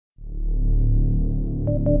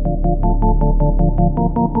She's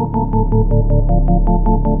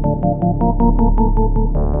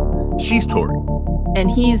Tori.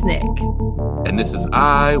 And he's Nick. And this is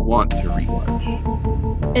I Want to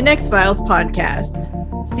Rewatch. An X-Files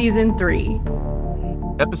podcast, Season 3.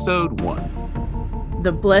 Episode 1.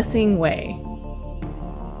 The Blessing Way.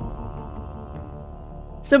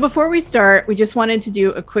 So before we start, we just wanted to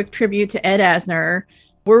do a quick tribute to Ed Asner.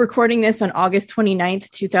 We're recording this on August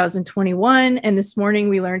 29th, 2021. And this morning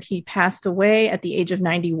we learned he passed away at the age of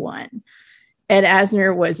 91. Ed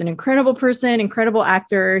Asner was an incredible person, incredible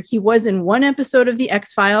actor. He was in one episode of The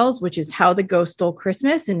X-Files, which is How the Ghost Stole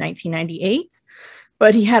Christmas in 1998.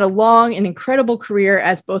 But he had a long and incredible career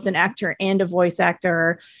as both an actor and a voice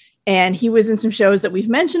actor. And he was in some shows that we've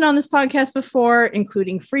mentioned on this podcast before,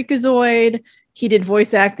 including Freakazoid. He did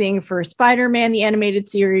voice acting for Spider-Man, the animated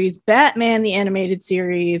series, Batman, the animated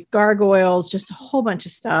series, Gargoyles, just a whole bunch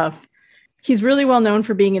of stuff. He's really well known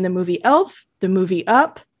for being in the movie Elf, the movie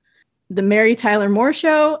Up, The Mary Tyler Moore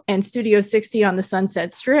Show, and Studio 60 on the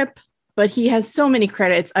Sunset Strip. But he has so many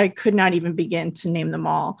credits, I could not even begin to name them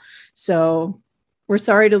all. So we're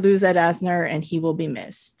sorry to lose Ed Asner, and he will be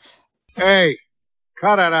missed. Hey,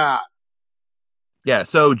 cut it out. Yeah,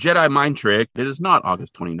 so Jedi Mind Trick, it is not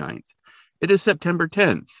August 29th. It is September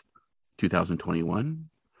 10th, 2021.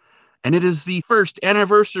 And it is the first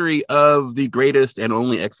anniversary of the greatest and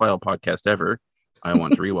only X-File podcast ever. I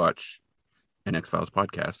Want to Rewatch. An X-Files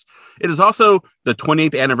podcast. It is also the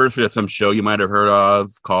 20th anniversary of some show you might have heard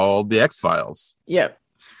of called The X-Files. Yep.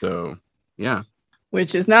 So, yeah.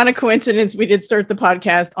 Which is not a coincidence. We did start the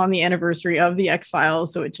podcast on the anniversary of The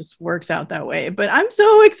X-Files, so it just works out that way. But I'm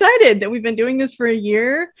so excited that we've been doing this for a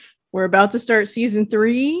year. We're about to start season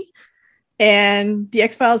 3, and The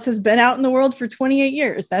X-Files has been out in the world for 28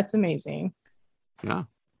 years. That's amazing. Yeah.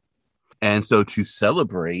 And so to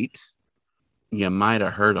celebrate, you might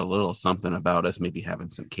have heard a little something about us maybe having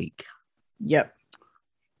some cake. Yep.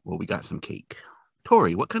 Well, we got some cake.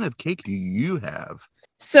 Tori, what kind of cake do you have?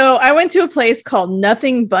 So I went to a place called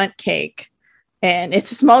Nothing Bundt Cake, and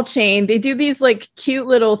it's a small chain. They do these like cute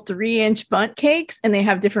little 3-inch bundt cakes, and they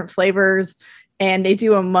have different flavors, and they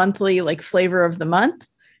do a monthly like flavor of the month.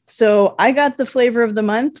 So I got the flavor of the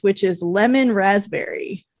month, which is lemon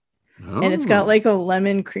raspberry. Oh. And it's got like a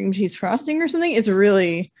lemon cream cheese frosting or something. It's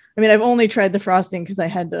really, I mean, I've only tried the frosting because I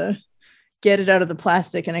had to get it out of the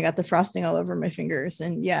plastic, and I got the frosting all over my fingers.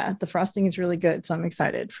 And yeah, the frosting is really good. So I'm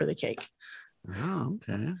excited for the cake. Oh,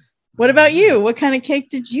 okay. What about you? What kind of cake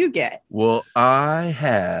did you get? Well,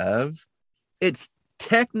 it's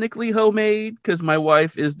technically homemade because my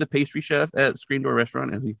wife is the pastry chef at Screen Door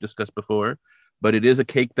Restaurant, as we've discussed before. But it is a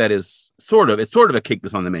cake that is sort of a cake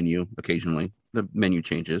that's on the menu occasionally. The menu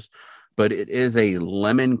changes. But it is a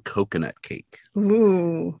lemon coconut cake.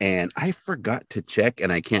 Ooh. And I forgot to check,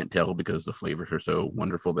 and I can't tell because the flavors are so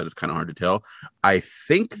wonderful that it's kind of hard to tell. I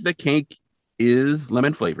think the cake is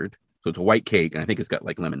lemon flavored. So it's a white cake, and I think it's got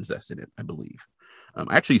like lemon zest in it, I believe.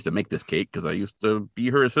 I actually used to make this cake because I used to be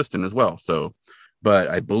her assistant as well. But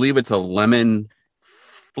I believe it's a lemon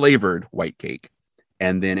flavored white cake.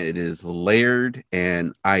 And then it is layered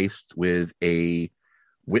and iced with a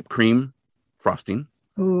whipped cream frosting.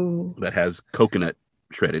 Ooh. That has coconut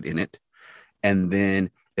shredded in it. And then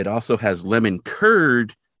it also has lemon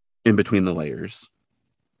curd in between the layers.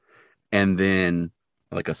 And then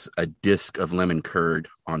like a disc of lemon curd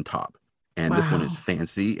on top. And This one is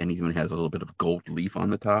fancy and even has a little bit of gold leaf on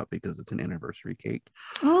the top because it's an anniversary cake.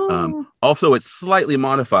 Oh. Also, it's slightly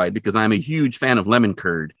modified because I'm a huge fan of lemon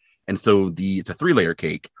curd. And so it's a 3-layer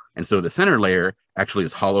cake. And so the center layer actually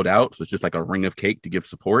is hollowed out. So it's just like a ring of cake to give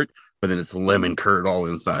support. But then it's lemon curd all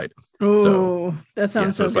inside. Oh, that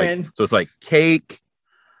sounds so good. So it's like cake,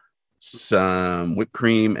 some whipped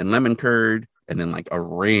cream and lemon curd, and then like a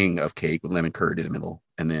ring of cake with lemon curd in the middle.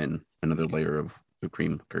 And then another layer of whipped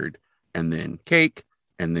cream curd. And then cake,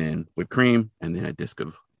 and then whipped cream, and then a disc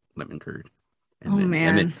of lemon curd.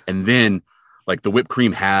 And then like the whipped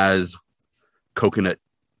cream has coconut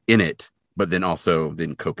in it, but then also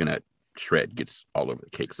coconut shred gets all over the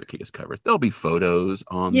cake, so the cake is covered. There'll be photos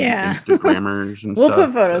on the Instagrammers and we'll stuff. We'll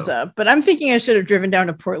put photos up, but I'm thinking I should have driven down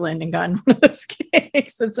to Portland and gotten one of those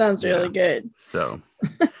cakes. That sounds really good. So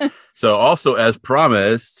also as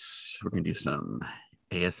promised, we're gonna do some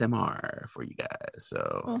ASMR for you guys.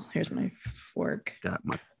 So here's my fork. Got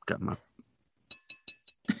my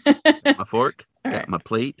fork. Got my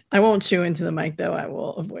plate. I won't chew into the mic though. I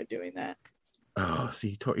will avoid doing that. Oh,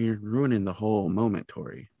 see, you're ruining the whole moment,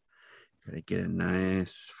 Tori. Gotta get a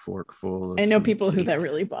nice fork full of I know people who that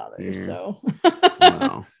really bothers, here. So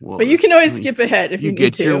well, but you can always skip ahead if you need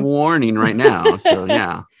get to. Your warning right now. So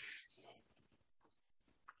yeah.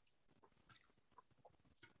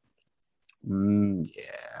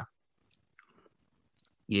 Yeah.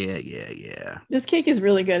 Yeah. This cake is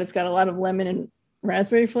really good. It's got a lot of lemon and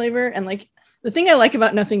raspberry flavor. And like the thing I like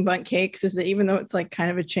about Nothing Bundt Cakes is that even though it's like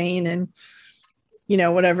kind of a chain and, you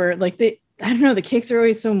know, whatever, like I don't know, the cakes are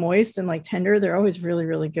always so moist and like tender. They're always really,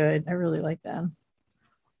 really good. I really like them.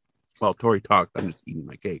 Well, Tori talked. I'm just eating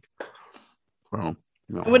my cake. Well,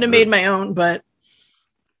 you know, I would have made my own, but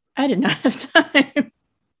I did not have time.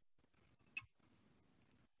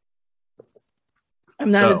 I'm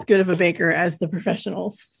not as good of a baker as the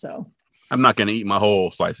professionals, so I'm not going to eat my whole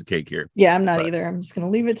slice of cake here. Yeah, I'm not either. I'm just going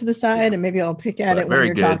to leave it to the side, and maybe I'll pick at it when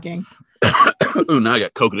you're talking. Ooh, now I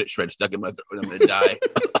got coconut shred stuck in my throat. I'm going to die.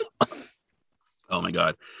 Oh my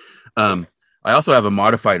god. I also have a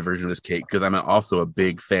modified version of this cake because I'm also a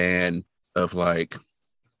big fan of like,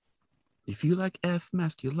 if you like F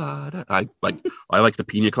masculata, I like the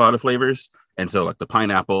pina colada flavors, and so like the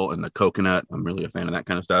pineapple and the coconut. I'm really a fan of that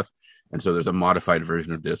kind of stuff. And so there's a modified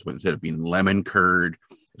version of this, but instead of being lemon curd,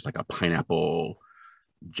 it's like a pineapple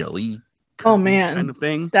jelly. Oh man, kind of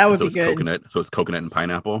thing. That would be good. Coconut, so it's coconut and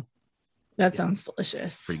pineapple. That sounds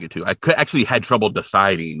delicious. Pretty good too. I actually had trouble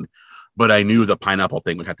deciding, but I knew the pineapple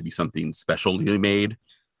thing would have to be something specially made,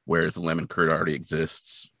 whereas the lemon curd already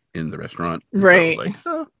exists in the restaurant. And right. So I was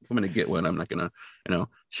like, I'm gonna get one. I'm not gonna,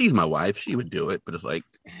 she's my wife. She would do it, but it's like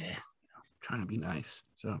trying to be nice.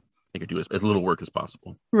 So I could do as little work as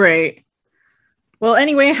possible. Right. Well,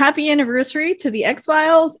 anyway, happy anniversary to the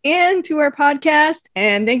X-Files and to our podcast.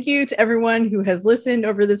 And thank you to everyone who has listened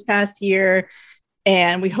over this past year.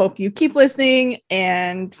 And we hope you keep listening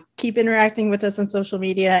and keep interacting with us on social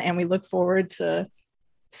media. And we look forward to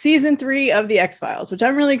season 3 of the X-Files, which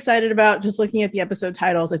I'm really excited about. Just looking at the episode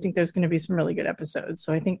titles, I think there's going to be some really good episodes.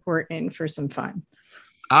 So I think we're in for some fun.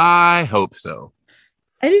 I hope so.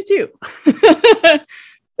 I do too.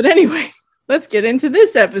 But anyway, let's get into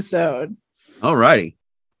this episode. All righty.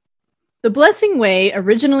 The Blessing Way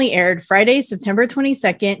originally aired Friday, September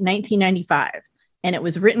 22nd, 1995, and it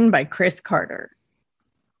was written by Chris Carter.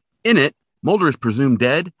 In it, Mulder is presumed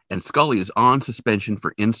dead, and Scully is on suspension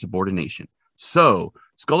for insubordination. So,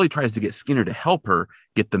 Scully tries to get Skinner to help her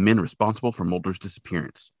get the men responsible for Mulder's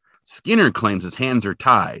disappearance. Skinner claims his hands are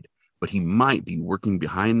tied, but he might be working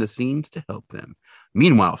behind the scenes to help them.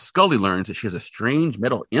 Meanwhile, Scully learns that she has a strange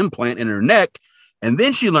metal implant in her neck, and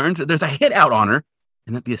then she learns that there's a hit out on her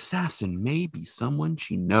and that the assassin may be someone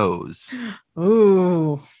she knows.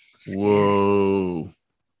 Ooh. Scary. Whoa.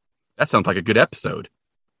 That sounds like a good episode.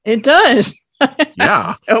 It does.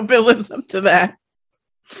 Yeah. I hope it lives up to that.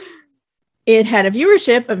 It had a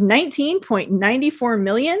viewership of 19.94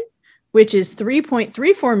 million, which is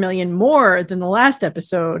 3.34 million more than the last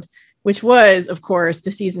episode, which was, of course, the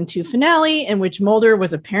season 2 finale in which Mulder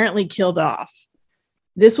was apparently killed off.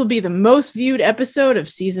 This will be the most viewed episode of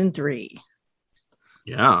season 3.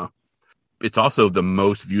 Yeah. It's also the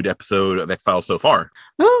most viewed episode of X-Files so far.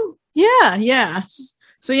 Oh, yeah.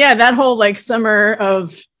 So yeah, that whole like summer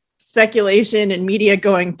of speculation and media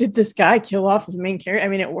going, did this guy kill off his main character? I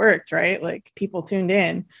mean, it worked, right? Like people tuned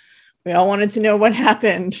in. We all wanted to know what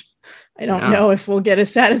happened. I don't know if we'll get a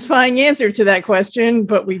satisfying answer to that question,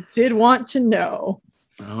 but we did want to know.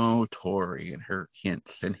 Oh, Tori and her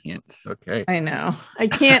hints. Okay. I know. I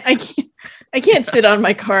can't sit on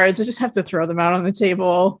my cards. I just have to throw them out on the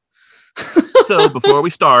table. So before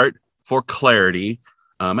we start, for clarity,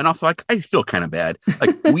 and also I feel kind of bad.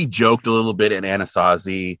 Like we joked a little bit in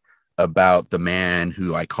Anasazi about the man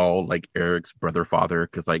who I call like Eric's father,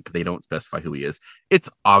 because like they don't specify who he is. It's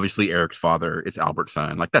obviously Eric's father. It's Albert's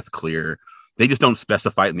son. Like that's clear. They just don't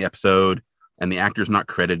specify it in the episode, and the actor's not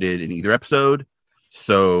credited in either episode.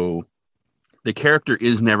 So the character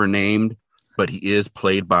is never named, but he is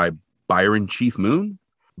played by Byron Chief Moon.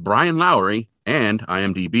 Brian Lowry and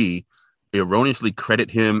IMDb erroneously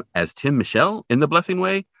credit him as Tim Michelle in The Blessing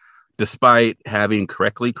Way, despite having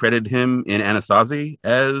correctly credited him in Anasazi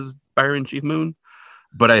as Byron Chief Moon.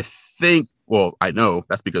 But I think, well, I know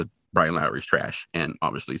that's because Brian Lowry's trash, and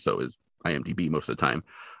obviously so is IMDb most of the time.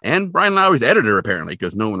 And Brian Lowry's editor, apparently,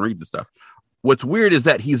 because no one reads the stuff. What's weird is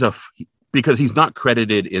that because he's not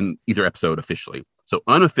credited in either episode officially. So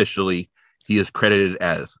unofficially, he is credited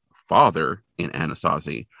as father in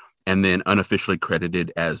Anasazi, and then unofficially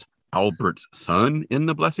credited as Albert's son in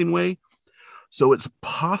The Blessing Way. So it's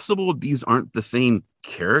possible these aren't the same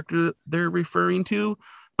character they're referring to,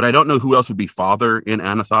 but I don't know who else would be father in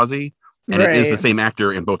Anasazi. And It is the same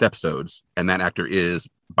actor in both episodes, and that actor is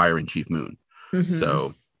Byron Chief Moon. Mm-hmm.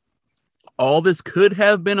 So all this could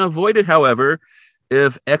have been avoided, however,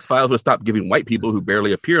 if X-Files would stop giving white people who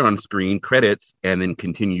barely appear on screen credits and then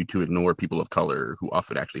continue to ignore people of color who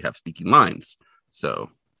often actually have speaking lines. So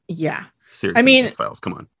Yeah. Seriously, I mean, X-Files,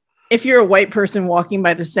 come on. If you're a white person walking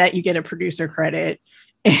by the set, you get a producer credit.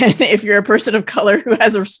 And if you're a person of color who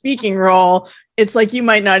has a speaking role, it's like you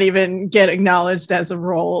might not even get acknowledged as a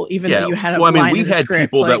role, even though you had a line we've in the had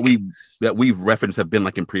script. people that we've referenced have been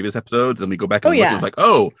like in previous episodes, and we go back and look, and it's like,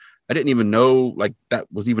 oh, I didn't even know like that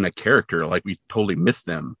was even a character. Like we totally missed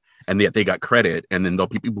them, and yet they got credit. And then there'll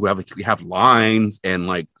be people who have lines and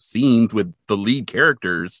like scenes with the lead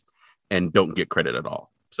characters and don't get credit at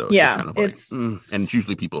all. So it's just kind of like, and it's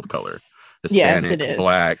usually people of color, Hispanic,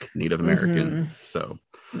 Black, Native American. So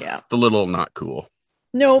it's a little not cool.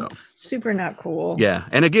 Nope, super not cool. Yeah,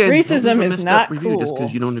 and again, racism is not cool. Just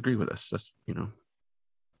because you don't agree with us. That's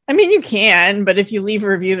I mean, you can, but if you leave a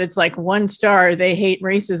review that's like 1 star, they hate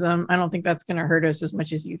racism, I don't think that's going to hurt us as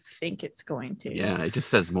much as you think it's going to. Yeah, it just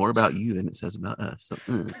says more about you than it says about us.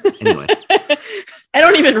 So, anyway. I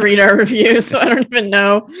don't even read our reviews, so I don't even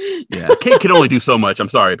know. Yeah, Cake can only do so much. I'm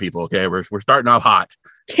sorry, people. Okay, we're starting off hot.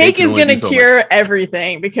 Cake is going to cure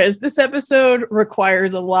everything because this episode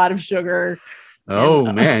requires a lot of sugar.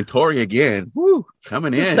 Oh man, Tori again. Woo,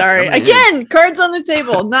 coming in. Sorry, again, cards on the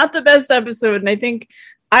table. Not the best episode, and I think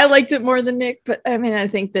I liked it more than Nick. But I mean, I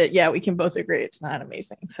think that we can both agree it's not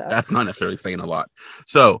amazing. So that's not necessarily saying a lot.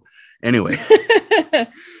 So anyway,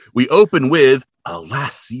 we open with a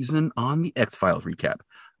last season on the X-Files recap.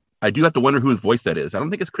 I do have to wonder whose voice that is. I don't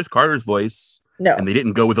think it's Chris Carter's voice. No. And they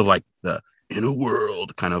didn't go with the in a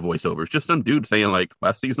world kind of voiceover. It's just some dude saying like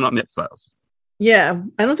last season on the X-Files. Yeah.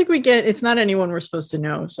 I don't think it's not anyone we're supposed to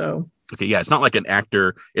know. So. Okay. Yeah. It's not like an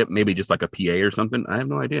actor. It may be just like a PA or something. I have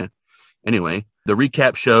no idea. Anyway, the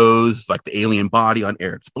recap shows like the alien body on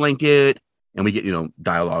Eric's blanket. And we get,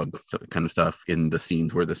 dialogue kind of stuff in the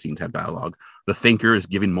scenes where the scenes have dialogue. The Thinker is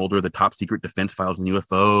giving Mulder the top secret defense files on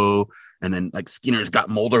UFO. And then like Skinner's got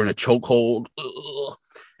Mulder in a chokehold.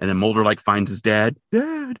 And then Mulder like finds his dad.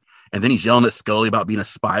 And then he's yelling at Scully about being a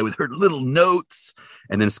spy with her little notes.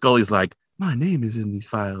 And then Scully's like, my name is in these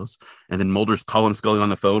files. And then Mulder's calling Scully on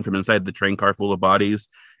the phone from inside the train car full of bodies.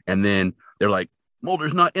 And then they're like,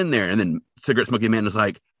 Mulder's not in there. And then Cigarette Smoking Man is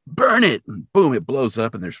like, burn it, and boom, it blows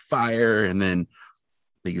up and there's fire. And then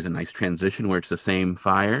they use a nice transition where it's the same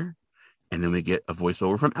fire. And then we get a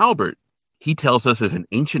voiceover from Albert. He tells us there's an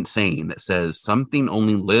ancient saying that says something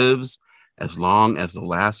only lives as long as the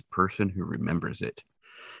last person who remembers it.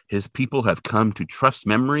 His people have come to trust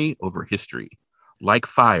memory over history. Like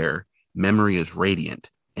fire, memory is radiant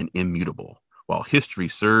and immutable, while history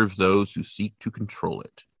serves those who seek to control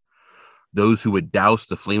it. Those who would douse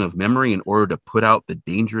the flame of memory in order to put out the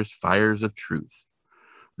dangerous fires of truth.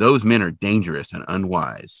 Those men are dangerous and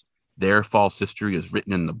unwise. Their false history is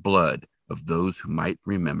written in the blood of those who might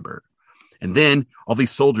remember. And then all these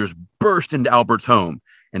soldiers burst into Albert's home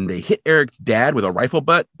and they hit Eric's dad with a rifle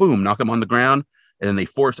butt, boom, knock him on the ground. And then they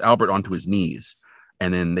force Albert onto his knees.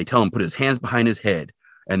 And then they tell him to put his hands behind his head.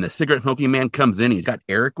 And the cigarette smoking man comes in. He's got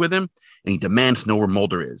Eric with him and he demands to know where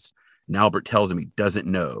Mulder is. And Albert tells him he doesn't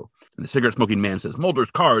know. And the cigarette smoking man says,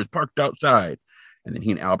 Mulder's car is parked outside. And then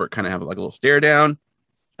he and Albert kind of have like a little stare down.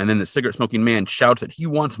 And then the cigarette smoking man shouts that he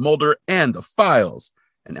wants Mulder and the files.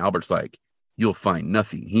 And Albert's like, you'll find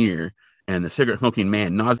nothing here. And the cigarette smoking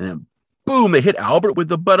man nods and then boom, they hit Albert with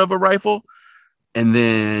the butt of a rifle. And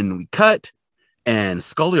then we cut and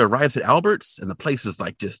Scully arrives at Albert's and the place is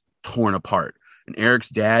like just torn apart. And Eric's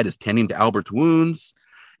dad is tending to Albert's wounds.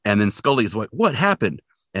 And then Scully is like, what happened?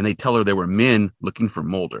 And they tell her there were men looking for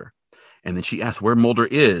Mulder. And then she asks where Mulder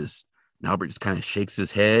is. And Albert just kind of shakes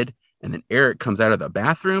his head. And then Eric comes out of the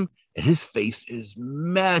bathroom and his face is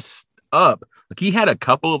messed up. Like he had a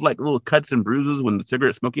couple of like little cuts and bruises when the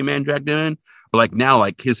cigarette smoking man dragged him in. But like now,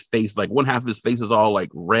 like his face, like one half of his face is all like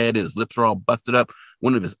red. His lips are all busted up.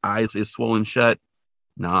 One of his eyes is swollen shut.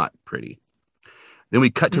 Not pretty. Then we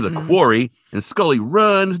cut to the quarry and Scully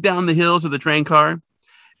runs down the hill to the train car.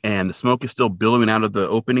 And the smoke is still billowing out of the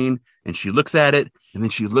opening. And she looks at it. And then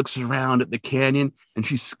she looks around at the canyon. And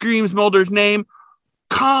she screams Mulder's name.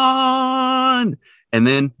 Khan! And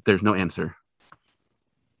then there's no answer.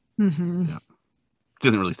 Mm-hmm. Yeah. She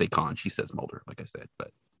doesn't really say Khan. She says Mulder, like I said. But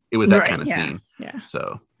it was that kind of scene. Yeah.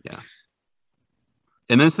 So, yeah.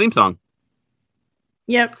 And then theme song.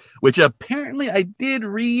 Yep. Which apparently I did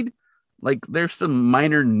read. Like there's some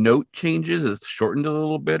minor note changes. It's shortened a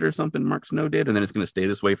little bit or something. Mark Snow did, and then it's going to stay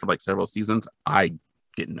this way for like several seasons. I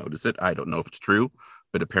didn't notice it. I don't know if it's true,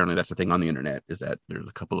 but apparently that's the thing on the internet is that there's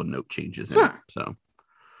a couple of note changes in it. So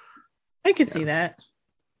I could see that.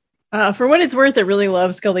 For what it's worth, I really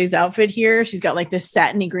love Scully's outfit here. She's got like this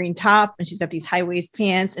satiny green top, and she's got these high waist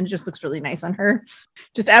pants, and it just looks really nice on her.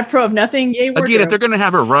 Just apropos of nothing. Yay, again, if they're going to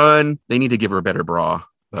have her run, they need to give her a better bra.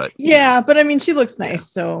 But yeah, but I mean, she looks nice,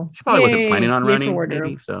 so she probably wasn't planning on yay for running, wardrobe.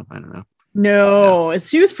 maybe. So I don't know. No,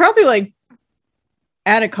 she was probably like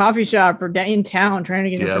at a coffee shop or in town trying to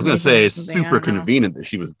get. Yeah, I was gonna say it's super convenient that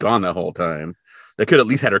she was gone that whole time. They could at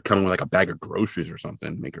least had her come in with like a bag of groceries or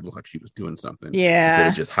something, make her look like she was doing something. Yeah, instead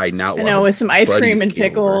of just hiding out. I know, with some ice cream and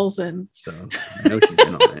pickles, and so I know she's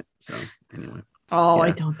in on it. So anyway. Oh, yeah.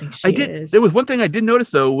 I don't think she is. There was one thing I did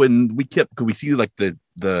notice though when could we see like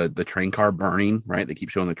the train car burning, right? They keep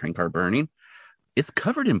showing the train car burning. It's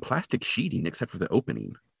covered in plastic sheeting except for the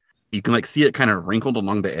opening. You can like see it kind of wrinkled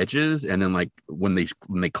along the edges, and then like when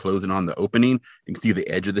they close it on the opening, you can see the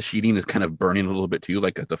edge of the sheeting is kind of burning a little bit too,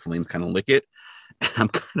 like the flames kind of lick it. And I'm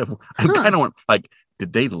kind of like,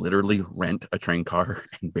 did they literally rent a train car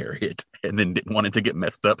and bury it and then didn't want it to get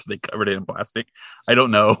messed up, so they covered it in plastic? I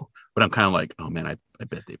don't know, but I'm kind of like, oh man, I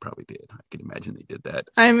bet they probably did. I can imagine they did that.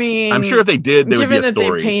 I mean, I'm sure if they did, there would be a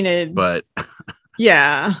story. They painted, but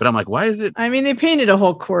yeah. But I'm like, why is it? I mean, they painted a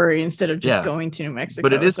whole quarry instead of just going to New Mexico.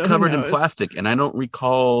 But it is covered in plastic, and I don't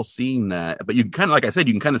recall seeing that. But you kind of, like I said,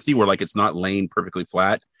 you can kind of see where like it's not laying perfectly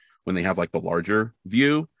flat when they have like the larger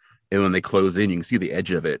view, and when they close in, you can see the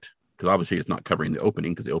edge of it, because obviously it's not covering the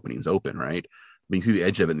opening because the opening is open, right? But you can see the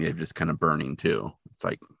edge of it, and the edge just kind of burning too. It's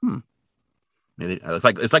like, maybe it's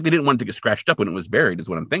like they didn't want it to get scratched up when it was buried, is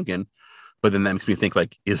what I'm thinking. But then that makes me think,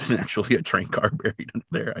 like, isn't actually a train car buried under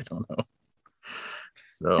there? I don't know.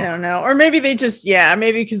 So I don't know, or maybe they just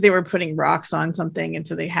maybe because they were putting rocks on something, and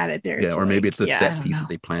so they had it there. Yeah, or maybe it's a set piece that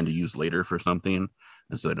they plan to use later for something,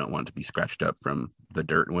 and so they don't want it to be scratched up from the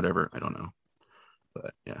dirt and whatever. I don't know,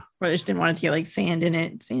 but yeah, or they just didn't want it to get like sand in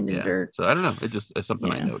it, and dirt. So I don't know. It's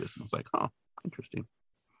something I noticed, and I was like, oh, interesting.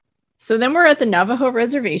 So then we're at the Navajo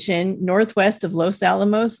Reservation, northwest of Los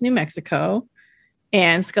Alamos, New Mexico,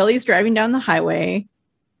 and Scully's driving down the highway.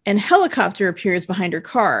 And a helicopter appears behind her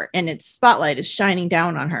car, and its spotlight is shining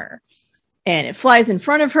down on her. And it flies in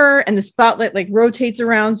front of her, and the spotlight like rotates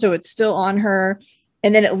around, so it's still on her.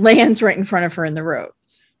 And then it lands right in front of her in the road.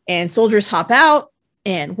 And soldiers hop out,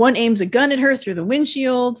 and one aims a gun at her through the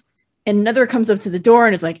windshield, and another comes up to the door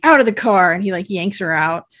and is like, out of the car. And he like yanks her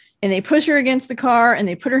out, and they push her against the car, and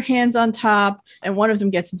they put her hands on top, and one of them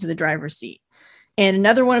gets into the driver's seat. And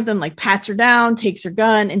another one of them like pats her down, takes her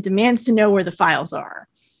gun, and demands to know where the files are.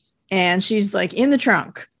 And she's like in the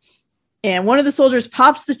trunk. And one of the soldiers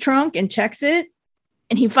pops the trunk and checks it.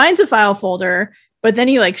 And he finds a file folder, but then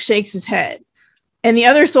he like shakes his head. And the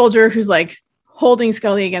other soldier who's like holding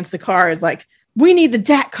Scully against the car is like, we need the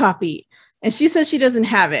DAT copy. And she says she doesn't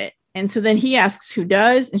have it. And so then he asks who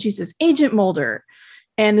does. And she says, Agent Mulder.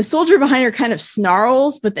 And the soldier behind her kind of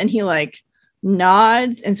snarls, but then he like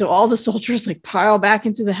nods. And so all the soldiers like pile back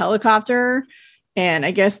into the helicopter. And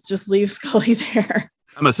I guess just leave Scully there.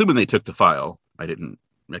 I'm assuming they took the file. I didn't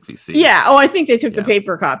actually see. Yeah. Oh, I think they took the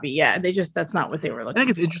paper copy. Yeah. That's not what they were looking for. I think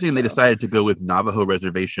it's interesting they decided to go with Navajo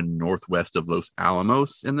Reservation northwest of Los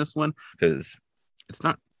Alamos in this one, because it's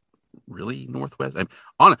not really northwest.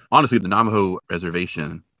 Honestly, the Navajo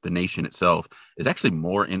Reservation, the nation itself, is actually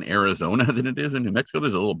more in Arizona than it is in New Mexico.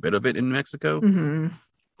 There's a little bit of it in New Mexico. Mm-hmm.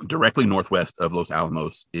 Directly northwest of Los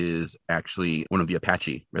Alamos is actually one of the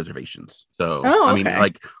Apache reservations. So, I mean,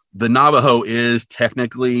 like, the Navajo is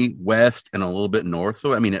technically west and a little bit north.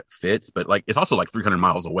 So, I mean, it fits, but like, it's also like 300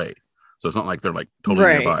 miles away. So it's not like they're like totally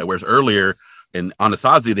nearby. Whereas earlier in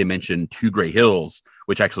Anasazi, they mentioned Two Gray Hills,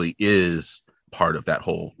 which actually is part of that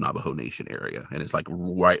whole Navajo Nation area. And it's like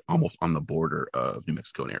right almost on the border of New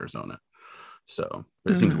Mexico and Arizona. So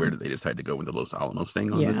but it seems weird that they decided to go with the Los Alamos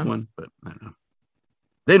thing on this one, but I don't know.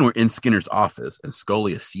 Then we're in Skinner's office, and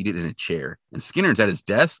Scully is seated in a chair, and Skinner's at his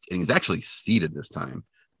desk, and he's actually seated this time.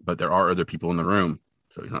 But there are other people in the room,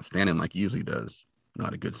 so he's not standing like he usually does.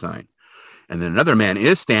 Not a good sign. And then another man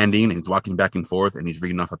is standing, and he's walking back and forth, and he's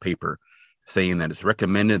reading off a paper saying that it's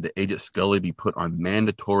recommended that Agent Scully be put on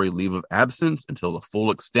mandatory leave of absence until the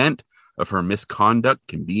full extent of her misconduct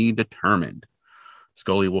can be determined.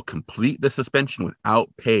 Scully will complete the suspension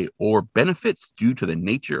without pay or benefits due to the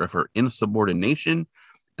nature of her insubordination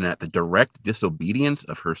and at the direct disobedience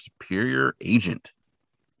of her superior agent.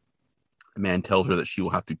 The man tells her that she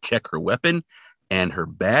will have to check her weapon and her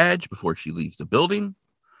badge before she leaves the building.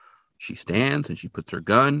 She stands and she puts her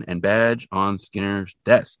gun and badge on Skinner's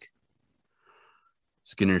desk.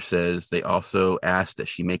 Skinner says they also ask that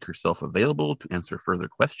she make herself available to answer further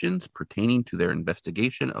questions pertaining to their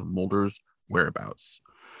investigation of Mulder's whereabouts.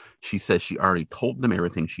 She says she already told them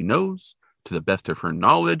everything she knows. To the best of her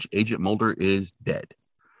knowledge, Agent Mulder is dead.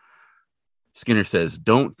 Skinner says,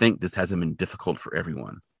 don't think this hasn't been difficult for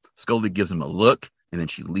everyone. Scully gives him a look, and then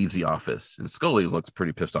she leaves the office. And Scully looks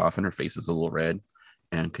pretty pissed off, and her face is a little red.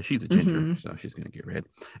 And because she's a ginger, Mm-hmm. so she's going to get red.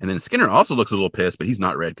 And then Skinner also looks a little pissed, but he's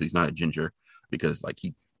not red because he's not a ginger. Because like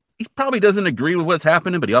he probably doesn't agree with what's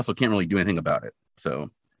happening, but he also can't really do anything about it.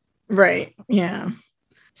 So, Right. Yeah.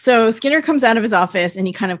 So Skinner comes out of his office and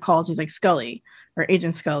he kind of calls, he's like Scully or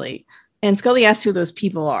Agent Scully. And Scully asks who those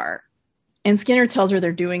people are. And Skinner tells her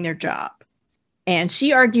they're doing their job. And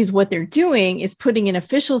she argues what they're doing is putting an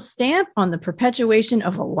official stamp on the perpetuation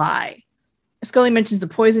of a lie. Scully mentions the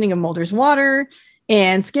poisoning of Mulder's water.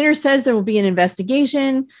 And Skinner says there will be an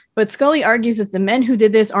investigation. But Scully argues that the men who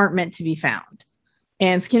did this aren't meant to be found.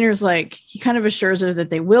 And Skinner's like, he kind of assures her that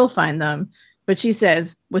they will find them. But she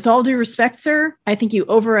says, with all due respect, sir, I think you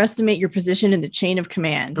overestimate your position in the chain of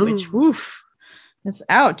command, which, woof, that's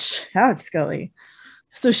ouch, Scully.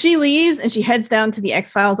 So she leaves and she heads down to the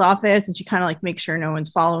X-Files office and she kind of like makes sure no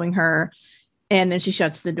one's following her. And then she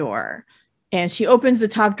shuts the door and she opens the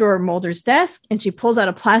top drawer of Mulder's desk and she pulls out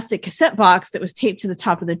a plastic cassette box that was taped to the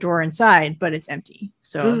top of the drawer inside, but it's empty.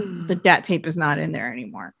 So the DAT tape is not in there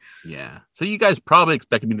anymore. yeah. So you guys probably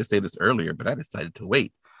expected me to say this earlier, but I decided to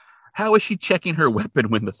wait. How is she checking her weapon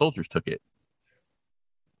when the soldiers took it?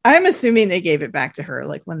 I'm assuming they gave it back to her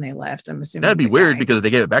like when they left. I'm assuming That'd be weird because if they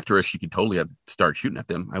gave it back to her, she could totally start shooting at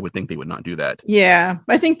them. I would think they would not do that. Yeah,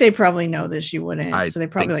 I think they probably know that she wouldn't, so they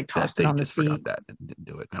probably like think that tossed it on the seat. That and didn't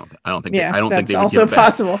do it. I don't think. Yeah, I don't think that's they would also give it back.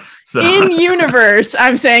 possible. So, In universe,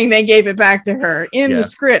 I'm saying they gave it back to her. In the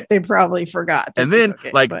script, they probably forgot. And then,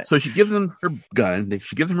 it, so she gives them her gun.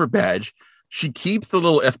 She gives them her badge. She keeps the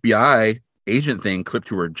little FBI agent thing clipped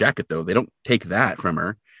to her jacket, though. They don't take that from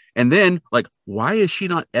her. And then, like, why is she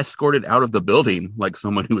not escorted out of the building like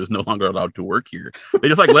someone who is no longer allowed to work here? They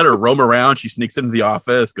just, like, let her roam around. She sneaks into the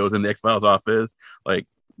office, goes in the X-Files office. Like,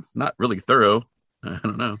 not really thorough. I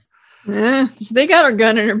don't know. So they got her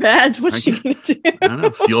gun and her badge. What's she going to do? I don't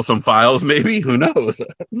know. Steal some files, maybe? Who knows?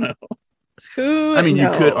 I don't know. Who knows? You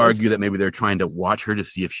could argue that maybe they're trying to watch her to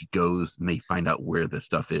see if she goes and they find out where this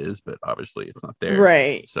stuff is, but obviously it's not there.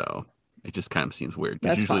 Right. So it just kind of seems weird.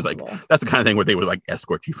 That's usually possible. Like that's the kind of thing where they would like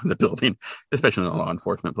escort you from the building, especially in a law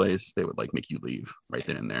enforcement place. They would like make you leave right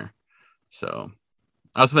then and there. So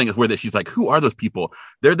I also think it's weird that she's like, who are those people?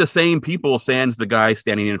 They're the same people sans the guy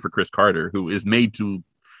standing in for Chris Carter, who is made to,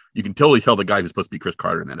 you can totally tell the guy who's supposed to be Chris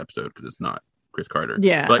Carter in that episode because it's not Chris Carter.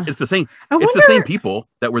 Yeah. But it's the same. The same people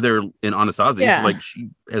that were there in Anasazi. Yeah. So, like she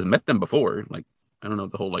has met them before. Like, I don't know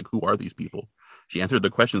the whole, like, who are these people? She answered the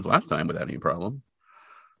questions last time without any problem.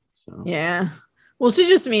 So. Yeah. Well, she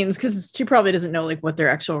just means because she probably doesn't know like what their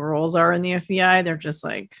actual roles are in the FBI. They're just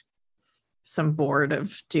like some board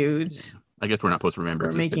of dudes. Yeah. I guess we're not supposed to remember.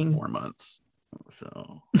 It's been 4 months.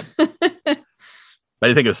 So, but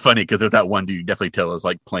I think it was funny because there's that one dude you definitely tell is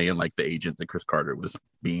like playing like the agent that Chris Carter was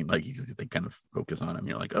being like. They kind of focus on him.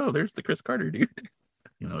 You're like, oh, there's the Chris Carter dude.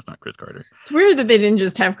 You know, it's not Chris Carter. It's weird that they didn't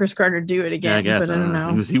just have Chris Carter do it again. Yeah, I guess. But I don't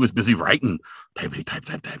know. He was busy writing. Type.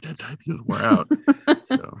 He was wore out.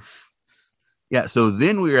 So. Yeah, so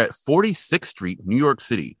then we are at 46th Street, New York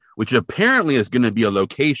City, which apparently is going to be a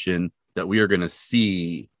location that we are going to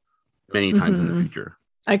see many times in the future.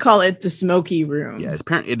 I call it the Smoky Room. Yeah,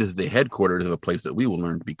 apparently it is the headquarters of a place that we will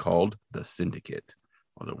learn to be called the Syndicate.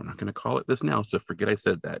 Although we're not going to call it this now, so forget I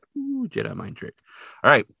said that. Ooh, Jedi mind trick.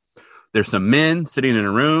 All right, there's some men sitting in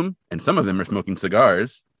a room, and some of them are smoking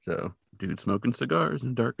cigars. So, dude smoking cigars in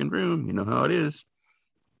a darkened room, you know how it is.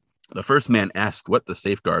 The first man asked what the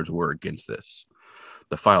safeguards were against this.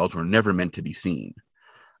 The files were never meant to be seen.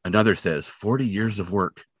 Another says, 40 years of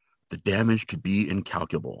work. The damage could be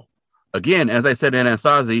incalculable. Again, as I said in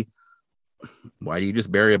Anasazi, why do you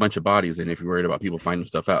just bury a bunch of bodies? And if you're worried about people finding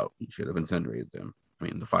stuff out, you should have incinerated them. I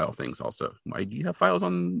mean, the file things also. Why do you have files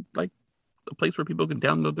on like a place where people can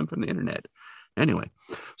download them from the internet? Anyway,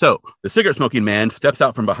 so the cigarette smoking man steps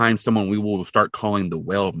out from behind someone we will start calling the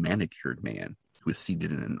well-manicured man, who is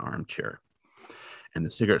seated in an armchair. And the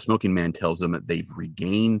cigarette smoking man tells them that they've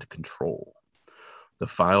regained control. The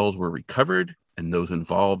files were recovered, and those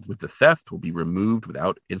involved with the theft will be removed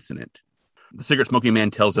without incident. The cigarette smoking man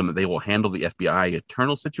tells them that they will handle the FBI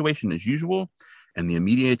internal situation as usual, and the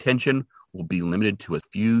immediate attention will be limited to a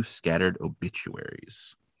few scattered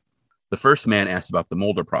obituaries. The first man asks about the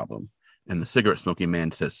Mulder problem, and the cigarette smoking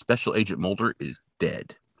man says Special Agent Mulder is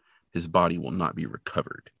dead. His body will not be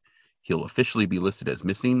recovered. He'll officially be listed as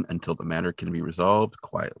missing until the matter can be resolved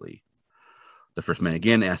quietly. The first man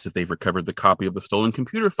again asks if they've recovered the copy of the stolen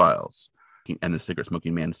computer files. And the cigarette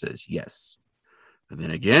smoking man says yes. And then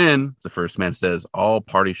again, the first man says all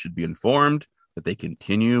parties should be informed that they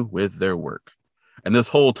continue with their work. And this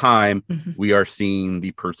whole time, we are seeing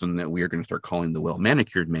the person that we are going to start calling the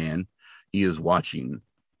well-manicured man. He is watching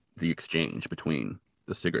the exchange between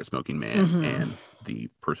the cigarette smoking man Mhm. and the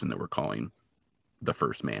person that we're calling the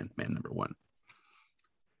first man number one.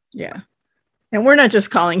 Yeah. And we're not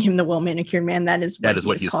just calling him the well manicured man. That is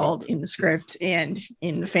what he's called in the script and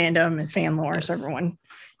in the fandom and fan lore. Yes. So everyone,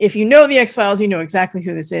 if you know the X-Files, you know exactly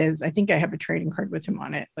who this is. I think I have a trading card with him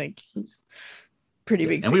on it. Like, he's pretty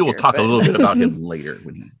big. And we will talk a little bit about him later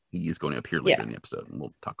when he is going to appear later in the episode. And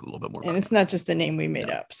we'll talk a little bit more about And it's him. not just a name we made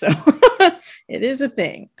up. So it is a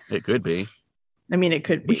thing. It could be. I mean, it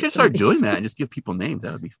could be. We should start doing that and just give people names.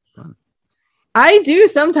 That would be fun. I do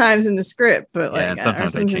sometimes in the script, but Yeah, like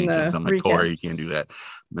sometimes I change it. I'm like, recap. Tori, you can't do that.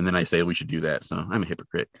 And then I say we should do that. So I'm a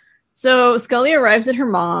hypocrite. So Scully arrives at her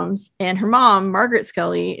mom's, and her mom, Margaret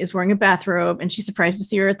Scully, is wearing a bathrobe, and she's surprised to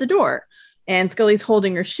see her at the door. And Scully's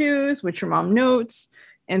holding her shoes, which her mom notes.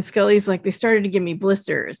 And Scully's like, they started to give me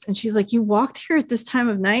blisters. And she's like, you walked here at this time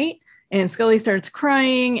of night? And Scully starts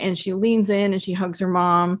crying, and she leans in and she hugs her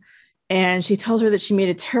mom. And she tells her that she made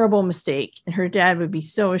a terrible mistake, and her dad would be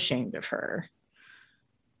so ashamed of her.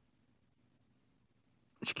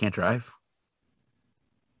 She can't drive.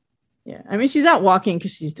 Yeah, I mean, she's out walking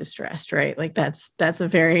because she's distressed, right? Like that's a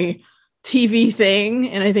very TV thing,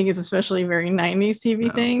 and I think it's especially a very 90s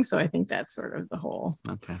TV thing. So I think that's sort of the whole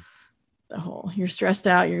you're stressed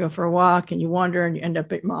out, you go for a walk and you wander and you end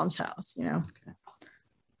up at mom's house, you know. Okay.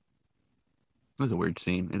 It was a weird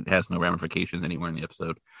scene. It has no ramifications anywhere in the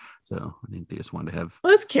episode, so I think they just wanted to have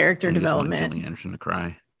it's character development. Gillian Anderson to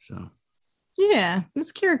cry. So yeah,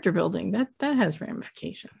 it's character building that has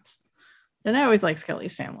ramifications. And I always like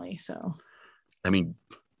Scully's family, so I mean,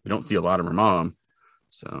 we don't see a lot of her mom,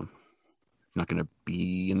 so she's not going to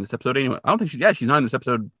be in this episode anyway. I don't think she's not in this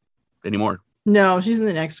episode anymore. No, she's in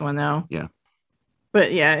the next one though. Yeah,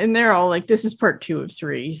 but yeah, and they're all like, this is part 2 of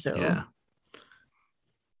 3, so yeah.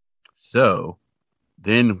 So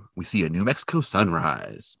then we see a New Mexico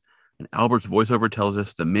sunrise, and Albert's voiceover tells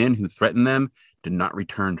us the men who threatened them did not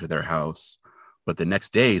return to their house. But the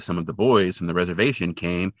next day, some of the boys from the reservation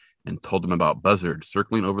came and told them about buzzards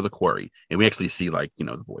circling over the quarry. And we actually see, like, the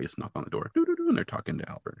boys knock on the door, and they're talking to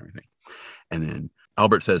Albert and everything. And then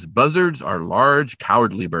Albert says, buzzards are large,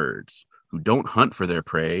 cowardly birds who don't hunt for their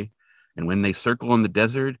prey. And when they circle in the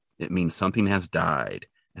desert, it means something has died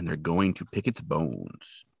and they're going to pick its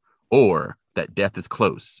bones. Or that death is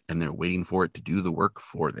close and they're waiting for it to do the work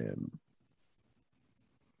for them.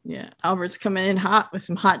 Yeah, Albert's coming in hot with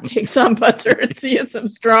some hot takes on buzzards. He has some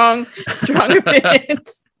strong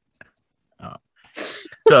opinions.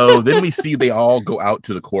 So then we see they all go out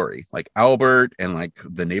to the quarry, like Albert and like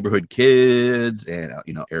the neighborhood kids and,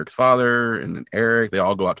 Eric's father and then Eric, they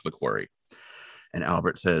all go out to the quarry. And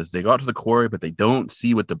Albert says they go out to the quarry, but they don't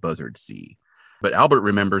see what the buzzards see. But Albert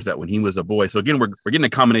remembers that when he was a boy. So again, we're getting a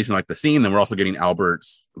combination like the scene, then we're also getting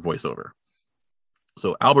Albert's voiceover.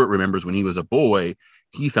 So Albert remembers when he was a boy,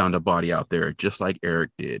 he found a body out there just like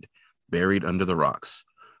Eric did, buried under the rocks,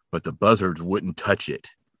 but the buzzards wouldn't touch it.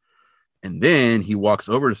 And then he walks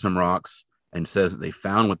over to some rocks and says that they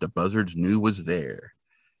found what the buzzards knew was there.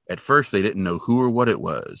 At first, they didn't know who or what it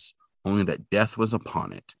was, only that death was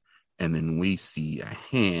upon it. And then we see a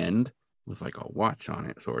hand with like a watch on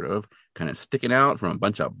it, sort of, kind of sticking out from a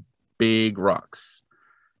bunch of big rocks.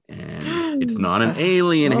 And it's not an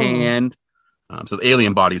alien hand. So the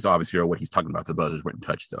alien bodies obviously are what he's talking about. The buzzards wouldn't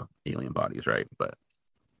touch the alien bodies, right? But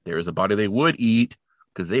there is a body they would eat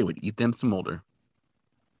because they would eat them some Mulder.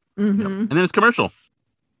 Mm-hmm. Yep. And then it's commercial.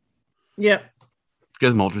 Yep.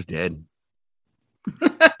 Because Mulder's dead.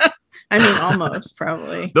 I mean, almost,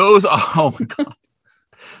 probably. Oh my God.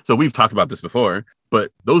 So we've talked about this before,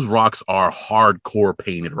 but those rocks are hardcore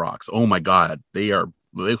painted rocks. Oh my God. They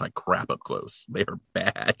look like crap up close. They are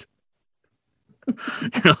bad.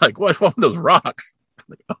 You're like, what's wrong with those rocks?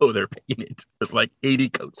 Like, oh, they're painted with like 80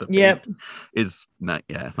 coats of paint. Yep. It's not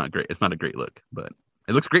great. It's not a great look, but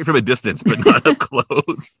it looks great from a distance, but not up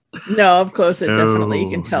close. No, up close, definitely you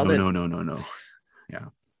can tell that. No. Yeah.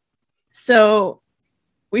 So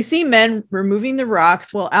we see men removing the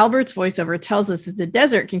rocks while Albert's voiceover tells us that the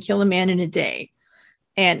desert can kill a man in a day.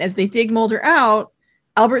 And as they dig Mulder out,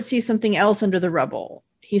 Albert sees something else under the rubble.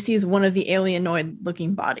 He sees one of the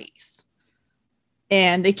alienoid-looking bodies.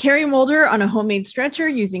 And they carry Mulder on a homemade stretcher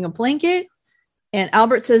using a blanket. And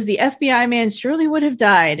Albert says the FBI man surely would have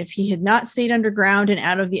died if he had not stayed underground and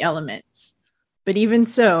out of the elements. But even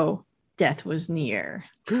so, death was near.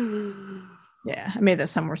 Yeah, I made that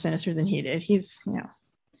sound more sinister than he did. He has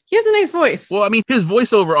a nice voice. Well, I mean, his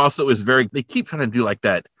voiceover also is they keep trying to do like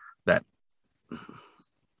that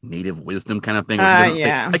native wisdom kind of thing. Where he doesn't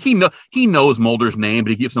Yeah. say, like he knows Mulder's name, but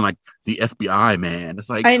he gives him like the FBI man. It's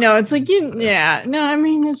like I know. It's like yeah. No, I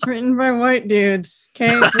mean it's written by white dudes.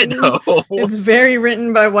 Okay. I know. It's very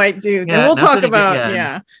written by white dudes. Yeah, and we'll talk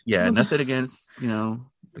about nothing against,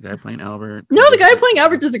 the guy playing Albert. No, the guy playing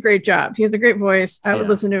Albert does a great job. He has a great voice. I would Yeah.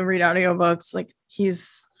 listen to him read audiobooks. Like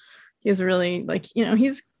he's really like,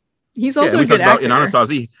 he's also a good actor. In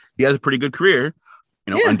Anasazi, he has a pretty good career.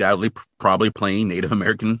 Yeah. Undoubtedly, probably playing Native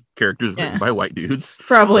American characters written by white dudes.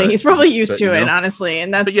 Probably. But- He's probably used but, to you it, know, honestly.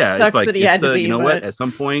 And that But yeah, sucks it's like that he had to be. you know but... what? At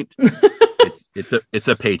some point, it's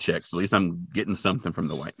a paycheck. So at least I'm getting something from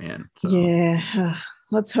the white man. So. Yeah.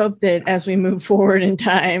 Let's hope that as we move forward in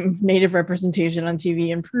time, Native representation on TV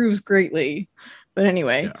improves greatly. But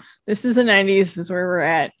anyway, This is the 90s. This is where we're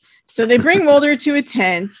at. So they bring Mulder to a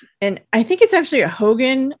tent, and I think it's actually a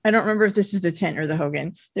Hogan. I don't remember if this is the tent or the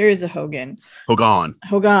Hogan. There is a Hogan. Hogan.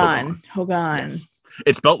 Hogan. Yes.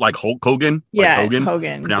 It's spelled like Hulk Hogan. Yeah, like Hogan.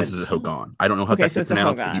 Hogan. Pronounces it Hogan. I don't know how Okay, that's so it's a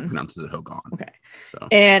pronounced, but he Hogan. pronounces it Hogan. Okay. So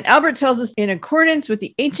And Albert tells us in accordance with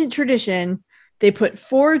the ancient tradition, they put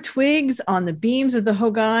 4 twigs on the beams of the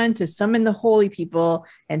Hogan to summon the holy people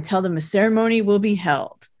and tell them a ceremony will be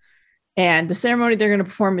held. And the ceremony they're going to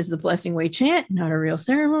perform is the Blessing Way chant, not a real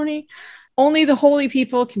ceremony. Only the holy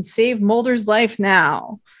people can save Mulder's life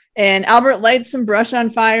now. And Albert lights some brush on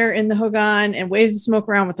fire in the Hogan and waves the smoke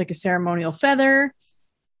around with like a ceremonial feather.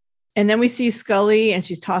 And then we see Scully, and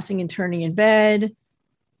she's tossing and turning in bed.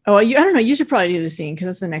 Oh, I don't know. You should probably do the scene because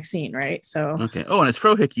it's the next scene, right? So okay. Oh, and it's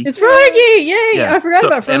Frohickey. it's Frohickey. Yay! I forgot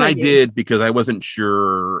about Frohickey. And I did because I wasn't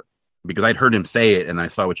sure, because I'd heard him say it, and I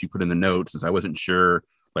saw what you put in the notes, since I wasn't sure,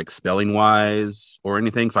 like spelling wise or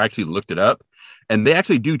anything. So I actually looked it up, and they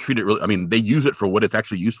actually do treat it really. I mean, they use it for what it's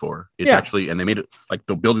actually used for. It's actually, and they made it like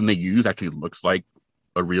the building they use actually looks like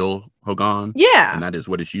a real Hogan. Yeah, and that is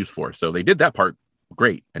what it's used for. So they did that part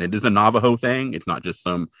great, and it is a Navajo thing. It's not just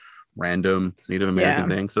some random Native American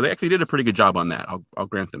thing. So they actually did a pretty good job on that. I'll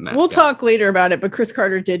grant them that. We'll talk later about it, but Chris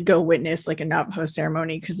Carter did go witness like a Navajo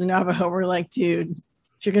ceremony because the Navajo were like, dude,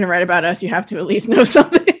 if you're going to write about us, you have to at least know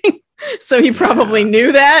something. So he probably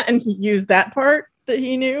knew that, and he used that part that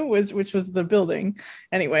he knew, which was the building.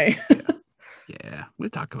 Anyway. Yeah, we'll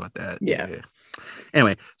talk about that. Yeah.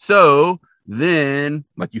 Anyway, so then,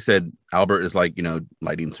 like you said, Albert is like,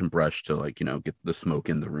 lighting some brush to like, get the smoke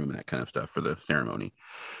in the room and that kind of stuff for the ceremony.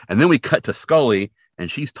 And then we cut to Scully, and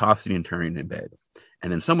she's tossing and turning in bed.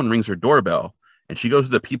 And then someone rings her doorbell, and she goes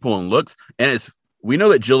to the people and looks, and we know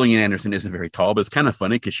that Gillian Anderson isn't very tall, but it's kind of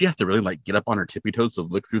funny because she has to really like get up on her tippy toes to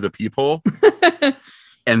look through the peephole.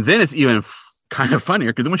 And then it's even kind of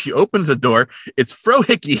funnier because when she opens the door, it's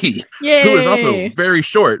Frohickey, who is also very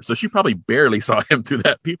short. So she probably barely saw him through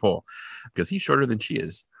that peephole because he's shorter than she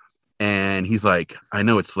is. And he's like, I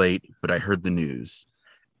know it's late, but I heard the news.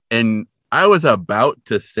 And I was about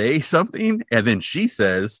to say something, and then she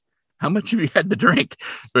says, how much have you had to drink?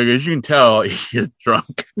 Because you can tell he is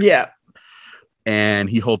drunk. Yeah. And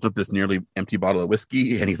he holds up this nearly empty bottle of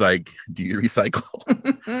whiskey, and he's like, do you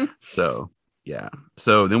recycle? So, yeah.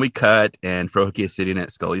 So then we cut, and Frohickey is sitting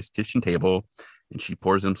at Scully's kitchen table, and she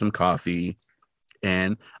pours him some coffee.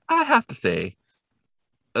 And I have to say,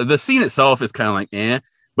 the scene itself is kind of like,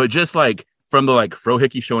 but just like from the like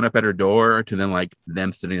Frohickey showing up at her door to then like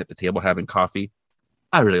them sitting at the table having coffee,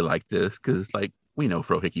 I really like this because like we know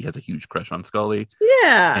Frohickey has a huge crush on Scully.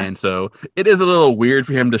 Yeah. And so it is a little weird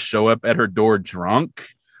for him to show up at her door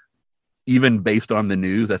drunk, even based on the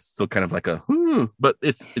news. That's still kind of like but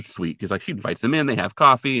it's sweet because like she invites him in, they have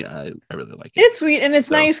coffee. I really like it. It's sweet, and it's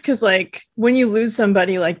nice because like when you lose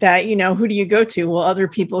somebody like that, who do you go to? Well, other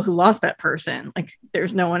people who lost that person. Like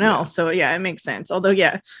there's no one else. So yeah, it makes sense. Although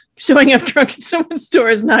showing up drunk at someone's door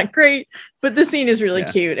is not great, but the scene is really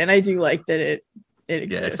cute, and I do like that it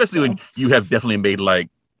exists. Yeah, especially when you have definitely made like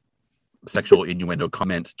sexual innuendo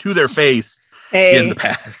comments to their face in the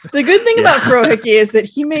past. The good thing about Frohickey is that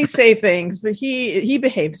he may say things, but he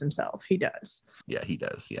behaves himself. He does. Yeah, he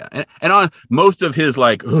does. Yeah. And on most of his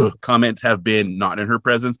like comments have been not in her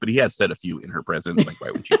presence, but he has said a few in her presence, like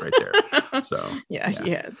right when she's right there. So yeah,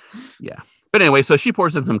 he has. Yeah. But anyway, so she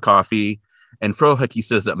pours in some coffee, and Frohickey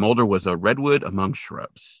says that Mulder was a redwood among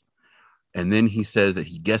shrubs. And then he says that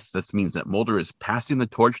he guessed this means that Mulder is passing the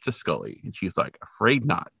torch to Scully. And she's like, afraid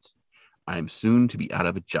not. I am soon to be out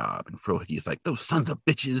of a job. And Frohickey is like, those sons of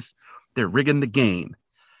bitches, they're rigging the game.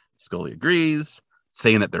 Scully agrees,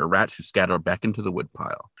 saying that they're rats who scatter back into the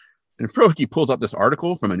woodpile. And Frohickey pulls out this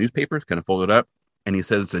article from a newspaper, kind of folded up, and he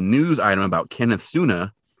says it's a news item about Kenneth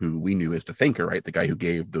Suna, who we knew as the thinker, right? The guy who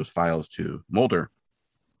gave those files to Mulder.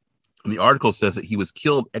 And the article says that he was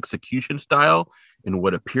killed execution style in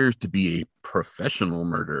what appears to be a professional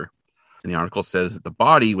murder. And the article says that the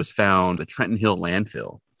body was found at Trenton Hill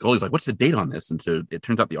landfill. Scully's like, what's the date on this? And so it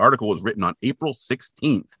turns out the article was written on April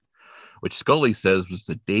 16th, which Scully says was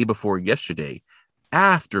the day before yesterday,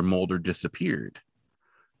 after Mulder disappeared.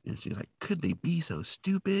 And she's like, could they be so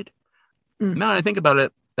stupid? Now that I think about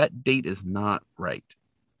it, that date is not right.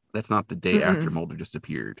 That's not the day after Mulder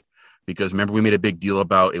disappeared. Because remember, we made a big deal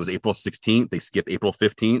about it was April 16th. They skipped April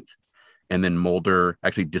 15th. And then Mulder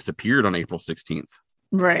actually disappeared on April 16th.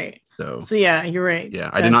 Right. So yeah, you're right. Yeah,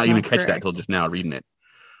 I did not even catch that till just now reading it.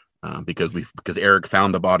 Because Eric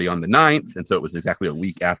found the body on the 9th. And so it was exactly a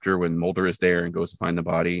week after when Mulder is there and goes to find the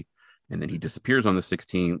body. And then he disappears on the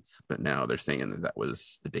 16th. But now they're saying that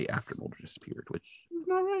was the day after Mulder disappeared, which is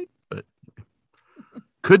not right. But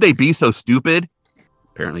could they be so stupid?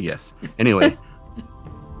 Apparently, yes. Anyway.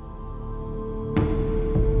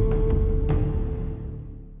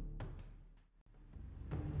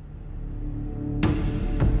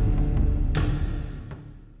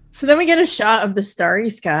 So then we get a shot of the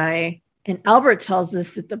starry sky, and Albert tells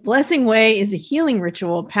us that the Blessing Way is a healing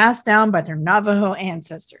ritual passed down by their Navajo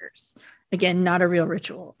ancestors. Again, not a real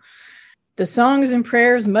ritual. The songs and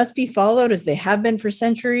prayers must be followed as they have been for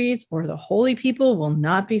centuries, or the holy people will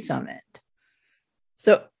not be summoned.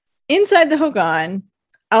 So inside the Hogan,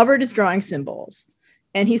 Albert is drawing symbols,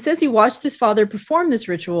 and he says he watched his father perform this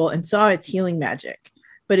ritual and saw its healing magic.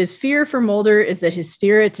 But his fear for Mulder is that his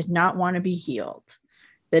spirit did not want to be healed,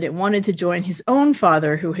 that it wanted to join his own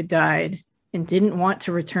father who had died and didn't want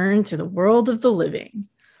to return to the world of the living.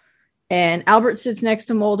 And Albert sits next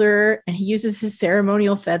to Mulder, and he uses his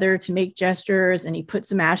ceremonial feather to make gestures, and he puts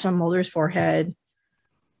some ash on Mulder's forehead.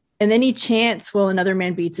 And then he chants while another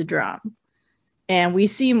man beats a drum. And we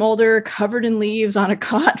see Mulder covered in leaves on a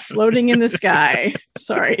cot floating in the sky.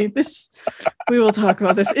 Sorry, we will talk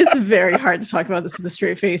about this. It's very hard to talk about this with a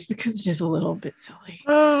straight face because it is a little bit silly.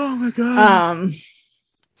 Oh my God.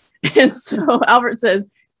 And so Albert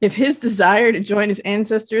says, if his desire to join his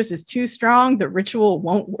ancestors is too strong, the ritual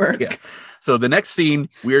won't work. Yeah. So the next scene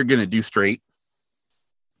we're going to do straight.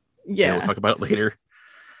 Yeah. We'll talk about it later.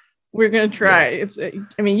 We're going to try. Yes.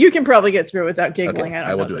 You can probably get through it without giggling. Okay.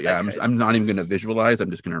 I will do it. Yeah. I'm not even going to visualize.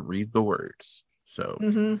 I'm just going to read the words. So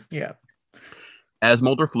yeah. As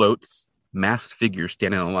Mulder floats, masked figures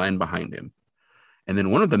stand in a line behind him. And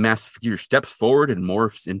then one of the masked figures steps forward and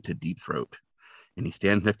morphs into Deep Throat. And he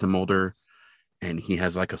stands next to Mulder, and he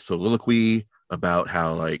has like a soliloquy about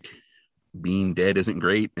how like being dead isn't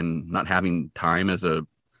great and not having time as a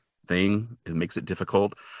thing, it makes it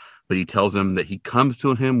difficult. But he tells him that he comes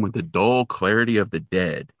to him with the dull clarity of the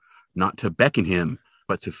dead, not to beckon him,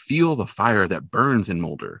 but to feel the fire that burns in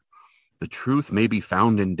Mulder. The truth may be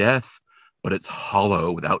found in death, but it's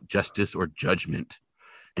hollow without justice or judgment.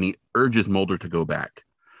 And he urges Mulder to go back.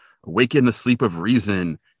 Awaken the sleep of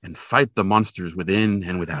reason and fight the monsters within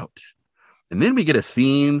and without. And then we get a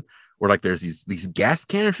scene where like there's these gas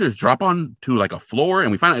canisters drop onto like a floor,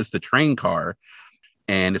 and we find out it's the train car.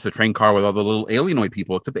 And it's a train car with all the little alienoid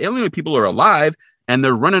people, except the alienoid people are alive and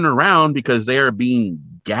they're running around because they are being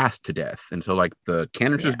gassed to death. And so like the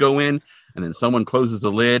canisters go in, and then someone closes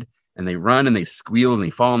the lid, and they run and they squeal and they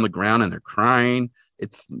fall on the ground and they're crying.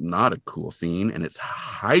 It's not a cool scene. And it's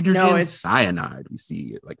hydrogen cyanide. We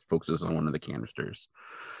see it like focuses on one of the canisters.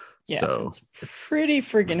 Yeah, so it's pretty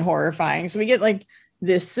freaking horrifying. So we get like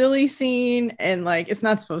this silly scene, and like it's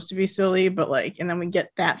not supposed to be silly, but like, and then we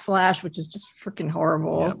get that flash, which is just freaking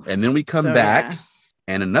horrible. Yeah. And then we come back,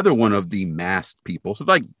 and another one of the masked people. So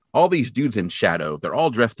like all these dudes in shadow, they're all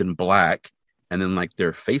dressed in black, and then like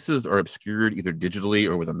their faces are obscured either digitally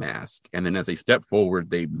or with a mask. And then as they step forward,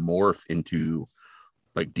 they morph into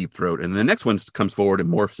like Deep Throat. And the next one comes forward and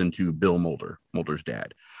morphs into Bill Mulder, Mulder's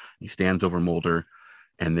dad. He stands over Mulder,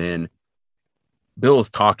 and then Bill is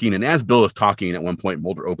talking. And as Bill is talking, at one point,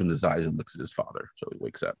 Mulder opens his eyes and looks at his father. So he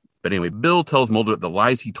wakes up. But anyway, Bill tells Mulder that the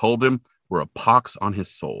lies he told him were a pox on his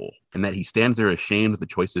soul, and that he stands there ashamed of the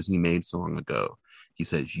choices he made so long ago. He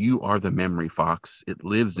says, "You are the memory, Fox. It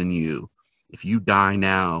lives in you. If you die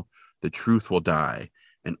now, the truth will die,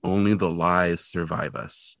 and only the lies survive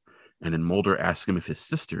us." And then Mulder asks him if his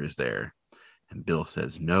sister is there. And Bill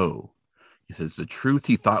says, no. He says the truth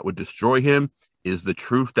he thought would destroy him is the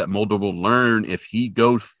truth that Mulder will learn if he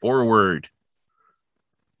goes forward.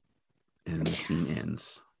 And the scene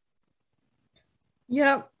ends.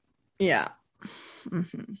 Yep. Yeah.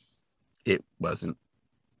 Mm-hmm. It wasn't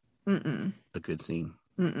a good scene.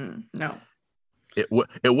 No. It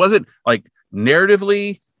wasn't like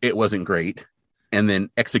narratively, it wasn't great. And then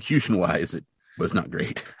execution wise, it was not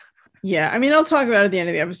great. Yeah. I mean, I'll talk about it at the end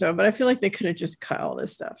of the episode, but I feel like they could have just cut all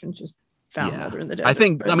this stuff and just found Mulder in the desert. I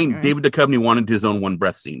think, anyway. David Duchovny wanted his own one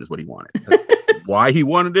breath scene is what he wanted. Why he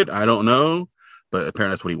wanted it, I don't know. But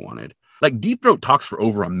apparently that's what he wanted. Like, Deep Throat talks for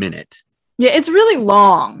over a minute. Yeah, it's really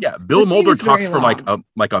long. Yeah, Bill Mulder talks for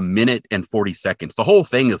like a minute and 40 seconds. The whole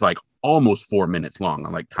thing is like almost 4 minutes long. I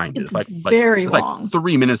like timed it. It's like very long. Like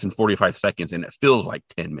 3 minutes and 45 seconds, and it feels like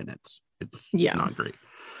 10 minutes. It's not great.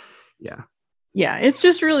 Yeah. Yeah, it's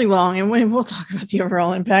just really long, and we'll talk about the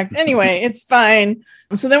overall impact. Anyway, it's fine.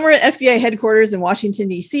 So then we're at FBI headquarters in Washington,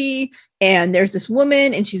 D.C., and there's this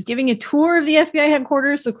woman, and she's giving a tour of the FBI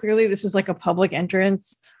headquarters. So clearly this is like a public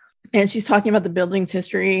entrance, and she's talking about the building's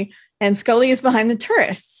history, and Scully is behind the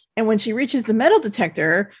tourists. And when she reaches the metal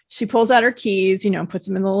detector, she pulls out her keys, puts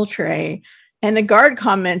them in the little tray, and the guard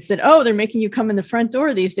comments that, oh, they're making you come in the front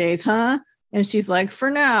door these days, huh? And she's like, for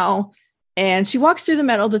now. And she walks through the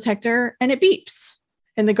metal detector and it beeps.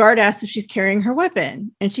 And the guard asks if she's carrying her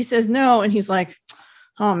weapon. And she says no. And he's like,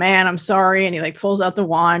 oh man, I'm sorry. And he like pulls out the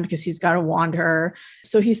wand because he's got to wand her.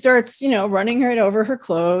 So he starts, running her over her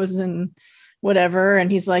clothes and whatever. And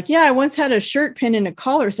he's like, yeah, I once had a shirt pin and a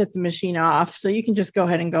collar set the machine off. So you can just go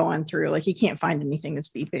ahead and go on through. Like he can't find anything that's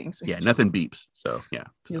beeping. So nothing beeps. So yeah.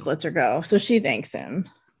 He just lets her go. So she thanks him.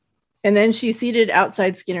 And then she's seated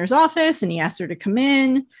outside Skinner's office and he asks her to come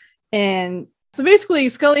in. And so basically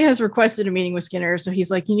Scully has requested a meeting with Skinner. So he's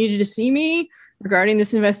like, you needed to see me regarding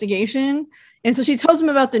this investigation. And so she tells him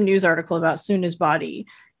about the news article about Suna's body.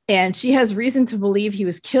 And she has reason to believe he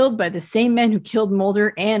was killed by the same men who killed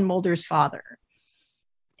Mulder and Mulder's father.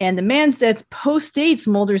 And the man's death postdates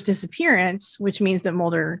Mulder's disappearance, which means that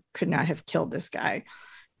Mulder could not have killed this guy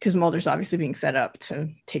because Mulder's obviously being set up to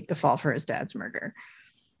take the fall for his dad's murder.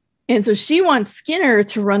 And so she wants Skinner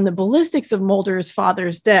to run the ballistics of Mulder's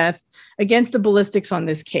father's death against the ballistics on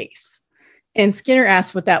this case. And Skinner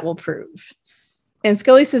asks what that will prove. And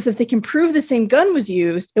Scully says if they can prove the same gun was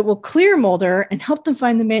used, it will clear Mulder and help them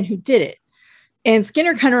find the man who did it. And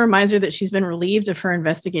Skinner kind of reminds her that she's been relieved of her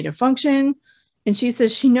investigative function. And she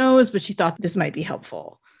says she knows, but she thought this might be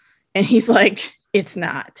helpful. And he's like, it's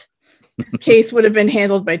not. This case would have been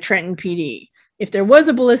handled by Trenton PD. If there was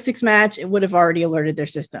a ballistics match, it would have already alerted their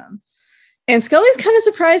system. And Scully's kind of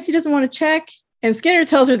surprised he doesn't want to check. And Skinner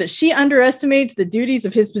tells her that she underestimates the duties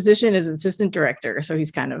of his position as assistant director. So he's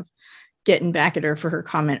kind of getting back at her for her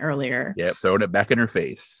comment earlier. Yeah, throwing it back in her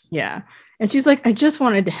face. Yeah. And she's like, I just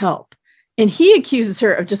wanted to help. And he accuses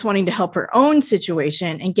her of just wanting to help her own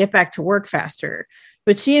situation and get back to work faster.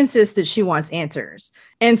 But she insists that she wants answers.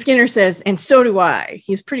 And Skinner says, and so do I.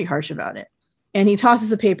 He's pretty harsh about it. And he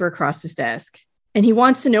tosses a paper across his desk. And he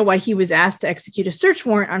wants to know why he was asked to execute a search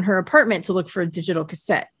warrant on her apartment to look for a digital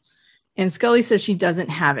cassette. And Scully says she doesn't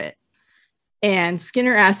have it. And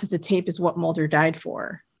Skinner asks if the tape is what Mulder died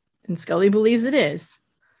for. And Scully believes it is.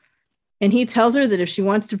 And he tells her that if she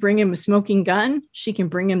wants to bring him a smoking gun, she can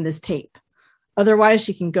bring him this tape. Otherwise,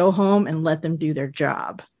 she can go home and let them do their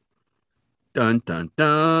job. Dun, dun,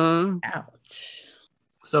 dun. Ouch.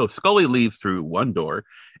 So Scully leaves through one door.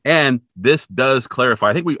 And this does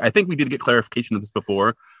clarify. I think we did get clarification of this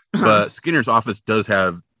before, but Skinner's office does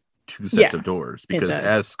have two sets of doors because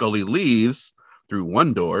as Scully leaves through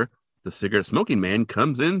one door, the cigarette smoking man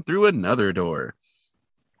comes in through another door.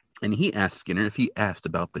 And he asks Skinner if he asked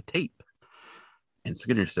about the tape. And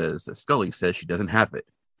Skinner says that Scully says she doesn't have it.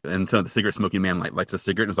 And so the cigarette smoking man lights a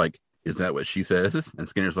cigarette and is like, is that what she says? And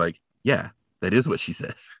Skinner's like, yeah, that is what she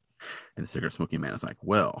says. And the cigarette smoking man is like,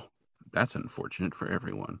 well, that's unfortunate for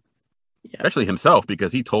everyone. Yeah. Especially himself,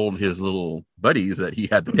 because he told his little buddies that he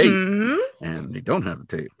had the tape and they don't have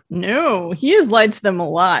the tape. No, he has lied to them a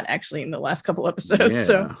lot, actually, in the last couple episodes.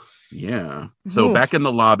 So back in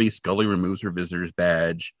the lobby, Scully removes her visitor's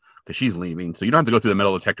badge because she's leaving. So you don't have to go through the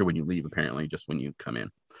metal detector when you leave, apparently, just when you come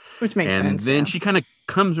in. Which makes sense. And then she kind of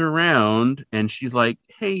comes around and she's like,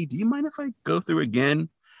 hey, do you mind if I go through again?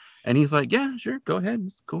 And he's like, yeah, sure, go ahead.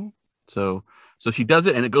 It's cool. So she does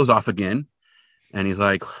it and it goes off again. And he's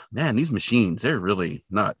like, man, these machines, they're really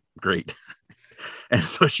not great. And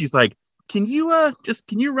so she's like, can you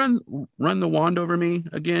run the wand over me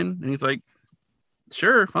again? And he's like,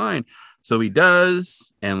 sure, fine. So he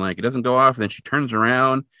does, and like it doesn't go off. And then she turns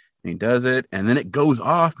around and he does it, and then it goes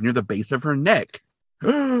off near the base of her neck.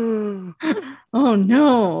 Oh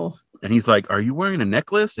no. And he's like, are you wearing a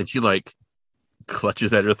necklace? And she like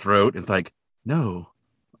clutches at her throat and it's like, no,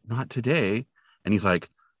 not today. And he's like,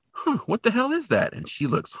 huh, what the hell is that? And she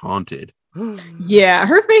looks haunted. Yeah,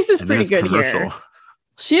 her face is pretty good here.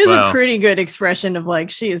 She has a pretty good expression of like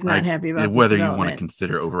she is not happy about whether you want to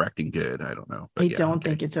consider overacting good. I don't know. I don't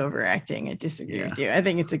think it's overacting. I disagree with you. I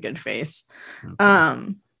think it's a good face. Okay.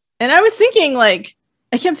 And I was thinking like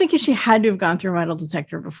I kept thinking she had to have gone through a metal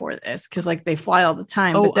detector before this because like they fly all the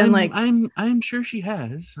time. Oh, but then I'm sure she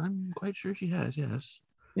has. I'm quite sure she has. Yes.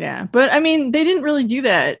 Yeah, but I mean, they didn't really do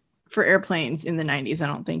that for airplanes in the 90s. I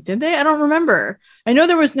don't think, did they? I don't remember. I know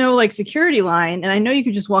there was no like security line, and I know you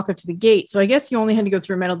could just walk up to the gate. So I guess you only had to go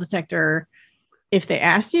through a metal detector if they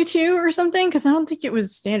asked you to or something, because I don't think it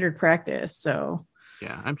was standard practice. So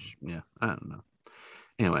yeah, I don't know.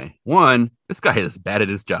 Anyway, this guy is bad at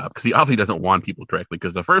his job because he obviously doesn't want people correctly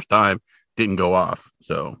because the first time didn't go off.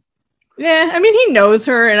 So yeah, I mean, he knows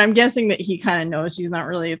her, and I'm guessing that he kind of knows she's not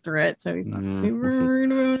really a threat, so he's not super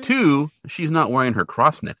worried about it. 2, she's not wearing her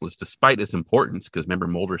cross necklace despite its importance because remember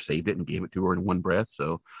Mulder saved it and gave it to her in one breath.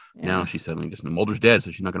 So now she's suddenly just Mulder's dead,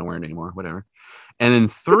 so she's not going to wear it anymore. Whatever. And then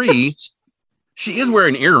 3, she is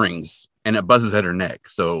wearing earrings and it buzzes at her neck,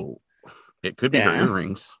 so it could be her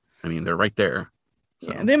earrings. I mean, they're right there.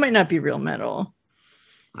 So. Yeah, they might not be real metal.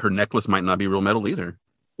 Her necklace might not be real metal either.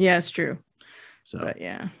 Yeah, it's true. So, but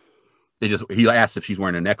yeah. He asked if she's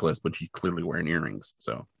wearing a necklace, but she's clearly wearing earrings.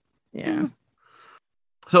 So, yeah.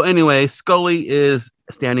 So anyway, Scully is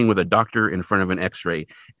standing with a doctor in front of an x-ray.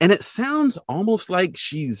 And it sounds almost like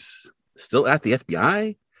she's still at the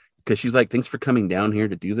FBI because she's like, thanks for coming down here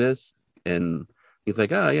to do this. And he's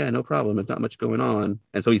like, oh, yeah, no problem. There's not much going on.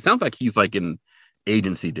 And so he sounds like he's like an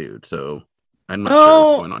agency dude. So I'm not sure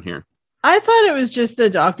what's going on here. I thought it was just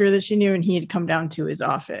the doctor that she knew and he had come down to his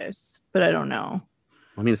office, but I don't know.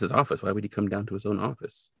 I mean, it's his office. Why would he come down to his own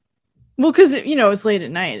office? Well, because, it's late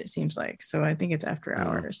at night, it seems like. So I think it's after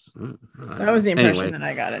hours. That was the impression that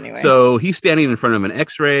I got anyway. So he's standing in front of an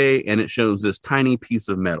x-ray and it shows this tiny piece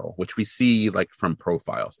of metal, which we see like from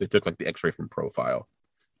profiles. They took like the x-ray from profile.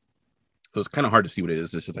 So it's kind of hard to see what it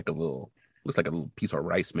is. It's just like looks like a little piece of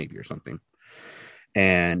rice maybe or something.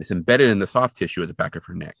 And it's embedded in the soft tissue at the back of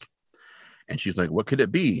her neck. And she's like, what could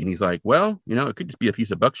it be? And he's like, well, it could just be a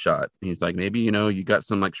piece of buckshot. And he's like, maybe, you got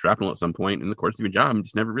some like shrapnel at some point in the course of your job and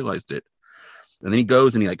just never realized it. And then he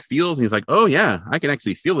goes and he like feels and he's like, oh yeah, I can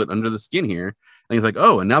actually feel it under the skin here. And he's like,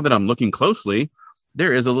 oh, and now that I'm looking closely,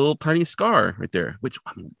 there is a little tiny scar right there, which,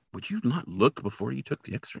 I mean, would you not look before you took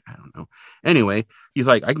the x-ray? I don't know. Anyway, he's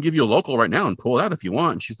like, I can give you a local right now and pull it out if you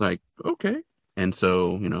want. And she's like, okay. And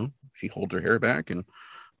so, she holds her hair back and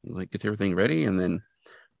like gets everything ready. And then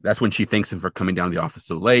that's when she thanks him for coming down to the office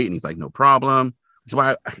so late. And he's like, no problem. Which is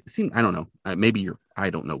why I don't know. I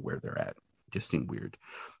don't know where they're at. It just seemed weird.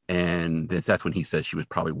 And that's when he says she was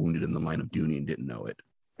probably wounded in the line of duty and didn't know it.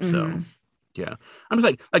 So, yeah. I'm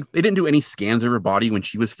just like they didn't do any scans of her body when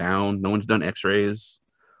she was found. No one's done x-rays.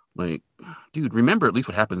 Like, dude, remember at least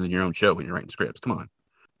what happens in your own show when you're writing scripts. Come on.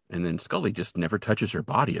 And then Scully just never touches her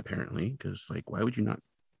body, apparently. Because, like, why would you not?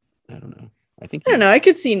 I don't know. I don't know. I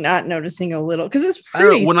could see not noticing a little because it's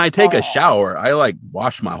pretty. When I take a shower, I like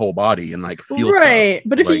wash my whole body and like feel right. Stuff.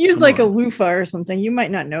 But if you use like a loofah or something, you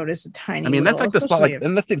might not notice a tiny. I mean, that's like the spot, like,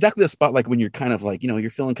 and that's exactly the spot, like when you're kind of like,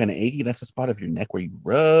 you're feeling kind of achy. That's the spot of your neck where you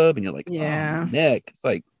rub, and you're like, yeah, neck. It's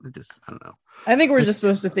like I don't know. I think we're just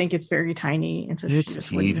supposed to think it's very tiny, and so she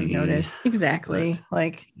just wouldn't have noticed. Exactly. But,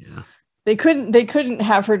 like, yeah. They couldn't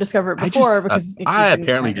have her discover it before because I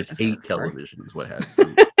apparently just hate television. Is what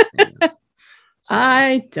happened. So.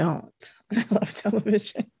 I don't. I love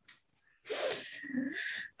television.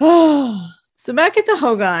 Oh, so back at the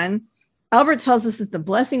Hogan, Albert tells us that the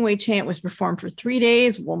Blessing Way chant was performed for 3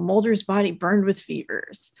 days while Mulder's body burned with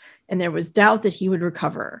fevers, and there was doubt that he would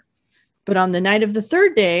recover. But on the night of the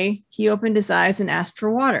 3rd day, he opened his eyes and asked for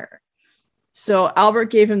water. So Albert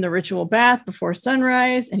gave him the ritual bath before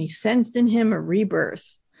sunrise, and he sensed in him a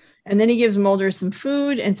rebirth. And then he gives Mulder some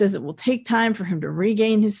food and says it will take time for him to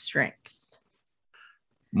regain his strength.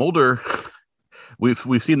 Mulder, we've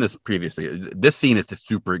seen this previously. This scene is just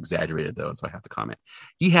super exaggerated though, so I have to comment.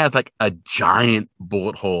 He has like a giant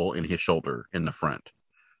bullet hole in his shoulder in the front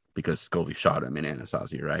because Scully shot him in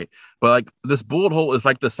Anasazi, right? But like this bullet hole is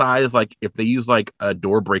like the size, like if they use like a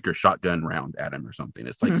door breaker shotgun round at him or something.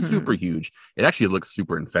 It's like super huge. It actually looks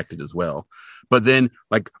super infected as well. But then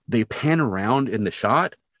like they pan around in the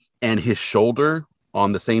shot and his shoulder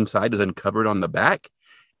on the same side is uncovered on the back.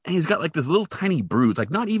 And he's got like this little tiny bruise, like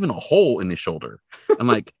not even a hole in his shoulder. And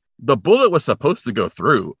like the bullet was supposed to go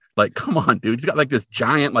through. Like, come on, dude. He's got like this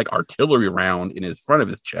giant like artillery round in his front of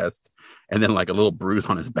his chest and then like a little bruise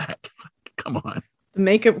on his back. Like, come on. The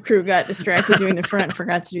makeup crew got distracted doing the front and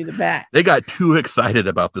forgot to do the back. They got too excited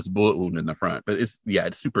about this bullet wound in the front. But it's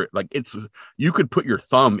super like you could put your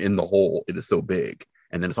thumb in the hole. It is so big.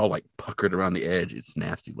 And then it's all like puckered around the edge. It's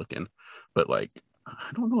nasty looking. But like,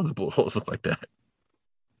 I don't know if the bullet holes look like that.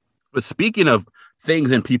 But speaking of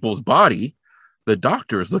things in people's body, the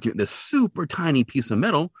doctor is looking at this super tiny piece of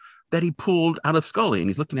metal that he pulled out of Scully, and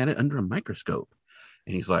he's looking at it under a microscope.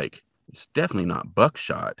 And he's like, it's definitely not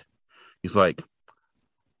buckshot. He's like,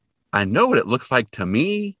 I know what it looks like to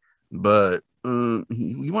me, but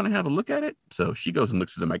you want to have a look at it? So she goes and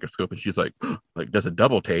looks at the microscope, and she's like does a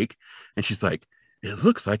double take, and she's like, it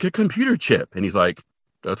looks like a computer chip. And he's like,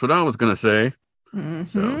 that's what I was gonna say.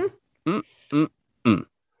 So,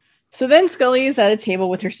 So then Scully is at a table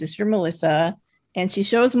with her sister Melissa, and she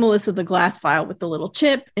shows Melissa the glass vial with the little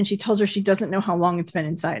chip, and she tells her she doesn't know how long it's been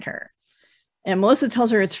inside her. And Melissa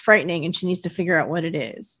tells her it's frightening and she needs to figure out what it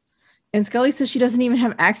is. And Scully says she doesn't even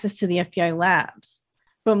have access to the FBI labs.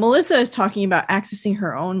 But Melissa is talking about accessing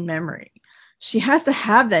her own memory. She has to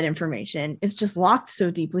have that information. It's just locked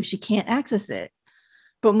so deeply she can't access it.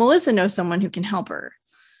 But Melissa knows someone who can help her.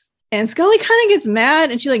 And Scully kind of gets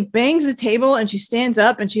mad and she like bangs the table and she stands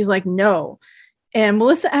up and she's like, no. And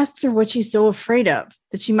Melissa asks her what she's so afraid of,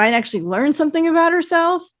 that she might actually learn something about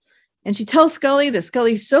herself. And she tells Scully that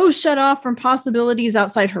Scully's so shut off from possibilities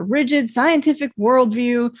outside her rigid scientific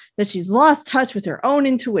worldview that she's lost touch with her own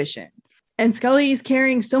intuition. And Scully is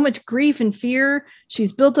carrying so much grief and fear,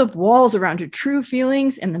 she's built up walls around her true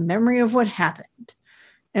feelings and the memory of what happened.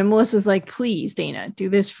 And Melissa's like, please, Dana, do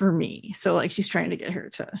this for me. So like she's trying to get her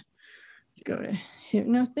to go to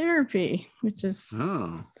hypnotherapy, which is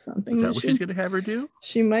something is that what she's going to have her do?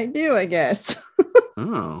 She might do, I guess.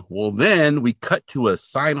 Oh, well, then we cut to a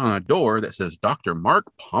sign on a door that says Dr. Mark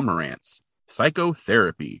Pomerantz,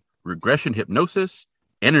 psychotherapy, regression hypnosis,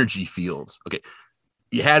 energy fields. Okay,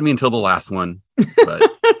 you had me until the last one, but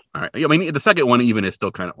all right. I mean, the second one even is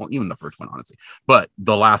still kind of, well, even the first one, honestly, but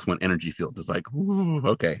the last one, energy field, is like, ooh,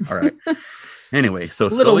 okay, all right. Anyway, so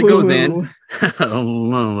Scully goes in a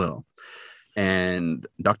little. And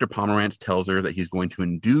Dr. Pomerantz tells her that he's going to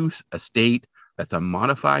induce a state that's a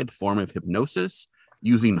modified form of hypnosis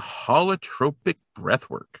using holotropic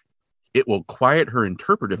breathwork. It will quiet her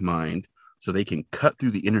interpretive mind so they can cut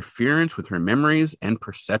through the interference with her memories and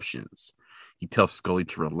perceptions. He tells Scully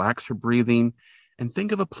to relax her breathing and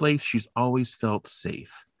think of a place she's always felt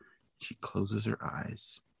safe. She closes her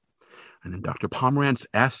eyes. And then Dr. Pomerantz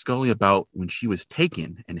asks Scully about when she was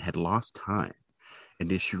taken and had lost time,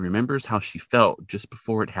 and if she remembers how she felt just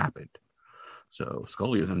before it happened. So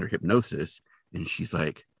Scully is under hypnosis, and she's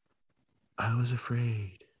like, I was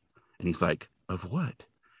afraid. And he's like, of what?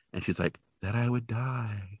 And she's like, that I would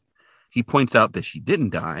die. He points out that she didn't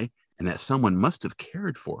die and that someone must have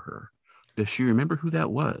cared for her. Does she remember who that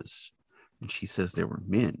was? And she says there were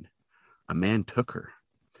men. A man took her,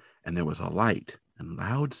 and there was a light and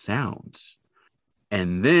loud sounds.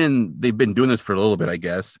 And then they've been doing this for a little bit, I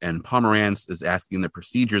guess. And Pomerantz is asking the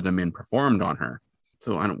procedure the men performed on her.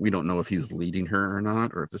 So we don't know if he's leading her or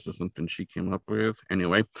not, or if this is something she came up with.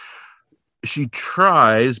 Anyway, she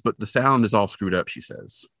tries, but the sound is all screwed up, she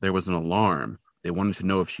says. There was an alarm. They wanted to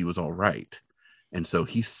know if she was all right. And so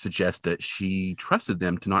he suggests that she trusted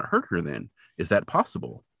them to not hurt her then. Is that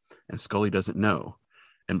possible? And Scully doesn't know.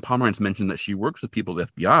 And Pomerantz mentioned that she works with people at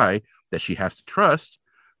the FBI that she has to trust.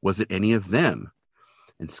 Was it any of them?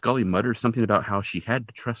 And Scully mutters something about how she had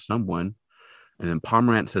to trust someone. And then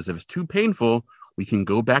Pomerantz says, if it's too painful, we can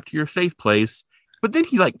go back to your safe place. But then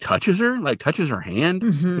he touches her hand,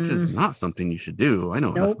 which is not something you should do. I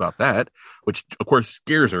know enough about that, which of course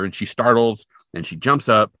scares her, and she startles and she jumps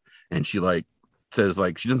up and she says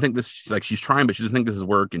she doesn't think this, she's trying, but she doesn't think this is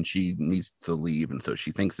work and she needs to leave. And so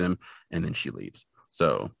she thanks him and then she leaves.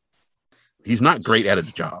 So he's not great at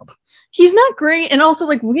his job. He's not great. And also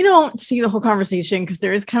we don't see the whole conversation because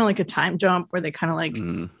there is kind of a time jump where they kind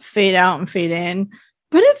of fade out and fade in.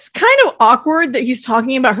 But it's kind of awkward that he's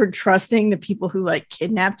talking about her trusting the people who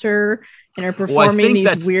kidnapped her and are performing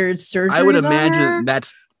these weird surgeries. I would imagine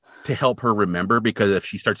that's to help her remember, because if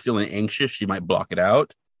she starts feeling anxious, she might block it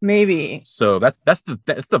out. Maybe. So that's the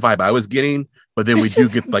vibe I was getting. But then we do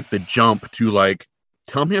get the jump to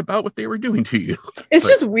tell me about what they were doing to you. It's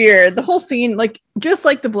just weird. The whole scene, just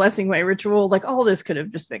like the blessing way ritual, all this could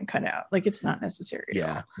have just been cut out. It's not necessary.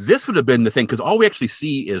 Yeah. This would have been the thing, because all we actually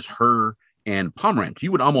see is her and Pomerantz.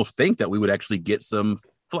 You would almost think that we would actually get some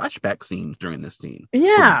flashback scenes during this scene.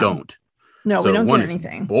 Yeah. But we don't. No, we don't get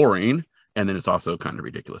anything. It's boring, and then it's also kind of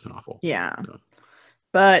ridiculous and awful. Yeah. So.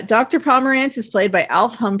 But Dr. Pomerantz is played by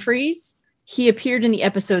Alf Humphreys. He appeared in the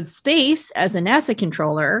episode Space as a NASA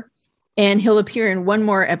controller, and he'll appear in one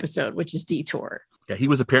more episode, which is Detour. Yeah, he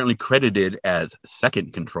was apparently credited as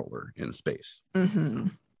second controller in Space. Mm-hmm.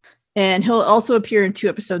 And he'll also appear in 2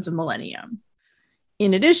 episodes of Millennium.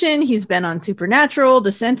 In addition, he's been on Supernatural,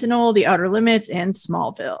 The Sentinel, The Outer Limits, and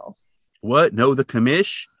Smallville. What? No, the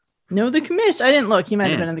commish? No, the commish. I didn't look. He might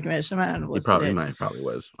have Man. been in the commish. I might not have He listed it. probably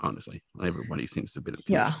was, honestly. Everybody seems to have been at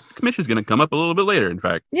the Yeah. commish. The commish is going to come up a little bit later, in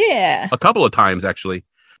fact. Yeah. A couple of times, actually.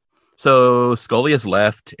 So Scully has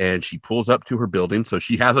left, and she pulls up to her building. So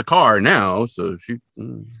she has a car now. So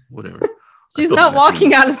whatever. She's not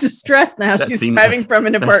walking out of distress now. She's driving from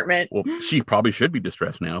an apartment. Well, she probably should be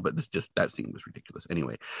distressed now, but that scene was ridiculous.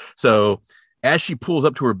 Anyway, so as she pulls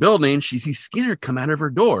up to her building, she sees Skinner come out of her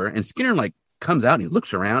door, and Skinner like comes out and he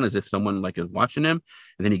looks around as if someone like is watching him,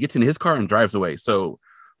 and then he gets in his car and drives away. So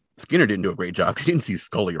Skinner didn't do a great job. She didn't see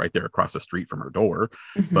Scully right there across the street from her door,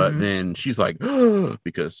 but then she's like,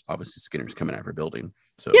 because obviously Skinner's coming out of her building.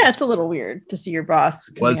 So yeah, it's a little weird to see your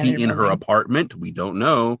boss. Was he in her apartment? We don't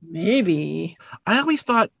know. Maybe. I always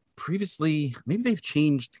thought previously, maybe they've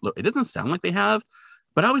changed. Look, it doesn't sound like they have,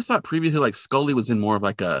 but I always thought previously like Scully was in more of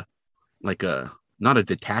like a not a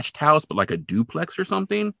detached house, but like a duplex or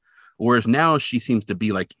something. Whereas now she seems to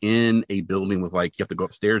be like in a building with like you have to go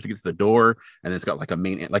upstairs to get to the door, and it's got like a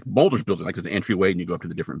main like Mulder's building, like there's an entryway and you go up to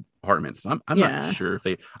the different apartments. So I'm not sure if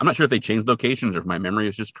they changed locations or if my memory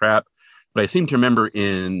is just crap. But I seem to remember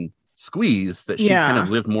in Squeeze that she kind of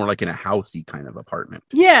lived more like in a housey kind of apartment.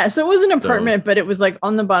 Yeah, so it was an apartment, but it was like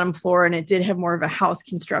on the bottom floor, and it did have more of a house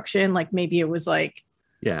construction. Like maybe it was like.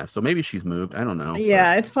 Yeah, so maybe she's moved. I don't know.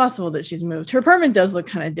 Yeah, it's possible that she's moved. Her apartment does look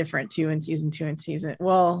kind of different too in season 2 and season.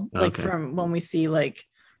 Well, like from when we see like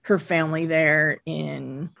her family there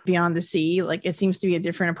in Beyond the Sea, like it seems to be a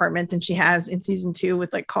different apartment than she has in season 2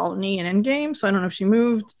 with like Colony and Endgame. So I don't know if she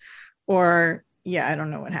moved or I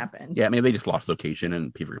don't know what happened. Yeah, maybe they just lost location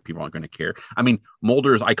and people aren't going to care. I mean,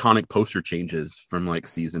 Mulder's iconic poster changes from like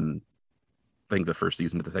season. I think the first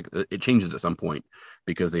season to the second, it changes at some point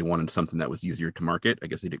because they wanted something that was easier to market. I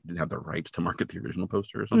guess they didn't have the rights to market the original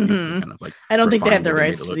poster or something. So kind of like I don't think they had the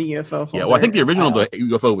rights to the UFO folder. Yeah, well, I think the original the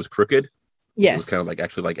UFO was crooked. Yes, it was kind of like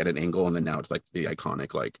actually like at an angle, and then now it's like the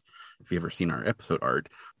iconic. Like if you ever seen our episode art,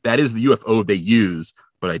 that is the UFO they use,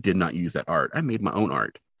 but I did not use that art. I made my own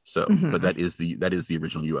art. So, but that is the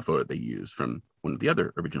original UFO that they use from one of the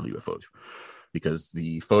other original UFOs, because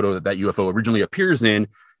the photo that UFO originally appears in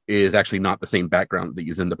is actually not the same background that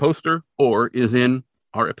is in the poster or is in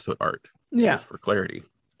our episode art. Yeah. Just for clarity.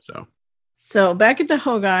 So back at the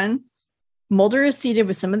Hogan, Mulder is seated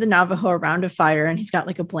with some of the Navajo around a fire, and he's got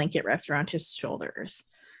like a blanket wrapped around his shoulders.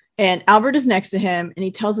 And Albert is next to him, and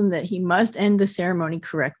he tells him that he must end the ceremony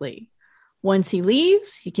correctly. Once he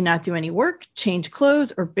leaves, he cannot do any work, change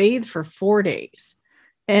clothes, or bathe for 4 days.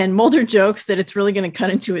 And Mulder jokes that it's really going to cut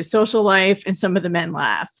into his social life, and some of the men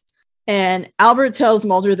laugh. And Albert tells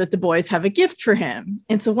Mulder that the boys have a gift for him.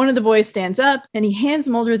 And so one of the boys stands up and he hands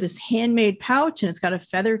Mulder this handmade pouch, and it's got a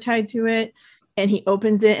feather tied to it. And he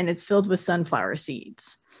opens it and it's filled with sunflower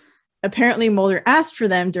seeds. Apparently, Mulder asked for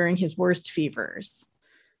them during his worst fevers.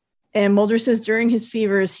 And Mulder says during his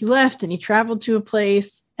fevers, he left and he traveled to a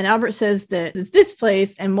place. And Albert says that it's this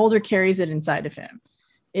place, and Mulder carries it inside of him.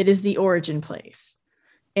 It is the origin place.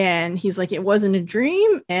 And he's like, it wasn't a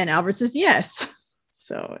dream. And Albert says, yes.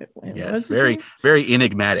 So it was very, very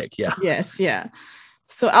enigmatic. Yeah. Yes. Yeah.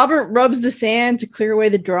 So Albert rubs the sand to clear away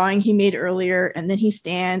the drawing he made earlier. And then he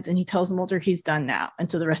stands and he tells Mulder he's done now.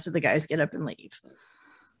 And so the rest of the guys get up and leave.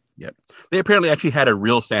 Yep. They apparently actually had a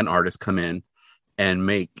real sand artist come in and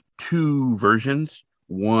make 2 versions.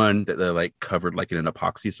 One that they like covered like in an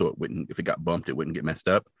epoxy, so it wouldn't, if it got bumped, it wouldn't get messed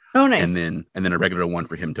up. Oh, nice. And then a regular one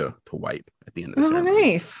for him to wipe at the end of the ceremony. Oh,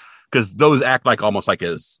 nice. Because those act like almost like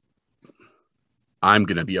as I'm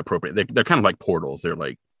going to be appropriate. They're kind of like portals. They're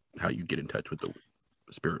like how you get in touch with the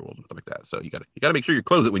spirit world and stuff like that. So you got to make sure you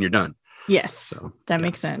close it when you're done. Yes. So that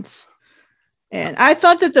makes sense. And I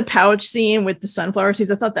thought that the pouch scene with the sunflower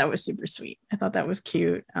seeds, I thought that was super sweet. I thought that was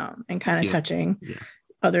cute and kind of touching,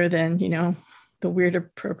 other than, the weird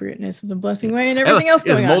appropriateness of the blessing way and everything else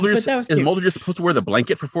going on. But that was cute. Is Mulder just supposed to wear the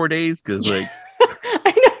blanket for 4 days? Because like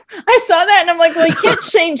I know. I saw that and I'm like, well, he can't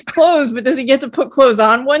change clothes, but does he get to put clothes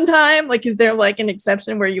on one time? Like, is there like an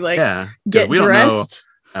exception where you like get dressed?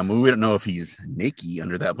 We don't know if he's naked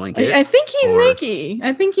under that blanket. I think he's naked.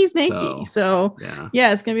 I think he's naked. So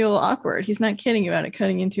it's gonna be a little awkward. He's not kidding about it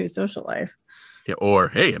cutting into his social life. Yeah, or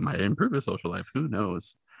hey, it might improve his social life. Who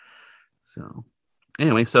knows? So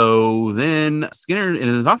anyway, so then Skinner in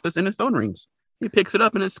his office and his phone rings. He picks it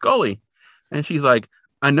up and it's Scully. And she's like,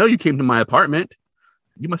 I know you came to my apartment.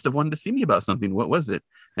 You must have wanted to see me about something. What was it?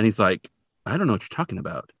 And he's like, I don't know what you're talking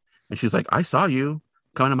about. And she's like, I saw you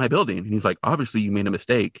coming to my building. And he's like, obviously you made a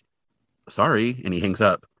mistake. Sorry. And he hangs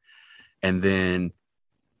up. And then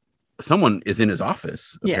someone is in his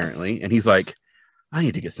office, apparently. Yes. And he's like, I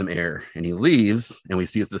need to get some air. And he leaves, and we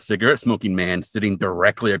see it's the cigarette smoking man sitting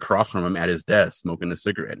directly across from him at his desk, smoking a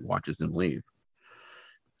cigarette, and watches him leave.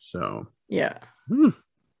 So, yeah.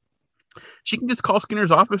 She can just call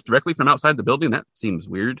Skinner's office directly from outside the building. That seems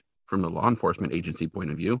weird from the law enforcement agency point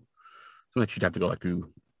of view. So like she'd have to go like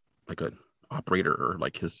through like an operator or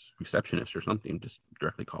like his receptionist or something, just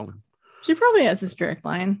directly call him. She probably has his direct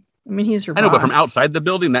line. I mean, he's her I know, boss. but from outside the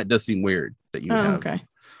building, that does seem weird that you have. Okay.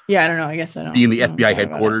 Yeah, I don't know. I guess I don't. Being the FBI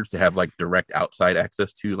headquarters to have like direct outside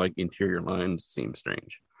access to like interior lines seems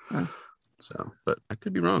strange. Huh. So, but I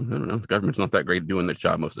could be wrong. I don't know. The government's not that great at doing their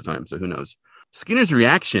job most of the time. So who knows? Skinner's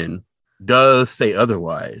reaction does say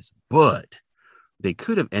otherwise, but they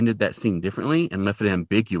could have ended that scene differently and left it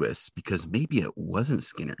ambiguous because maybe it wasn't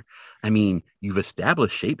Skinner. I mean, you've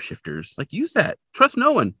established shapeshifters. Like, use that. Trust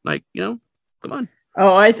no one. Like, come on.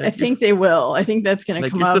 Oh, I think they will. I think that's going to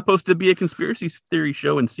come up. You're supposed to be a conspiracy theory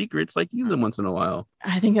show in secrets. Like, use them once in a while.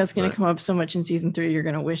 I think that's going to come up so much in season 3. You're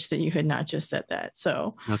going to wish that you had not just said that.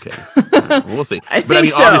 So okay, well, we'll see. I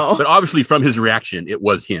think so. But obviously, from his reaction, it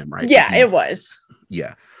was him, right? Yeah, it was.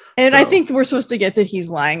 Yeah. And I think we're supposed to get that he's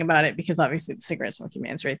lying about it because obviously the cigarette smoking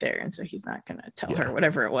man's right there. And so he's not going to tell her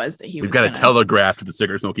whatever it was that he was. We've got to telegraph to the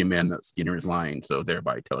cigarette smoking man that Skinner is lying. So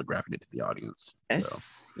thereby telegraphing it to the audience. Yes. So,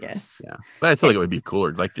 yes. Yeah. But I feel like it would be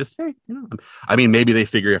cooler. Like just, hey, I mean, maybe they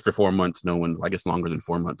figure after 4 months, no one, I guess longer than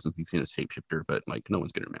 4 months since we've seen a shapeshifter, but like no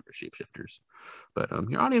one's going to remember shapeshifters. But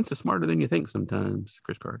your audience is smarter than you think sometimes,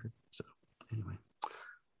 Chris Carter. So anyway.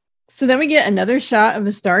 So then we get another shot of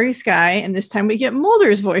the starry sky, and this time we get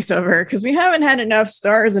Mulder's voiceover because we haven't had enough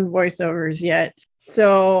stars and voiceovers yet.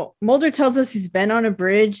 So Mulder tells us he's been on a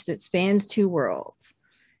bridge that spans 2 worlds.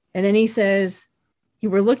 And then he says, "You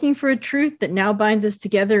were looking for a truth that now binds us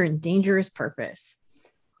together in dangerous purpose.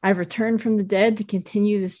 I've returned from the dead to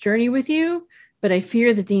continue this journey with you, but I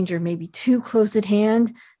fear the danger may be too close at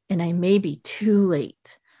hand, and I may be too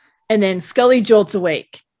late." And then Scully jolts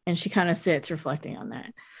awake, and she kind of sits reflecting on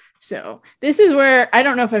that. So this is where, I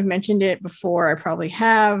don't know if I've mentioned it before. I probably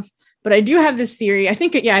have, but I do have this theory. I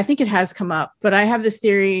think it has come up, but I have this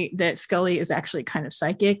theory that Scully is actually kind of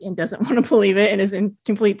psychic and doesn't want to believe it and is in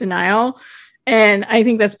complete denial. And I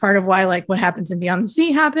think that's part of why, like, what happens in Beyond the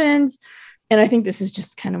Sea happens. And I think this is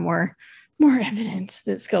just kind of more evidence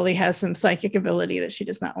that Scully has some psychic ability that she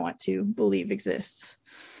does not want to believe exists.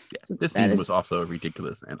 Yeah, so this scene was also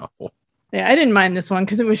ridiculous and awful. Yeah, I didn't mind this one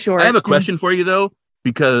because it was short. I have a question for you, though.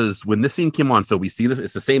 Because when this scene came on, so we see this,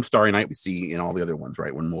 it's the same Starry Night we see in all the other ones,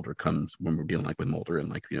 right? When Mulder comes, when we're dealing like with Mulder and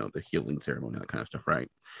like, the healing ceremony, that kind of stuff, right?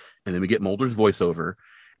 And then we get Mulder's voiceover.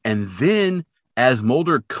 And then as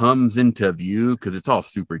Mulder comes into view, because it's all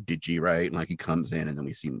super digi, right? And like he comes in and then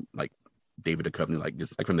we see like David Duchovny, like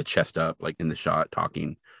just like from the chest up, like in the shot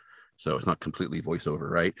talking. So it's not completely voiceover,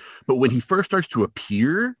 right? But when he first starts to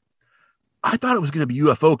appear, I thought it was going to be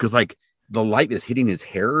UFO because like, the light is hitting his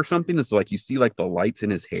hair or something. And so like you see like the lights in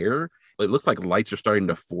his hair. It looks like lights are starting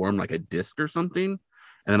to form like a disc or something.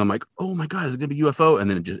 And then I'm like, oh my God, is it gonna be UFO? And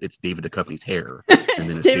then it's David Duchovny's hair. And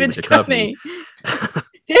then it's David Duchovny.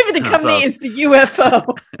 David Duchovny is the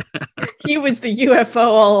UFO. He was the UFO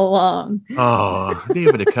all along. Oh,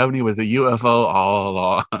 David Duchovny was a UFO all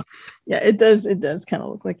along. Yeah, it does kind of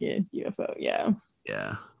look like a UFO. Yeah.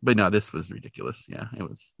 Yeah. But no, this was ridiculous. Yeah, it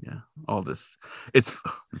was. Yeah. All this. It's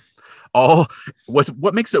all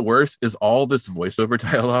what makes it worse is all this voiceover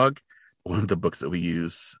dialogue. One of the books that we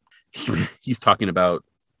use, he's talking about,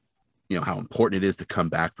 how important it is to come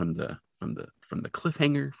back from the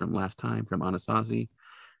cliffhanger from last time from Anasazi,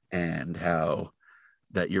 and how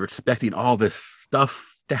that you're expecting all this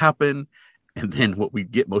stuff to happen. And then what we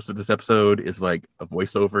get most of this episode is like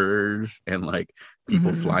voiceovers and like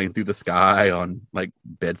people flying through the sky on like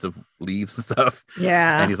beds of leaves and stuff.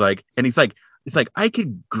 Yeah. And he's like, it's like, I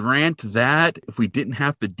could grant that if we didn't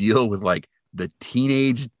have to deal with like the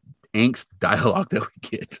teenage angst dialogue that we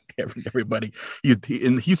get everybody. He's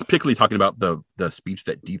particularly talking about the speech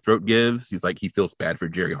that Deep Throat gives. He's like, he feels bad for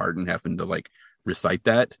Jerry Hardin having to like recite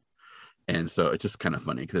that. And so it's just kind of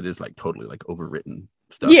funny because it is like totally like overwritten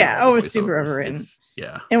stuff. Yeah. Oh, it's super overwritten.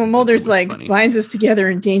 And when Mulder's really like binds us together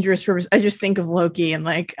in dangerous purpose, I just think of Loki and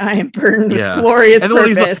like, I am burdened with glorious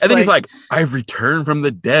purpose. Then he's like, I've returned from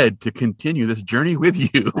the dead to continue this journey with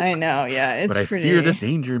you. I know. Yeah. It's but I fear this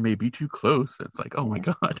danger may be too close. It's like, oh my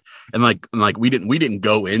God. And like we didn't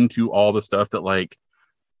go into all the stuff that like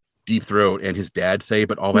Deep Throat and his dad say,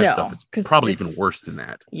 but all that stuff is probably even worse than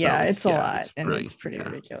that. Yeah, so it's a lot, and it's pretty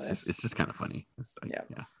ridiculous. It's just kind of funny. It's like,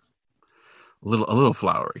 yeah, a little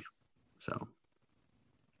flowery.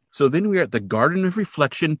 So then we're at the Garden of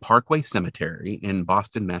Reflection Parkway Cemetery in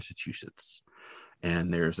Boston, Massachusetts,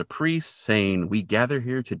 And there's a priest saying, "We gather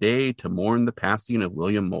here today to mourn the passing of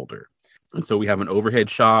William Mulder." And so we have an overhead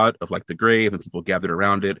shot of like the grave and people gathered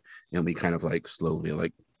around it. And we kind of like slowly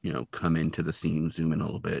like, come into the scene, zoom in a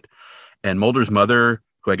little bit. And Mulder's mother,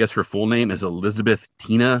 who I guess her full name is Elizabeth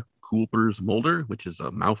Tina Coopers Mulder, which is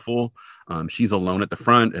a mouthful. She's alone at the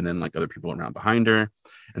front and then like other people around behind her.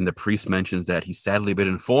 And the priest mentions that he's sadly been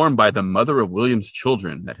informed by the mother of William's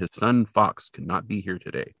children that his son Fox could not be here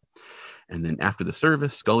today. And then after the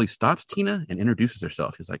service, Scully stops Tina and introduces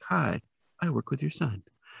herself. She's like, "Hi, I work with your son."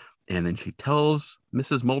 And then she tells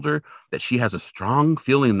Mrs. Mulder that she has a strong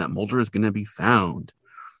feeling that Mulder is going to be found.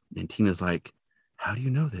 And Tina's like, "How do you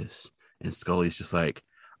know this?" And Scully's just like,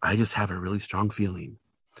 "I just have a really strong feeling."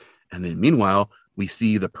 And then meanwhile, we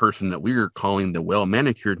see the person that we're calling the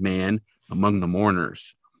well-manicured man among the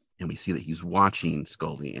mourners. And we see that he's watching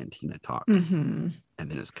Scully and Tina talk. Mm-hmm.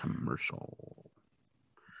 And then it's commercial.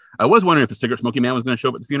 I was wondering if the cigarette smoking man was going to show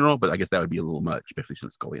up at the funeral, but I guess that would be a little much, especially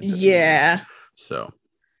since Scully and Tina. Yeah. So.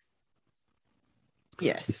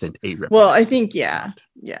 Yes. He sent 8 representatives. Well, I think, yeah.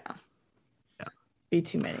 Be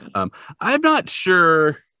too many. I'm not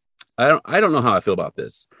sure. I don't know how I feel about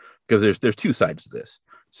this because there's 2 sides to this.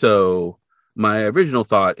 So my original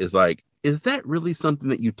thought is like, is that really something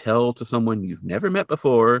that you tell to someone you've never met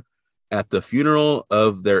before at the funeral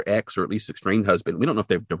of their ex or at least estranged husband? We don't know if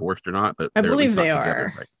they've divorced or not, but I they're believe at least they not are.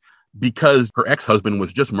 together, right? Because her ex-husband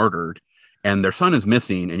was just murdered and their son is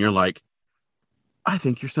missing, and you're like, "I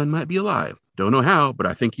think your son might be alive. Don't know how, but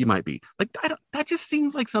I think he might be." Like, that just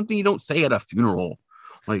seems like something you don't say at a funeral.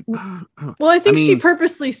 Like, well, I think she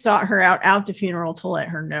purposely sought her out at the funeral to let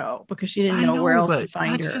her know because she didn't know where else to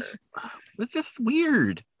find her. It's just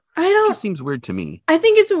weird. It just seems weird to me. I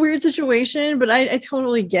think it's a weird situation, but I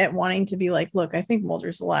totally get wanting to be like, "Look, I think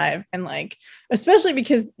Mulder's alive." And like, especially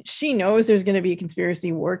because she knows there's going to be a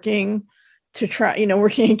conspiracy working to try,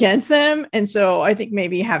 working against them. And so I think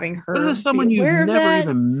maybe having her this is someone you've never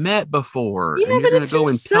even met before. And you're going to go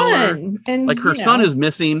and tell her. And like her son is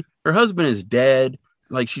missing. Her husband is dead.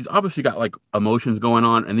 Like she's obviously got like emotions going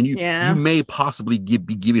on. And then you may possibly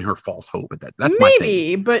be giving her false hope at that. That's my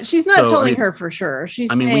thing. But she's not telling her for sure. She's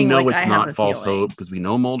saying, we know like, it's not false hope because we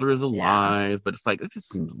know Mulder is alive, but it's like, it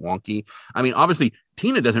just seems wonky. I mean, obviously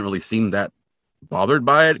Tina doesn't really seem that bothered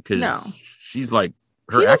by it because she's like,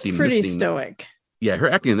 her acting pretty in this scene, stoic. Yeah, her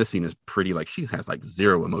acting in this scene is pretty, like, she has like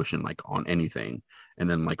zero emotion like on anything. And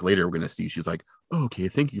then like later we're gonna see she's like, "Oh, okay,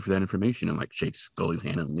 thank you for that information," and like shakes Scully's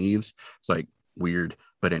hand and leaves. It's like weird,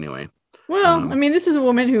 but anyway. Well, I mean, this is a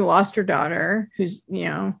woman who lost her daughter, who's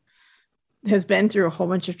has been through a whole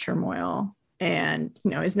bunch of turmoil, and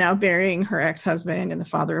is now burying her ex-husband and the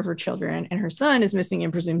father of her children, and her son is missing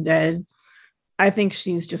and presumed dead. I think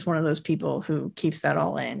she's just one of those people who keeps that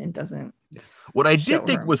all in and doesn't. What I did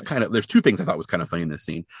think was there's 2 things I thought was kind of funny in this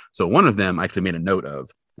scene. So one of them I actually made a note of,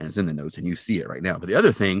 and it's in the notes and you see it right now. But the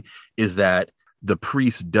other thing is that the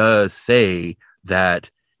priest does say that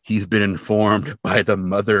he's been informed by the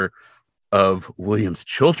mother of William's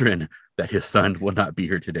children that his son will not be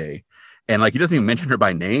here today. And like, he doesn't even mention her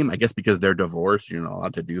by name, I guess, because they're divorced. You're not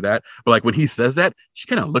allowed to do that. But like when he says that, she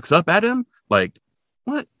kind of looks up at him like,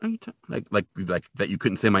 "What are you like that you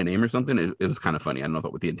couldn't say my name or something?" It was kind of funny. I don't know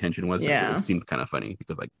what the intention was, but it seemed kind of funny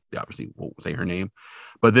because like they obviously won't say her name.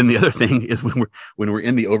 But then the other thing is when we're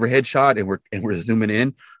in the overhead shot and we're zooming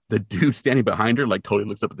in, the dude standing behind her like totally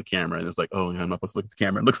looks up at the camera and it's like, "Oh yeah, I'm not supposed to look at the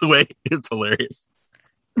camera," and looks away. It's hilarious.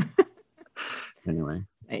 Anyway.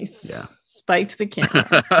 Nice. Yeah. Spiked the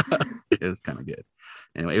camera. It was kind of good.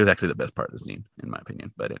 Anyway, it was actually the best part of the scene, in my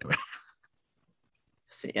opinion. But anyway.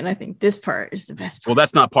 See, and I think this part is the best part. Well,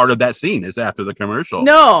 that's not part of that scene. It's after the commercial.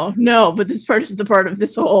 No, but this part is the part of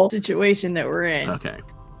this whole situation that we're in. Okay.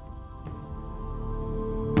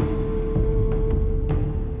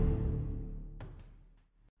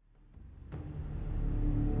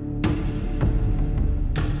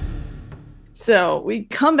 So we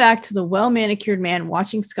come back to the well-manicured man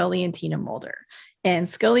watching Scully and Tina Mulder. And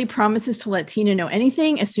Scully promises to let Tina know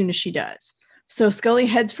anything as soon as she does. So Scully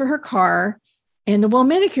heads for her car, and the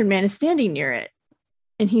well-manicured man is standing near it.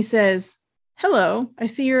 And he says, "Hello, I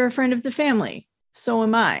see you're a friend of the family. So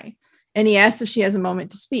am I." And he asks if she has a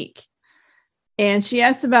moment to speak. And she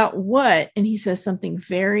asks about what, and he says something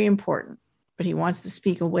very important, but he wants to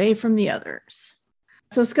speak away from the others.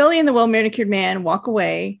 So Scully and the well-manicured man walk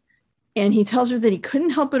away, and he tells her that he couldn't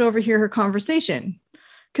help but overhear her conversation.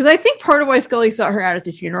 Because I think part of why Scully sought her out at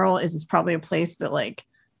the funeral is it's probably a place that like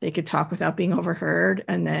they could talk without being overheard,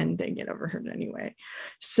 and then they get overheard anyway.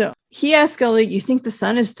 So he asks Scully, "You think the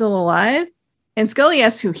son is still alive?" And Scully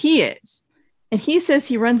asks who he is. And he says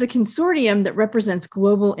he runs a consortium that represents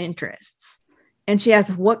global interests. And she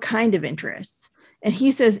asks, what kind of interests? And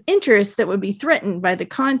he says, interests that would be threatened by the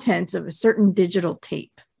contents of a certain digital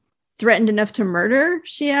tape. Threatened enough to murder?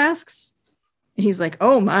 She asks. And he's like,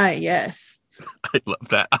 oh my, yes. I love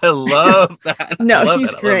that. I love that. No,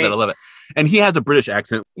 he's great. I love it. And he has a British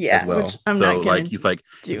accent as well. Which I'm not gonna he's like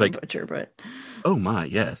butcher, but oh my,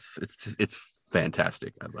 yes. It's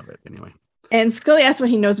fantastic. I love it. Anyway. And Scully asks what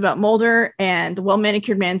he knows about Mulder, and the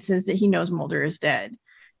well-manicured man says that he knows Mulder is dead.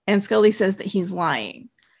 And Scully says that he's lying.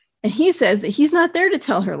 And he says that he's not there to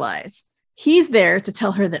tell her lies. He's there to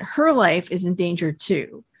tell her that her life is in danger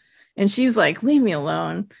too. And she's like, leave me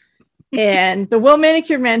alone. And the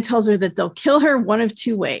well-manicured man tells her that they'll kill her one of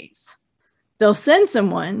two ways. They'll send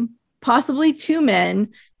someone, possibly two men,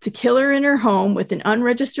 to kill her in her home with an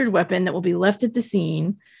unregistered weapon that will be left at the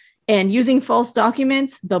scene. And using false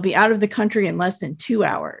documents, they'll be out of the country in less than 2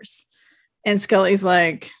 hours. And Scully's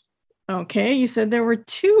like, okay, you said there were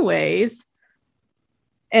two ways.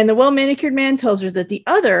 And the well-manicured man tells her that the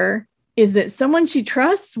other is that someone she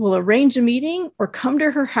trusts will arrange a meeting or come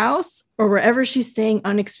to her house or wherever she's staying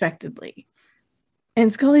unexpectedly.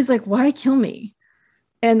 And Scully's like, why kill me?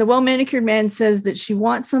 And the well-manicured man says that she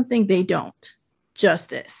wants something they don't,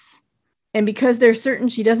 justice. And because they're certain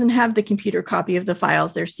she doesn't have the computer copy of the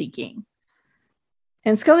files they're seeking.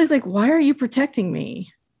 And Scully's like, why are you protecting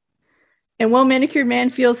me? And well-manicured man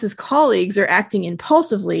feels his colleagues are acting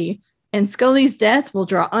impulsively, and Scully's death will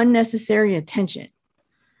draw unnecessary attention.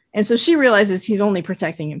 And so she realizes he's only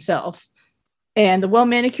protecting himself. And the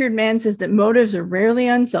well-manicured man says that motives are rarely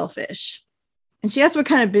unselfish. And she asks what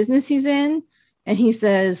kind of business he's in. And he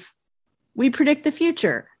says, we predict the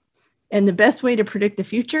future. And the best way to predict the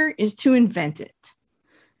future is to invent it.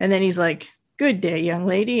 And then he's like, good day, young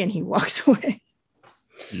lady. And he walks away.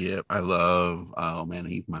 Yep. Oh man,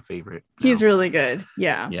 he's my favorite. He's really good.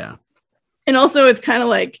 Yeah. Yeah. And also it's kind of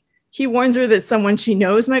like, he warns her that someone she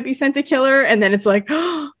knows might be sent to kill her. And then it's like,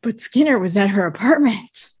 oh, but Skinner was at her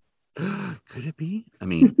apartment. Could it be? I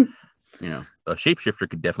mean, a shapeshifter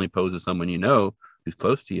could definitely pose as someone you know who's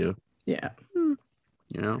close to you. Yeah.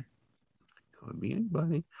 Could be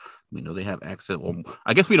anybody. We know they have access. Well,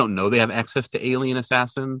 I guess we don't know they have access to alien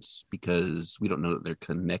assassins because we don't know that they're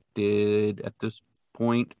connected at this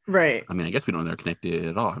point. Right. I mean, I guess we don't know they're connected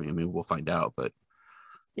at all. I mean, maybe we'll find out, but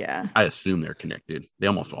yeah, I assume they're connected. They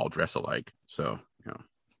almost all dress alike. So,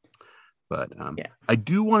 but yeah. I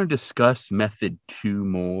do want to discuss method 2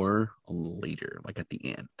 more later, like at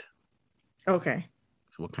the end. Okay.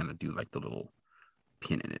 So we'll kind of do like the little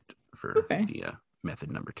pin in it for the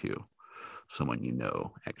method number 2. Someone you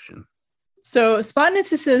know action. So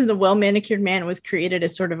Spotnitz says the well-manicured man was created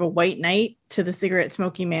as sort of a white knight to the cigarette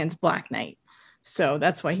smoking man's black knight. So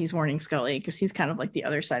that's why he's warning Scully, because he's kind of like the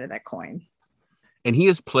other side of that coin. And he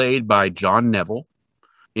is played by John Neville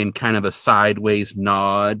in kind of a sideways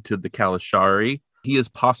nod to the Kalashari. He is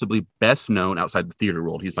possibly best known outside the theater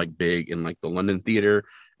world. He's like big in like the London theater,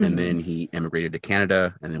 and then he emigrated to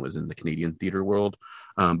Canada and then was in the Canadian theater world.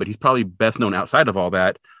 But he's probably best known outside of all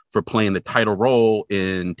that for playing the title role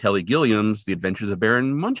in Terry Gilliam's The Adventures of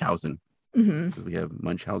Baron Munchausen. Mm-hmm. We have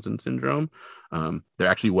Munchausen syndrome. There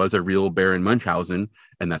actually was a real Baron Munchausen,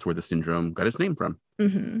 and that's where the syndrome got its name from.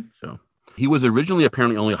 Mm-hmm. So he was originally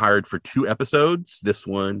apparently only hired for 2 episodes, this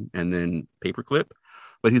one and then Paperclip,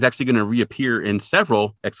 but he's actually going to reappear in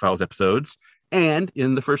several X-Files episodes and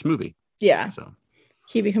in the first movie. Yeah. So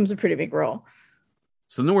he becomes a pretty big role.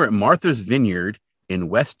 So then we're at Martha's Vineyard in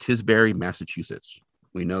West Tisbury, Massachusetts.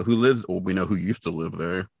 We know who lives, or we know who used to live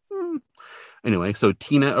there. Anyway, so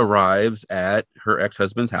Tina arrives at her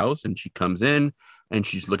ex-husband's house, and she comes in, and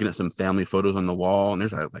she's looking at some family photos on the wall, and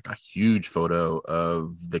there's a huge photo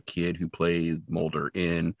of the kid who played Mulder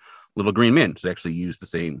in Little Green Men. So they actually used the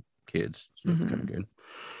same kids. So that's kind of good.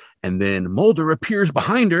 And then Mulder appears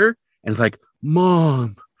behind her and is like,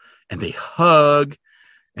 Mom. And they hug.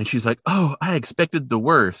 And she's like, oh, I expected the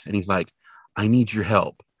worst. And he's like, I need your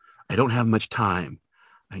help. I don't have much time.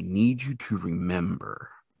 I need you to remember.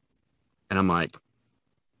 And I'm like,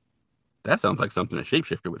 that sounds like something a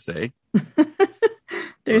shapeshifter would say.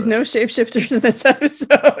 There's no shapeshifters in this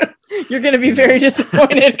episode. You're going to be very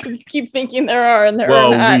disappointed because you keep thinking there are, and there are not.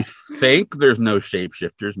 Well, we think there's no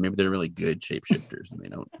shapeshifters. Maybe they're really good shapeshifters, and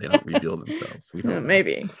they don't reveal themselves. We don't.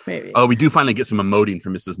 Maybe. Oh, we do finally get some emoting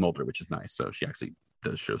from Mrs. Mulder, which is nice. So she actually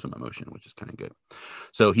does show some emotion, which is kind of good.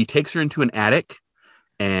 So he takes her into an attic,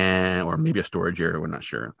 or maybe a storage area. We're not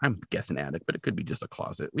sure. I'm guessing attic, but it could be just a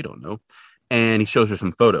closet. We don't know. And he shows her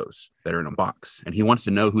some photos that are in a box, and he wants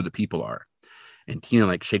to know who the people are. And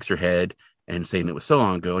Tina shakes her head and saying it was so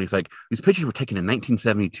long ago. And he's like, these pictures were taken in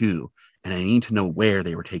 1972, and I need to know where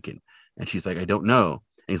they were taken. And she's like, I don't know.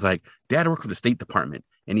 And And he's like, Dad worked for the State Department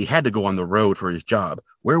and he had to go on the road for his job.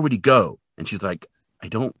 Where would he go? And she's like, I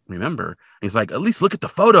don't remember. And he's like, at least look at the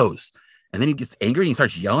photos. And then he gets angry and he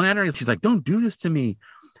starts yelling at her. And she's like, don't do this to me.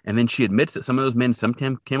 And then she admits that some of those men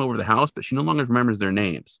sometimes came over to the house, but she no longer remembers their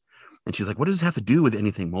names. And she's like, what does this have to do with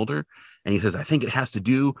anything, Mulder? And he says, I think it has to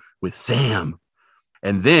do with Sam.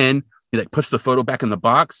 And then he like puts the photo back in the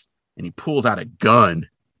box and he pulls out a gun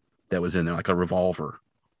that was in there, like a revolver.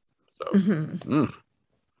 So,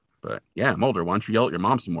 But yeah, Mulder, why don't you yell at your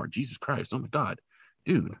mom some more? Jesus Christ. Oh my God.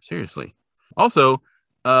 Dude, seriously. Also,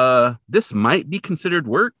 this might be considered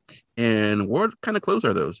work. And what kind of clothes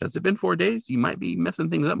are those? Has it been 4 days? You might be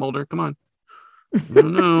messing things up, Mulder. Come on. I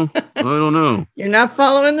don't know. I don't know. You're not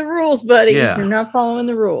following the rules, buddy. Yeah. You're not following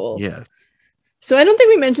the rules. Yeah. So I don't think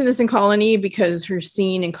we mentioned this in Colony because her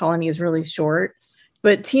scene in Colony is really short.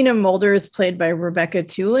 But Tina Mulder is played by Rebecca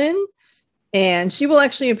Tulin. And she will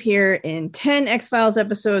actually appear in 10 X-Files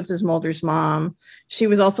episodes as Mulder's mom. She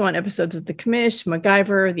was also on episodes of The Commish,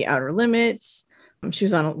 MacGyver, The Outer Limits. She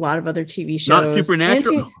was on a lot of other TV shows. Not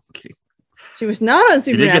Supernatural. She was not on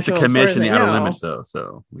Supernatural. We did get The Commish and The Outer Limits, though.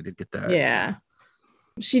 So we did get that. Yeah.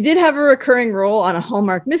 She did have a recurring role on a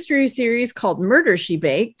Hallmark mystery series called Murder, She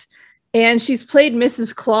Baked. And she's played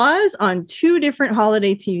Mrs. Claus on 2 different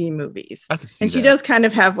holiday TV movies. I can see and she that. does kind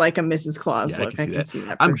of have like a Mrs. Claus look. I can see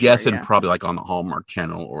that. I'm guessing probably like on the Hallmark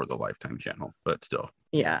channel or the Lifetime channel, but still.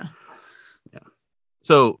 Yeah. Yeah.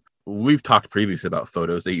 So we've talked previously about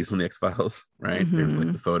photos they use on the X-Files, right? There's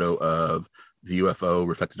like the photo of the UFO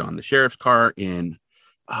reflected on the sheriff's car in,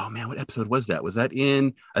 oh man, what episode was that? Was that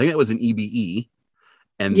in, I think that was in EBE.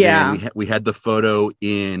 And then we had the photo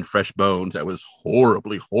in Fresh Bones that was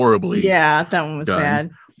horribly. Yeah, that one was done.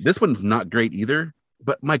 bad. This one's not great either.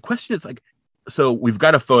 But my question is like, so we've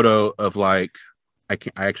got a photo of like, I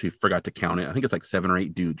actually forgot to count it. I think it's like 7 or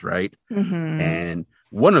 8 dudes, right? And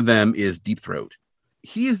one of them is Deep Throat.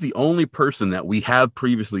 He is the only person that we have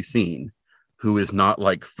previously seen who is not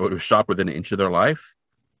like Photoshopped within an inch of their life.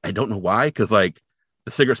 I don't know why, because like, the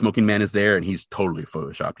cigarette smoking man is there and he's totally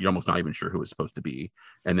photoshopped. You're almost not even sure who it's supposed to be.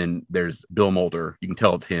 And then there's Bill Mulder. You can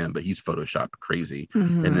tell it's him, but he's photoshopped crazy.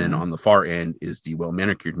 And then on the far end is the well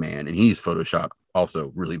manicured man. And he's photoshopped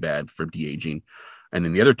also really bad for de-aging. And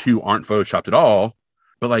then the other 2 aren't photoshopped at all,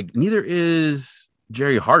 but like neither is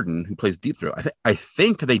Jerry Hardin, who plays Deep Throat. I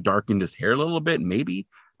think they darkened his hair a little bit, maybe,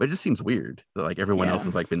 but it just seems weird that like everyone else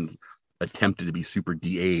has like been attempted to be super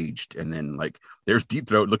de-aged, and then like there's Deep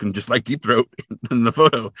Throat looking just like Deep Throat in the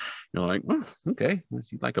photo. You're like, well, okay, is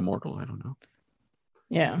he like immortal? I don't know.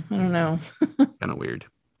 Yeah, I don't know. Kind of weird.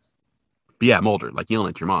 But yeah, Mulder, like yelling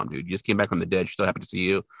at your mom, dude. You just came back from the dead. She's still happy to see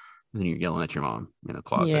you. And then you're yelling at your mom in a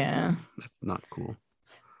closet. Yeah. That's not cool.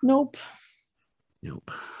 Nope.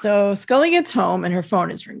 So Scully gets home and her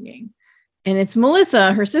phone is ringing. And it's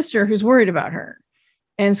Melissa, her sister, who's worried about her.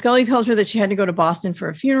 And Scully tells her that she had to go to Boston for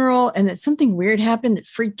a funeral and that something weird happened that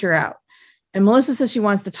freaked her out. And Melissa says she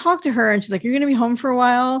wants to talk to her. And she's like, you're going to be home for a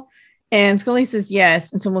while? And Scully says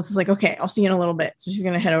yes. And so Melissa's like, okay, I'll see you in a little bit. So she's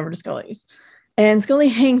going to head over to Scully's. And Scully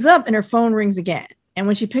hangs up and her phone rings again. And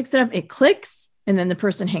when she picks it up, it clicks and then the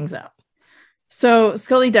person hangs up. So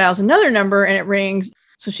Scully dials another number and it rings.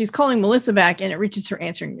 So she's calling Melissa back and it reaches her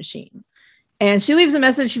answering machine. And she leaves a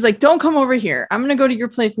message. She's like, don't come over here. I'm going to go to your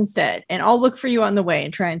place instead. And I'll look for you on the way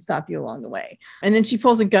and try and stop you along the way. And then she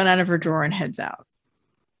pulls a gun out of her drawer and heads out.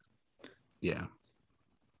 Yeah.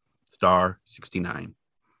 Star 69.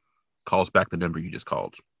 Calls back the number you just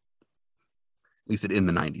called. At least in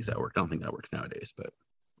the 90s that worked. I don't think that works nowadays. But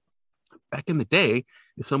back in the day,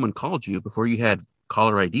 if someone called you before you had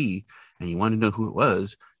caller ID and you wanted to know who it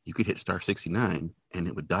was, you could hit star 69 and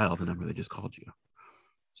it would dial the number that just called you.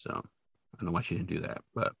 So I don't know why she didn't do that,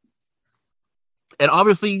 but and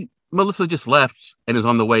obviously Melissa just left and is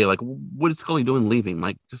on the way. Like, what is Scully doing leaving?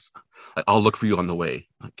 Like, just like, I'll look for you on the way.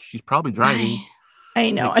 Like, she's probably driving.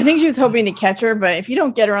 I know. I think she was hoping to catch her, but if you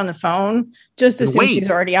don't get her on the phone, just assume she's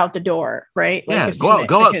already out the door, right? Yeah, like,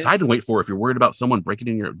 go outside and wait for her. If you're worried about someone breaking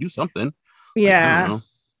in your, do something. Yeah. Like,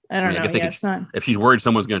 I don't know. It's not. If she's worried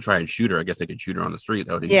someone's going to try and shoot her, I guess they could shoot her on the street.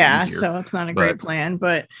 That would be easier. So it's not a great plan,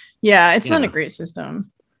 but yeah, it's not a great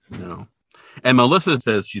system. No. And Melissa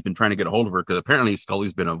says she's been trying to get a hold of her because apparently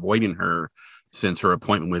Scully's been avoiding her since her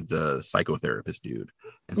appointment with the psychotherapist dude.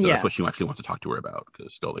 And so that's what she actually wants to talk to her about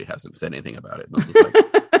because Scully hasn't said anything about it. And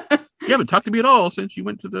like, you haven't talked to me at all since you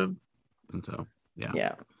went to the... And so,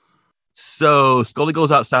 yeah. So Scully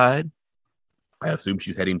goes outside. I assume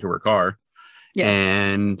she's heading to her car. Yes.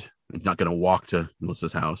 And not going to walk to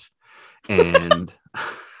Melissa's house. And...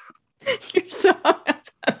 You're so...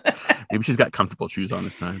 Maybe she's got comfortable shoes on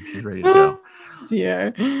this time. She's ready to go.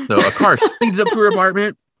 dear. So a car speeds up to her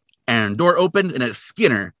apartment and door opens and it's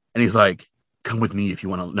Skinner. And he's like, come with me if you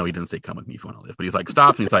want to. No, he didn't say come with me if you want to live, but he's like,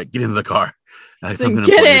 stops and he's like, get into the car. Get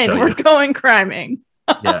in. We're going criming.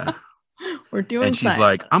 Yeah. We're doing And she's science.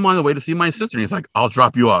 like, I'm on the way to see my sister. And he's like, I'll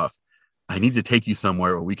drop you off. I need to take you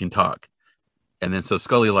somewhere where we can talk. And then so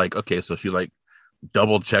Scully like, okay, so she like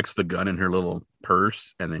double checks the gun in her little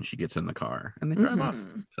purse and then she gets in the car and they drive off.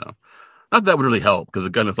 So not that would really help because the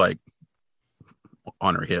gun is like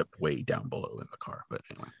on her hip way down below in the car. But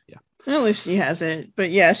anyway, yeah. At least she has it. But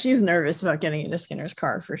yeah, she's nervous about getting into Skinner's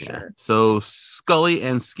car for sure. So Scully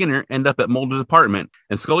and Skinner end up at Mulder's apartment.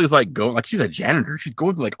 And Scully's like going, like she's a janitor. She's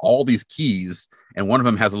going through like all these keys. And one of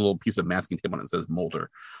them has a little piece of masking tape on it that says Mulder.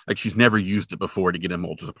 Like she's never used it before to get in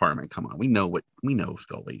Mulder's apartment. Come on. We know,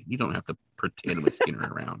 Scully. You don't have to pretend with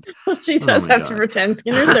Skinner around. She does have to pretend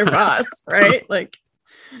Skinner's their boss, right? Like,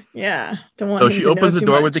 yeah. So she opens the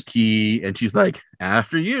door with the key and she's like,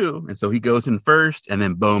 after you. And so he goes in first and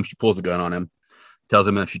then boom, she pulls the gun on him, tells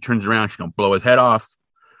him that if she turns around, she's going to blow his head off.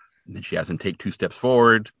 And then she has him take 2 steps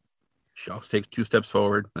forward. She also takes 2 steps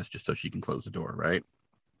forward. That's just so she can close the door, right?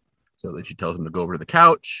 So then she tells him to go over to the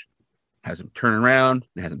couch, has him turn around,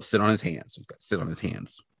 and has him sit on his hands. He's got to sit on his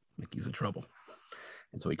hands like he's in trouble.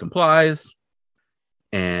 And so he complies.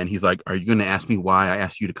 And he's like, are you going to ask me why I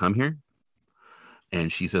asked you to come here? And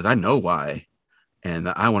she says, I know why. And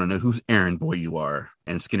I want to know whose errand boy you are.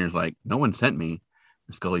 And Skinner's like, no one sent me.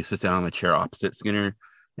 And Scully sits down on the chair opposite Skinner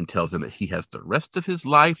and tells him that he has the rest of his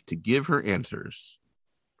life to give her answers.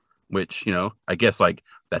 Which, I guess like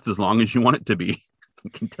that's as long as you want it to be. You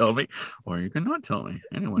can tell me or you can not tell me.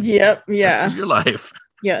 Anyway. Yep. Yeah. Your life.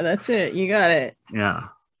 Yeah, that's it. You got it. Yeah.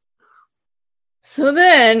 So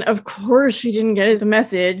then, of course, she didn't get the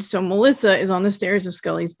message. So Melissa is on the stairs of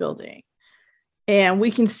Scully's building. And we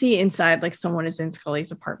can see inside like someone is in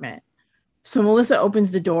Scully's apartment. So Melissa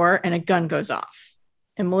opens the door and a gun goes off.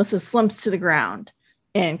 And Melissa slumps to the ground.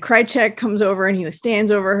 And Krychek comes over and he stands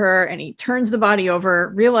over her and he turns the body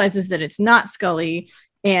over, realizes that it's not Scully.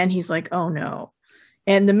 And he's like, oh no.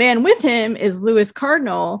 And the man with him is Lewis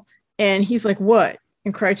Cardinal. And he's like, what?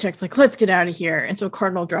 And Krychek's like, let's get out of here. And so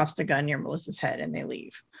Cardinal drops the gun near Melissa's head and they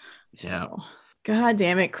leave. Yeah. So, God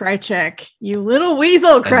damn it, Krychek. You little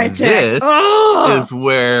weasel, Krychek. This is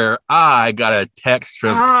where I got a text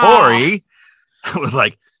from Tori. I was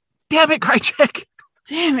like, damn it, Krychek.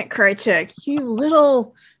 Damn it, Krychek. You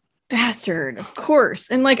little bastard. Of course.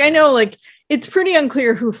 And like, I know like it's pretty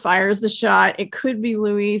unclear who fires the shot. It could be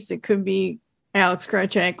Luis. It could be Alex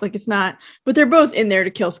Krychek. Like it's not, but they're both in there to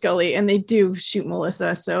kill Scully and they do shoot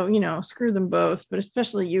Melissa. So, screw them both, but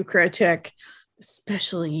especially you, Krychek.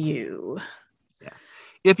 Especially you.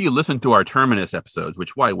 If you listen to our Terminus episodes,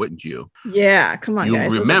 which why wouldn't you? Yeah, come on,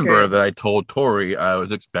 guys. You remember that I told Tori I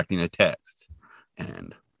was expecting a text,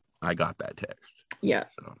 and I got that text. Yeah.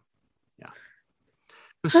 So, yeah.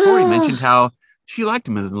 Because Tori mentioned how she liked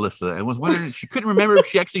Melissa and was wondering, she couldn't remember if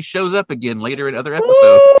she actually shows up again later in other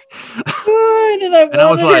episodes. And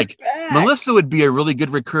I was like, Melissa would be a really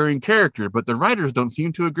good recurring character, but the writers don't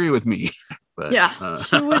seem to agree with me. But, yeah,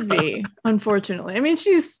 she would be, unfortunately. I mean,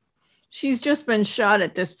 she's just been shot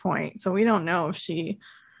at this point, so we don't know if she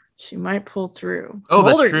might pull through. Oh,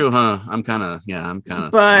 that's true, huh? I'm kind of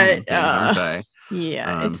but aren't I?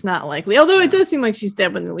 Yeah, it's not likely, although it does seem like she's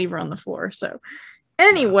dead when they leave her on the floor. So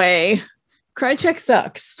anyway, Krychek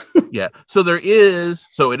sucks. Yeah, so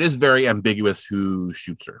it is very ambiguous who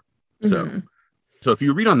shoots her. So if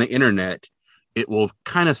you read on the internet, it will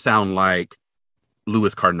kind of sound like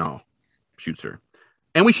Lewis Cardinal shoots her.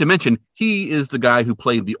 And we should mention, he is the guy who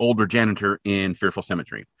played the older janitor in Fearful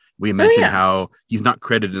Cemetery. We mentioned how he's not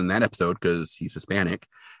credited in that episode because he's Hispanic.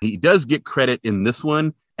 He does get credit in this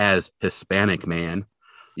one as Hispanic Man,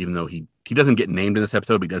 even though he doesn't get named in this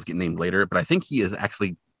episode, but he does get named later. But I think he is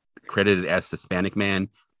actually credited as Hispanic Man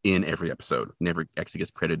in every episode. Never actually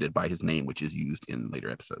gets credited by his name, which is used in later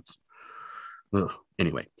episodes. Ugh.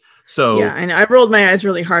 Anyway, so yeah, and I rolled my eyes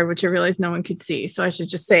really hard, which I realized no one could see. So I should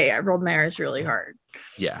just say I rolled my eyes really hard.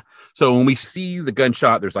 Yeah. So when we see the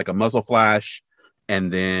gunshot, there's like a muzzle flash,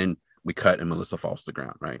 and then we cut and Melissa falls to the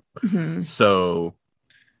ground, right? Mm-hmm. So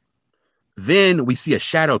then we see a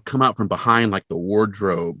shadow come out from behind like the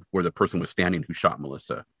wardrobe where the person was standing who shot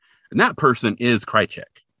Melissa. And that person is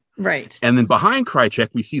Krychek. Right. And then behind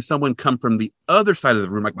Krychek, we see someone come from the other side of the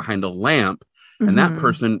room, like behind a lamp. And that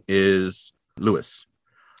person is Lewis.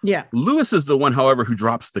 Yeah. Lewis is the one, however, who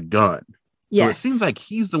drops the gun. Yes. So it seems like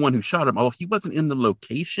he's the one who shot him. Although he wasn't in the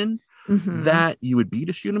location that you would be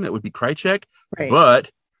to shoot him, it would be Krychek. Right. But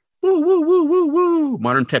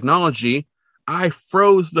modern technology, I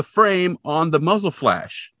froze the frame on the muzzle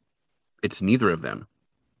flash. it's neither of them.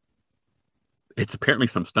 It's apparently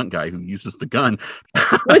some stunt guy who uses the gun.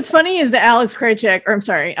 What's funny is that Alex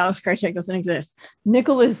Krycek doesn't exist.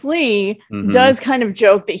 Nicholas Lee does kind of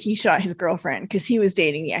joke that he shot his girlfriend because he was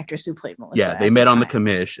dating the actress who played Melissa. Yeah, they met on the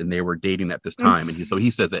commish and they were dating at this time. And he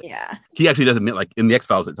says it. Yeah. He actually doesn't mean, like in the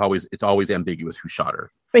X-Files, it's always ambiguous who shot her.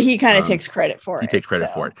 But he kind of takes credit for it. He takes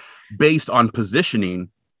credit for it. Based on positioning,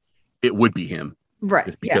 it would be him. Right.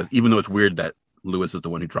 Just because even though it's weird that Louis is the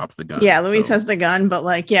one who drops the gun. Yeah, Louis has the gun, but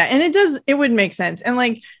like, yeah, and it would make sense. And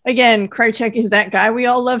like, again, Krycek is that guy we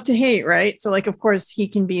all love to hate, right? So like, of course, he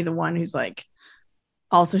can be the one who's like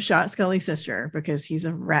also shot Scully's sister because he's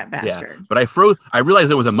a rat bastard. Yeah, but I realized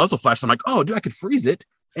there was a muzzle flash. So I'm like, oh, dude, I could freeze it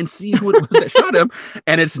and see who it was that shot him.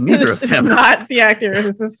 And it's neither of them. It's not the actor.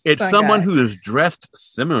 It's someone who is dressed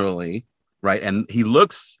similarly, right? And he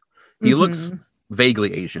looks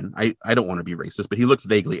vaguely Asian. I don't want to be racist, but he looks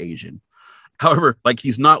vaguely Asian. However, like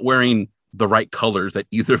he's not wearing the right colors that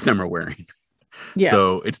either of them are wearing. Yeah.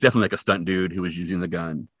 So it's definitely like a stunt dude who was using the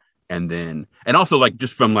gun. And also like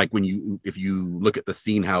just from like if you look at the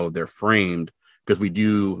scene, how they're framed, because we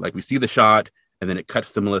see the shot and then it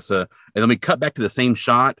cuts to Melissa and then we cut back to the same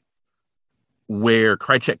shot where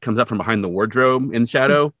Krycek comes up from behind the wardrobe in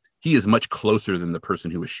shadow. He is much closer than the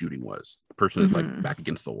person who was shooting was. The person is like back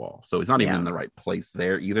against the wall. So he's not even in the right place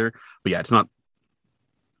there either. But yeah, it's not.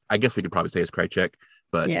 I guess we could probably say it's Krycek,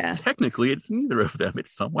 but technically it's neither of them.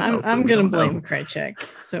 It's someone else. I'm going to blame Krycek.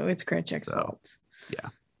 So it's Krycek's fault. Yeah.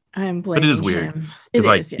 I'm blaming But it is weird. him. It's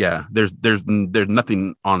like, there's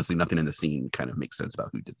nothing, honestly, nothing in the scene kind of makes sense about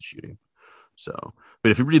who did the shooting. So,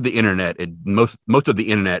 but if you read the internet, most of the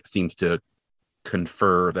internet seems to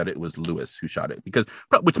confer that it was Louis who shot it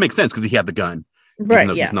which makes sense because he had the gun, right? Even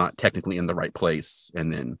though he's not technically in the right place.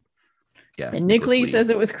 And then, and Nick Lee says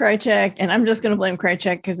it was Krycek, and I'm just going to blame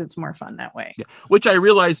Krycek because it's more fun that way. Yeah. Which I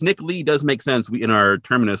realize Nick Lee does make sense. In our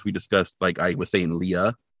Terminus, we discussed, like I was saying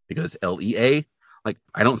Leah because it's Lea. Like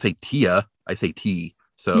I don't say Tia, I say T.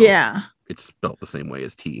 So yeah, it's spelled the same way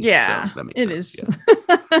as T. Yeah, so that makes sense. Is.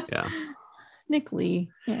 Yeah. Nick Lee.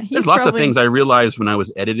 Yeah, there's lots of things I realized when I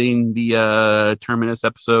was editing the Terminus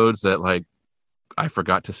episodes that like I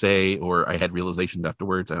forgot to say, or I had realizations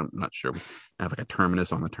afterwards. I'm not sure. I have like a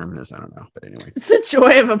terminus on the terminus. I don't know. But anyway. It's the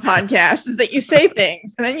joy of a podcast is that you say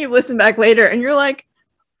things and then you listen back later and you're like,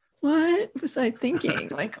 what was I thinking?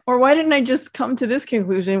 Like, or why didn't I just come to this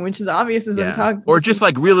conclusion, which is obvious as I'm talking? Or just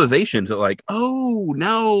like realizations that like, oh,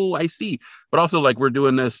 no, I see. But also like we're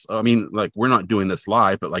doing this. I mean, like we're not doing this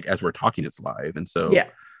live, but like as we're talking, it's live. And so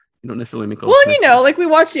you don't necessarily make like we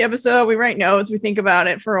watch the episode, we write notes, we think about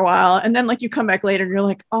it for a while, and then like you come back later and you're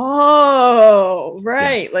like, oh,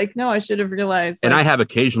 right. Yeah. Like, no, I should have realized. And I have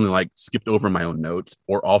occasionally like skipped over my own notes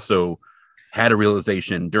or also had a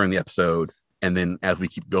realization during the episode. And then as we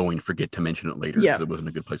keep going, forget to mention it later because it wasn't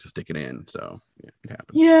a good place to stick it in. So it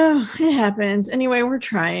happens. Yeah, it happens. Anyway, we're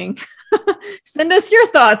trying. Send us your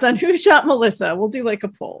thoughts on who shot Melissa. We'll do like a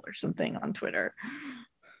poll or something on Twitter.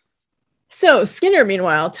 So Skinner,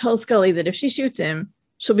 meanwhile, tells Scully that if she shoots him,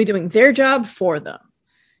 she'll be doing their job for them.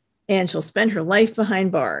 And she'll spend her life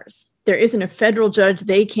behind bars. There isn't a federal judge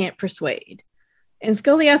they can't persuade. And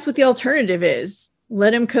Scully asks what the alternative is.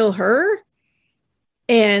 Let him kill her?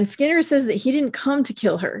 And Skinner says that he didn't come to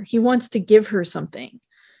kill her. He wants to give her something.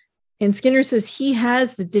 And Skinner says he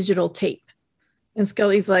has the digital tape. And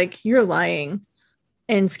Scully's like, you're lying.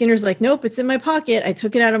 And Skinner's like, nope, it's in my pocket. I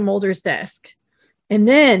took it out of Mulder's desk. And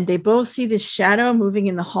then they both see this shadow moving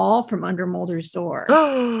in the hall from under Mulder's door.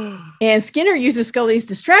 And Skinner uses Scully's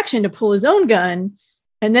distraction to pull his own gun.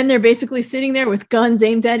 And then they're basically sitting there with guns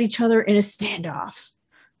aimed at each other in a standoff.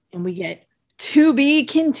 And we get to be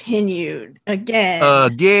continued again.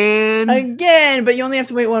 But you only have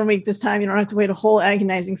to wait 1 week this time. You don't have to wait a whole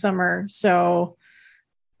agonizing summer. So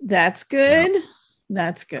that's good. Yep.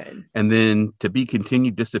 That's good. And then To Be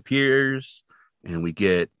Continued disappears. And we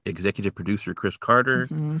get executive producer Chris Carter.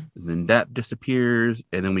 Mm-hmm. And then that disappears.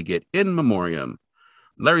 And then we get In Memoriam.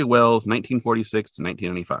 Larry Wells, 1946 to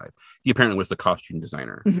 1995. He apparently was the costume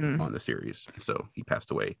designer on the series. So he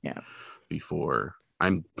passed away before.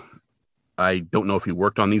 I don't know if he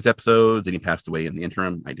worked on these episodes and he passed away in the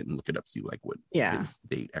interim. I didn't look it up to see like what his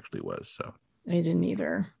date actually was. So I didn't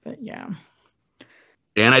either, but yeah.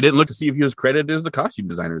 And I didn't look to see if he was credited as the costume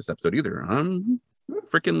designer this episode either. I'm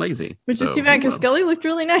freaking lazy. Which is too bad because Scully looked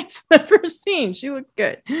really nice in that first scene. She looked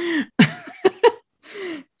good.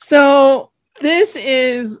 So this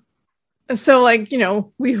is like,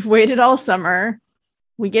 we've waited all summer.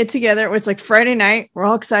 We get together. It's like Friday night. We're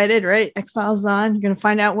all excited, right? X-Files is on. You're going to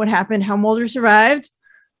find out what happened, how Mulder survived.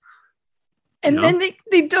 And then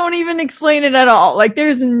they don't even explain it at all. Like,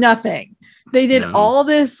 there's nothing. They did all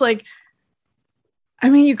this, like, I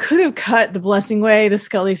mean, you could have cut the Blessing Way, the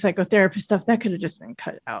Scully psychotherapist stuff. That could have just been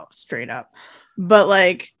cut out straight up. But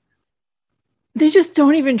like, they just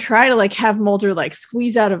don't even try to like have Mulder like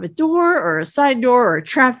squeeze out of a door or a side door or a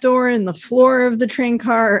trap door in the floor of the train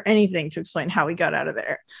car or anything to explain how he got out of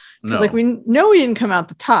there. Because like, we know he didn't come out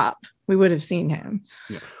the top. We would have seen him.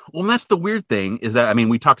 Yeah. Well, and that's the weird thing is that, I mean,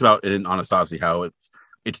 we talked about it in Anasazi, how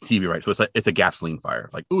it's TV, right? So it's a gasoline fire.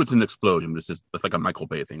 It's like, oh, it's an explosion. It's like a Michael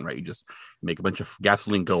Bay thing, right? You just make a bunch of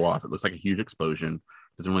gasoline go off. It looks like a huge explosion.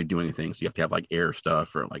 Doesn't really do anything. So you have to have like air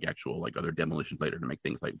stuff or like actual like other demolitions later to make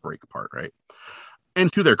things like break apart, right?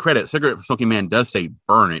 And to their credit, Cigarette Smoking Man does say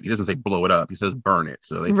burn it. He doesn't say blow it up. He says burn it.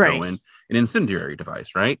 So they throw in an incendiary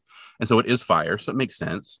device, right? And so it is fire. So it makes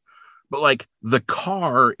sense. But like, the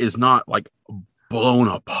car is not like blown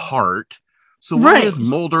apart. So why is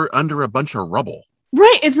Mulder under a bunch of rubble?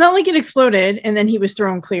 Right. It's not like it exploded and then he was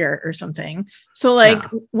thrown clear or something. So like,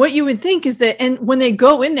 what you would think is that, and when they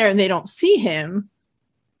go in there and they don't see him,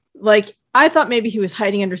 like, I thought maybe he was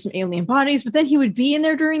hiding under some alien bodies, but then he would be in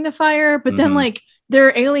there during the fire. But then like, there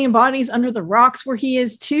are alien bodies under the rocks where he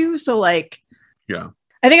is too. So like,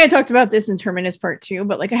 I think I talked about this in Terminus Part 2,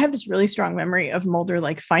 but like, I have this really strong memory of Mulder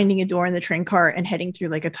like finding a door in the train car and heading through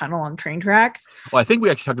like a tunnel on train tracks. Well, I think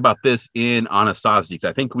we actually talked about this in Anasazi, because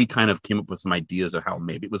I think we kind of came up with some ideas of how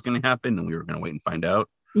maybe it was going to happen, and we were going to wait and find out.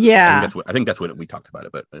 Yeah, I think that's what we talked about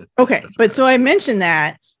it. But okay, but so I mentioned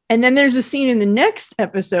that, and then there's a scene in the next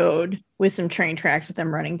episode with some train tracks with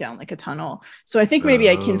them running down like a tunnel. So I think maybe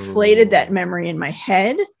I conflated that memory in my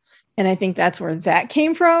head. And I think that's where that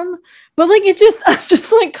came from. But like, I'm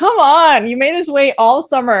just like, come on, you made us wait all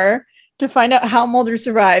summer to find out how Mulder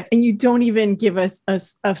survived. And you don't even give us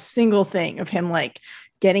a single thing of him like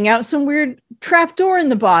getting out some weird trap door in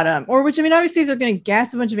the bottom, or which, I mean, obviously if they're going to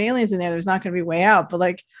gas a bunch of aliens in there, there's not going to be a way out. But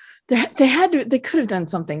like, they could have done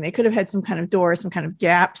something. They could have had some kind of door, some kind of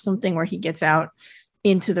gap, something where he gets out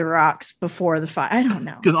into the rocks before the fire. I don't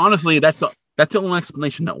know. Because honestly, that's the only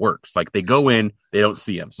explanation that works. Like, they go in, they don't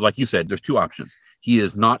see him. So like you said, there's two options. He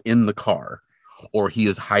is not in the car, or he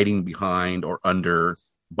is hiding behind or under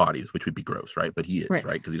bodies, which would be gross, right? But he is,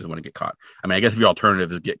 right? Because he doesn't want to get caught. I mean, I guess if your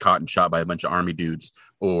alternative is get caught and shot by a bunch of army dudes,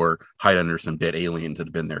 or hide under some dead aliens that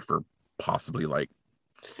have been there for possibly like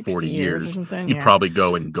 40 years, you'd probably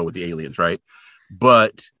go with the aliens, right?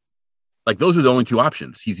 But like, those are the only two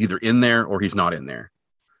options. He's either in there or he's not in there.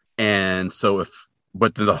 And so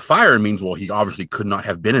but the fire means, well, he obviously could not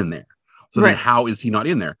have been in there. So then how is he not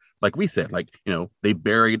in there? Like we said, like, you know, they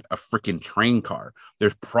buried a freaking train car.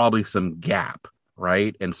 There's probably some gap,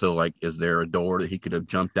 right? And so like, is there a door that he could have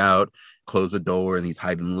jumped out, closed the door, and he's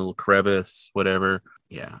hiding in a little crevice, whatever?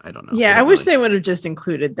 Yeah, I don't know. Yeah, I wish they would have just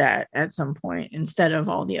included that at some point instead of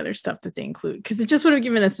all the other stuff that they include, because it just would have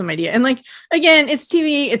given us some idea. And like, again, it's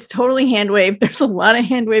TV, it's totally hand waved. There's a lot of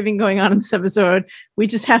hand waving going on in this episode. We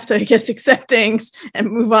just have to, I guess, accept things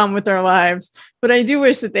and move on with our lives. But I do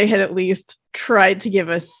wish that they had at least tried to give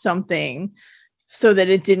us something so that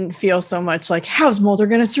it didn't feel so much like, how's Mulder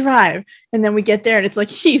going to survive? And then we get there and it's like,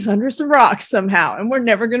 he's under some rocks somehow, and we're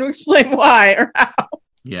never going to explain why or how.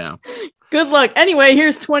 Yeah. Good luck. Anyway,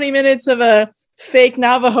 here's 20 minutes of a fake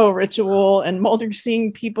Navajo ritual and Mulder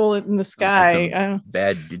seeing people in the sky.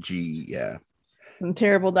 Bad digi, yeah. Some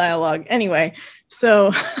terrible dialogue. Anyway,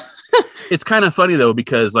 so it's kind of funny though,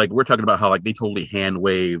 because like, we're talking about how like they totally hand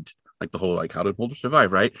waved like the whole like, how did Mulder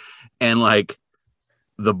survive, right? And like,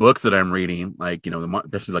 the books that I'm reading, like, you know,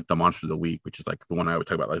 especially like the Monster of the Week, which is like the one I would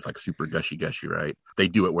talk about, it's like super gushy, right? They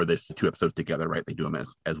do it where there's the two episodes together, right? They do them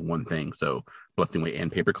as one thing. So Blessing Way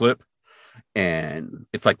and Paperclip. And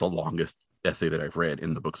it's like the longest essay that I've read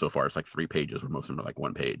in the book so far. It's like 3 pages, where most of them are like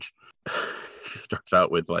 1 page. She starts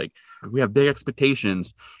out with like, we have big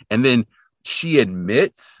expectations. And then she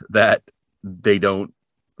admits that they don't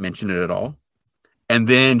mention it at all. And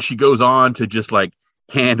then she goes on to just like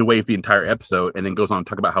hand wave the entire episode, and then goes on to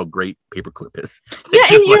talk about how great Paperclip is. Yeah,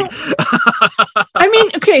 and I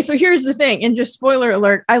mean, okay, so here's the thing, and just spoiler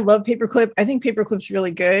alert, I love Paperclip. I think Paperclip's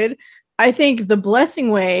really good. I think The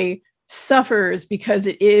Blessing Way suffers because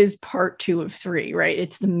it is part 2 of 3, right?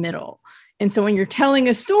 It's the middle. And so when you're telling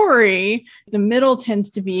a story, the middle tends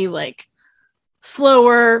to be like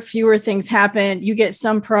slower, fewer things happen. You get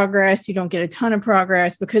some progress, you don't get a ton of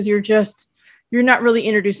progress, because you're not really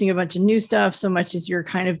introducing a bunch of new stuff so much as you're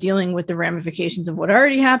kind of dealing with the ramifications of what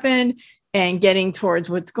already happened and getting towards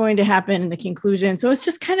what's going to happen in the conclusion. So it's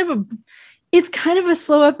just kind of a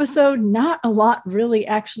slow episode. Not a lot really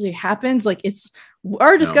actually happens. Like,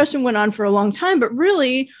 our discussion went on for a long time, but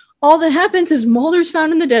really all that happens is Mulder's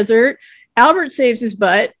found in the desert Albert saves his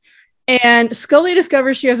butt. And Scully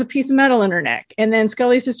discovers she has a piece of metal in her neck. And then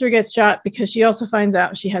Scully's sister gets shot because she also finds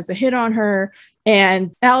out she has a hit on her.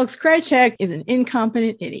 And Alex Krycek is an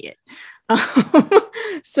incompetent idiot.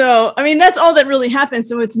 So, I mean, that's all that really happens.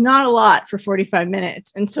 So it's not a lot for 45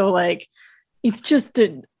 minutes. And so, like, it's just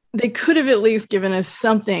that they could have at least given us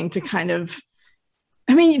something to kind of,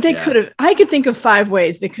 I mean, they could have, I could think of 5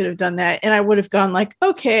 ways they could have done that. And I would have gone like,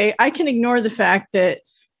 okay, I can ignore the fact that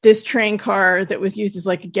this train car that was used as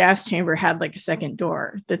like a gas chamber had like a second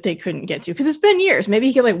door that they couldn't get to because it's been years. Maybe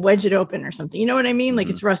he could like wedge it open or something. You know what I mean? Like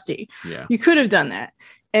it's rusty. Yeah. You could have done that.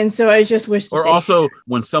 And so I just wish. Or also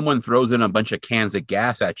when someone throws in a bunch of cans of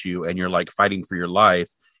gas at you and you're like fighting for your life,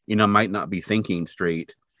 you know, might not be thinking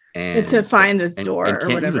straight. And to find this door and or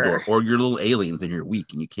can't whatever. use the door, or you're little aliens and you're weak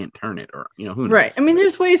and you can't turn it, or you know who knows. Right. I mean,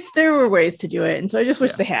 there were ways to do it, and so I just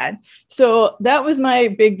wish they had. So that was my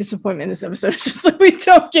big disappointment in this episode. Just like we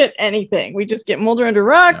don't get anything. We just get Mulder under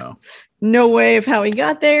rocks. No way of how he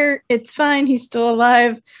got there. It's fine. He's still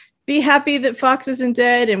alive. Be happy that Fox isn't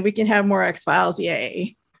dead, and we can have more X-Files.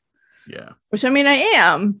 Yay. Yeah. Which, I mean, I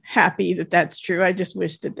am happy that that's true. I just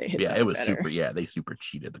wish that they had. Yeah, it was better. super. Yeah, they super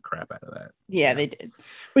cheated the crap out of that. Yeah, they did.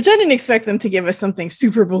 Which I didn't expect them to give us something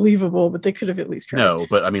super believable, but they could have at least tried. No,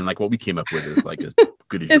 but I mean, like what we came up with is like as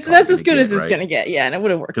good as that's as good as it's going to get. Yeah, and it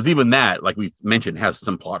would have worked. Because even that, like we mentioned, has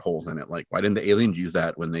some plot holes in it. Like, why didn't the aliens use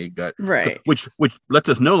that when they got right? Which lets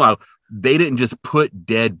us know now they didn't just put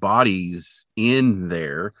dead bodies in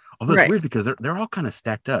there. Although it's weird because they're all kind of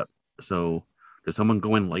stacked up. So. Does someone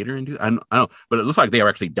go in later and do? I don't know, but it looks like they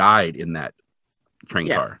actually died in that train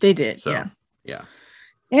car. They did. So, yeah.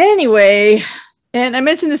 Anyway, and I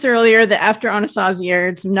mentioned this earlier that after Anasazi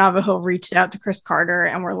aired, some Navajo reached out to Chris Carter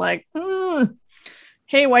and were like,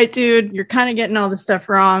 "Hey, white dude, you're kind of getting all this stuff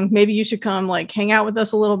wrong. Maybe you should come like hang out with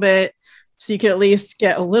us a little bit, so you could at least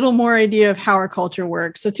get a little more idea of how our culture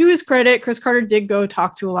works." So, to his credit, Chris Carter did go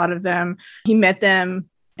talk to a lot of them. He met them.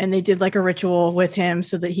 And they did like a ritual with him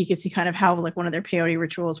so that he could see kind of how like one of their peyote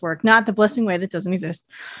rituals work. Not the blessing way, that doesn't exist.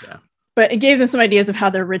 Yeah. But it gave them some ideas of how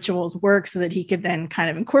their rituals work so that he could then kind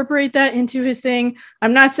of incorporate that into his thing.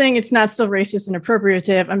 I'm not saying it's not still racist and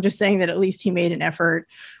appropriative. I'm just saying that at least he made an effort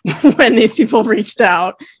when these people reached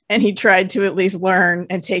out and he tried to at least learn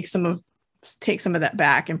and take some of that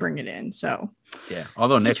back and bring it in. So yeah.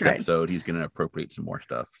 Although next episode he's going to appropriate some more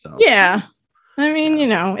stuff. So yeah. I mean, you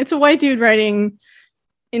know, it's a white dude writing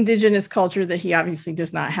indigenous culture that he obviously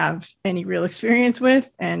does not have any real experience with.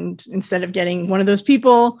 And instead of getting one of those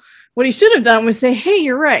people, what he should have done was say, "Hey,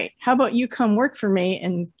 you're right. How about you come work for me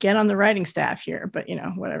and get on the writing staff here?" But you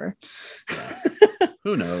know, whatever. Yeah.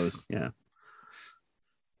 Who knows? Yeah.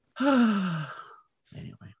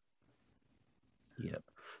 Anyway. Yep.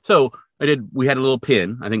 So we had a little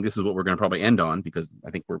pin. I think this is what we're going to probably end on because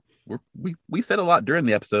I think we said a lot during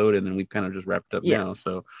the episode and then we've kind of just wrapped up now.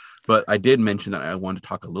 So, but I did mention that I wanted to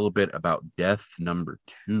talk a little bit about death number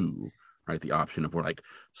 2, right? The option of where like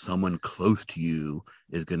someone close to you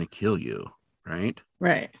is going to kill you, right?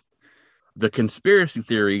 Right. The conspiracy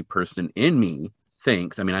theory person in me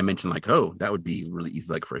thinks, I mean, I mentioned like, oh, that would be really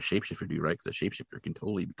easy like for a shapeshifter to do, right? Because a shapeshifter can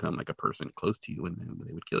totally become like a person close to you and then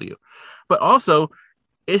they would kill you. But also,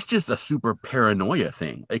 it's just a super paranoia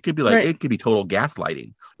thing. It could be like, it could be total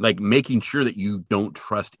gaslighting, like making sure that you don't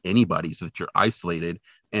trust anybody so that you're isolated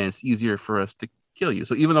and it's easier for us to kill you.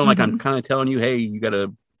 So even though like I'm kind of telling you, hey, you got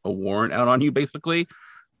a warrant out on you, basically,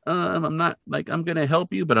 I'm not like, I'm going to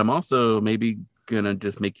help you, but I'm also maybe going to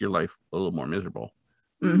just make your life a little more miserable,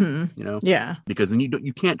 you know? Yeah. Because then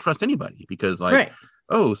you can't trust anybody because like,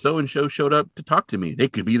 oh, so-and-so showed up to talk to me. They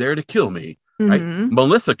could be there to kill me. Right?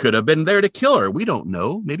 Melissa could have been there to kill her. We don't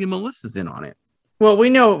know. Maybe Melissa's in on it. Well,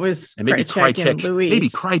 we know it was and maybe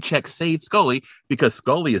Krycek saved Scully because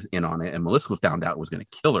Scully is in on it, and Melissa found out was going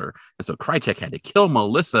to kill her, and so Krycek had to kill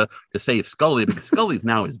Melissa to save Scully because Scully's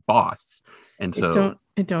now his boss. And so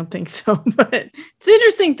I don't think so, but it's an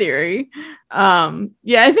interesting theory.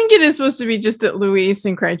 Yeah, I think it is supposed to be just that Luis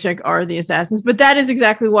and Krycek are the assassins, but that is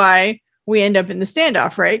exactly why we end up in the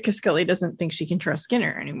standoff, right? Because Scully doesn't think she can trust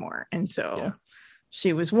Skinner anymore. And so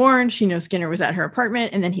she was warned. She knows Skinner was at her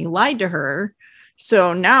apartment and then he lied to her.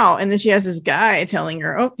 So now, and then she has this guy telling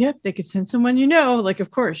her, oh, yep, they could send someone, you know, like,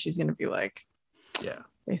 of course she's going to be like, yeah,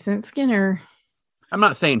 they sent Skinner. I'm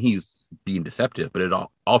not saying he's being deceptive, but it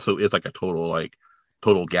also is like a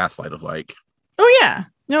total gaslight of like, oh yeah.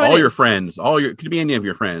 No, all your friends, could be any of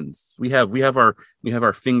your friends. We have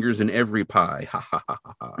our fingers in every pie. Ha ha ha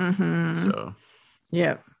ha. So,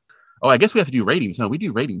 yeah. Oh, I guess we have to do ratings. No, we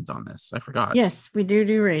do ratings on this. I forgot. Yes, we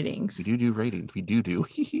do ratings. We do ratings. We do.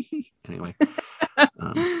 Anyway,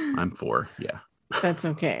 I'm 4. Yeah. That's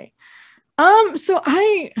okay. So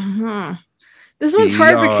this one's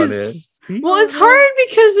hard because it's hard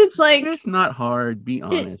because it's like it's not hard. Be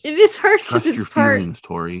honest. It is hard because Trust your feelings,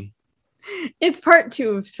 Tori. It's part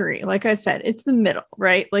 2 of 3. Like I said, it's the middle,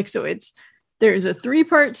 right? Like, so there's a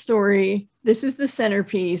 3-part story. This is the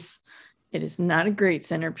centerpiece. It is not a great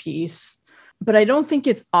centerpiece, but I don't think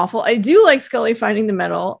it's awful. I do like Scully finding the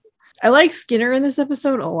medal. I like Skinner in this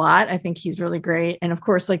episode a lot. I think he's really great. And of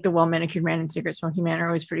course, like the Well-Manicured Man and Cigarette Smoking Man are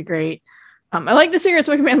always pretty great. I like the Cigarette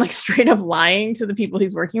Smoking Man, like straight up lying to the people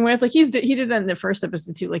he's working with. Like he did that in the first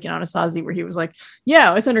episode too, like in Anasazi, where he was like,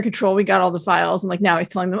 yeah, it's under control. We got all the files. And like now he's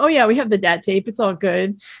telling them, oh yeah, we have the DAT tape. It's all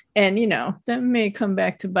good. And you know, that may come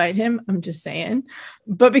back to bite him. I'm just saying.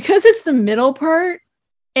 But because it's the middle part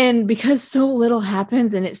and because so little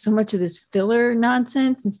happens and it's so much of this filler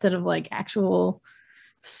nonsense instead of like actual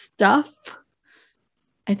stuff,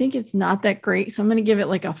 I think it's not that great. So I'm going to give it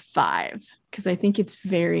like a 5 because I think it's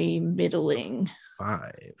very middling.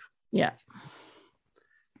 5. Yeah.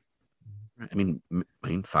 I mean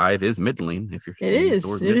 5 is middling. If you're it is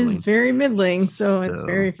very middling. So it's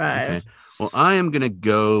very 5. Okay. Well, I am going to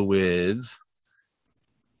go with.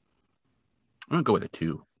 I'm going to go with a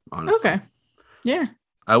 2. Honestly. Okay. Yeah.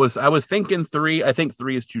 I was thinking 3. I think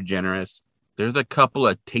 3 is too generous. There's a couple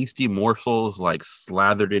of tasty morsels like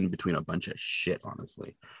slathered in between a bunch of shit,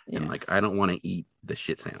 honestly. Yeah. And like, I don't want to eat the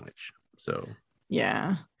shit sandwich. So,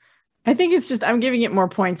 yeah, I think it's just, I'm giving it more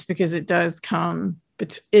points because it does come,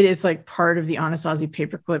 but it is like part of the Anasazi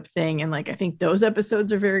paperclip thing. And like, I think those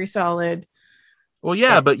episodes are very solid. Well,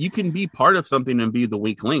 yeah, but you can be part of something and be the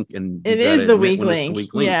weak link. And it is the weak link.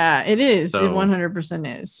 Yeah, it is. So, it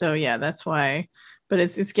 100% is. So yeah, that's why. But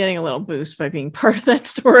it's getting a little boost by being part of that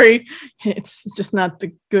story. It's just not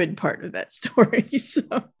the good part of that story.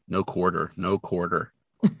 So no quarter.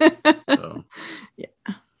 So. Yeah.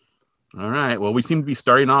 All right. Well, we seem to be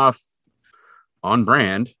starting off on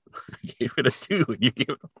brand. I gave it a 2 and you gave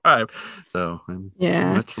it a 5. So I'm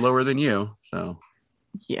much lower than you. So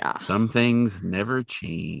yeah. Some things never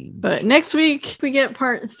change. But next week we get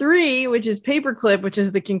part 3, which is Paperclip, which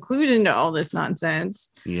is the conclusion to all this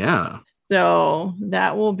nonsense. Yeah. So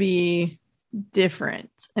that will be different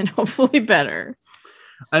and hopefully better.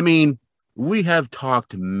 I mean, we have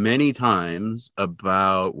talked many times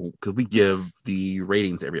about, because we give the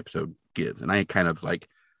ratings every episode gives. And I kind of like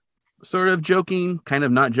sort of joking, kind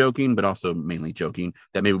of not joking, but also mainly joking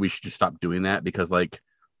that maybe we should just stop doing that because like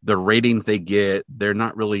the ratings they get, they're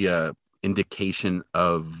not really a indication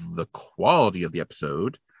of the quality of the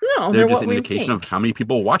episode. No, they're just an indication of how many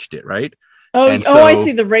people watched it, right? Oh, I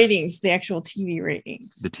see the ratings, the actual TV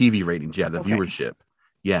ratings. The TV ratings, yeah, the viewership.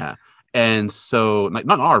 Yeah. And so, like,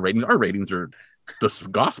 not our ratings are the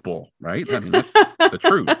gospel, right? I mean, that's the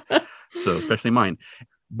truth. So, especially mine.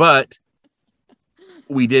 But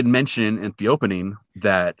we did mention at the opening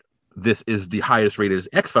that this is the highest rated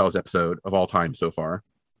X-Files episode of all time so far.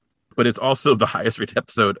 But it's also the highest rated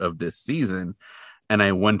episode of this season. And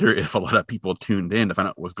I wonder if a lot of people tuned in to find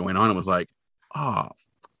out what was going on and was like,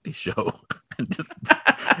 the show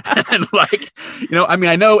and like, you know, I mean,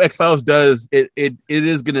 I know X-Files does it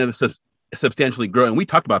is going to substantially grow, and we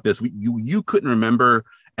talked about this. You couldn't remember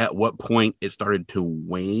at what point it started to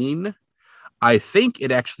wane. I think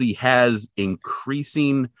it actually has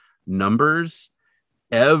increasing numbers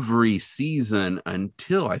every season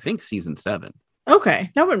until I think season 7. Okay,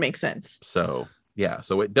 that would make sense. So yeah,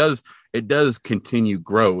 so it does continue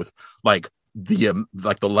growth. Like the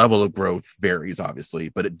level of growth varies obviously,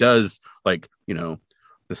 but it does, like, you know,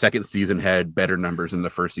 the second season had better numbers than the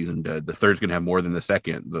first season did. The third's going to have more than the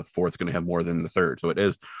second. The fourth's going to have more than the third. So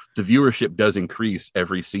the viewership does increase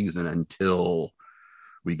every season until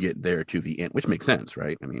we get there to the end, which makes sense,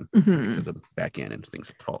 right? I mean, to the back end and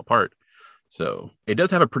things fall apart. So it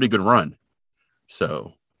does have a pretty good run.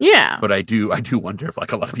 So yeah, but I do wonder if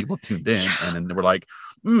like a lot of people tuned in and then they were like,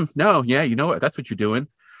 no, yeah, you know what? That's what you're doing.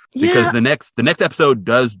 Because the next episode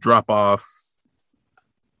does drop off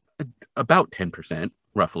about 10%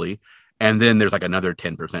 roughly, and then there's like another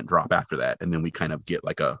 10% drop after that, and then we kind of get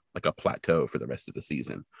like a plateau for the rest of the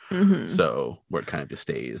season. So where it kind of just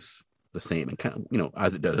stays the same and kind of, you know,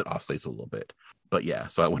 as it does, it oscillates a little bit. But yeah,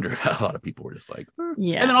 so I wonder if a lot of people were just like,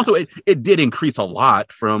 yeah. And then also it did increase a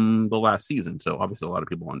lot from the last season, so obviously a lot of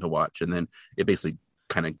people wanted to watch, and then it basically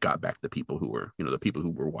kind of got back the people who were, you know, the people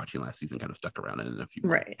who were watching last season kind of stuck around, and then a few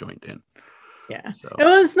joined in. Yeah. So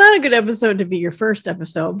well, it's not a good episode to be your first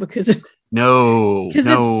episode because it's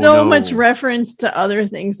so much reference to other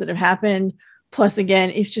things that have happened Plus,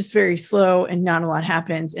 again, it's just very slow and not a lot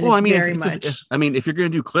happens. And it's very much. If you're going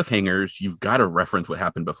to do cliffhangers, you've got to reference what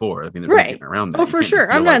happened before. I mean, there's no right. getting around that. Oh, for sure.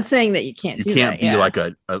 I'm not saying that you can't. You can't be like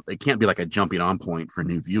it can't be like a jumping on point for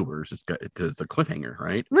new viewers. It's got because it's a cliffhanger,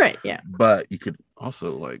 right? Right. Yeah. But you could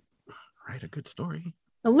also like write a good story.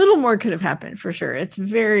 A little more could have happened for sure. It's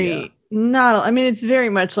very not. I mean, it's very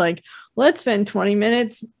much like let's spend 20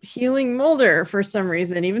 minutes healing Mulder for some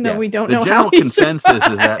reason, even though we don't know how. The general consensus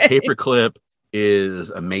is that Paperclip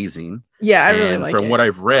is amazing. Yeah, I really like it. From what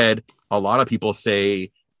I've read, a lot of people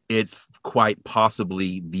say it's quite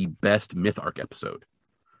possibly the best Myth Arc episode.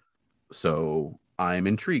 So I'm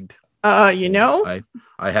intrigued. I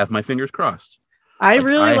have my fingers crossed. I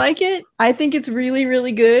really like it. I think it's really,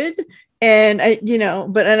 really good. And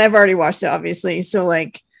I've already watched it, obviously. So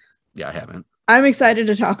I haven't. I'm excited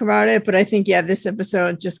to talk about it, but I think, this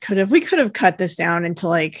episode just we could have cut this down into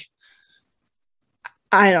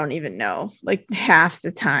I don't even know, half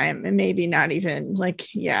the time, and maybe not even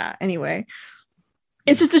anyway.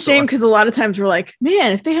 It's just a shame because a lot of times we're like,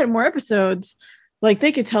 man, if they had more episodes,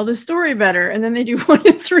 they could tell this story better. And then they do 1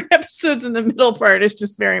 and 3 episodes in the middle part. It's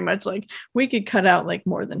just very much we could cut out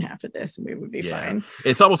more than half of this and we would be fine.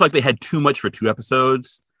 It's almost like they had too much for 2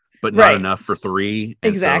 episodes, but not enough for 3. And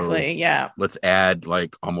exactly. Let's add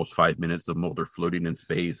almost 5 minutes of Mulder floating in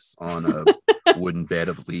space on a wooden bed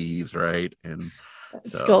of leaves, right? And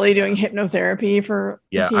Scully doing hypnotherapy for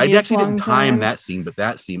I actually didn't time that scene, but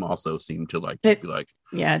that scene also seemed to be dragged.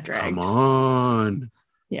 Come on.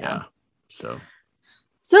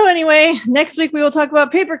 So anyway, next week we will talk about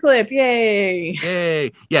Paperclip.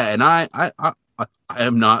 Yay! Yeah, and I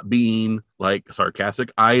am not being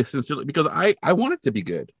sarcastic. I sincerely, because I want it to be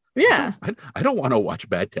good. Yeah. I don't want to watch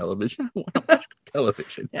bad television. I want to watch good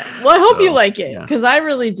television. Yeah. Well, I hope you like it because I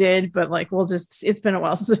really did, but it's been a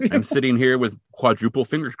while since I'm sitting here with quadruple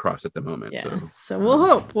fingers crossed at the moment. Yeah. So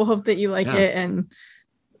we'll hope that you like it, and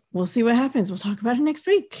we'll see what happens. We'll talk about it next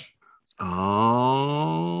week. Alrighty.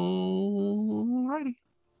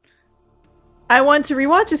 I Want to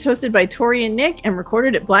Rewatch is hosted by Tori and Nick and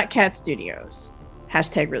recorded at Black Cat Studios.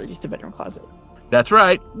 # really just a bedroom closet. That's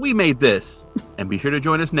right, we made this. And be sure to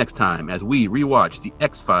join us next time as we rewatch The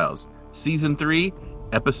X-Files Season 3,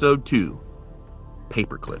 Episode 2,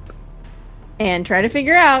 Paperclip. And try to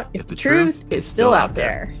figure out if the truth is still out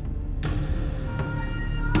there.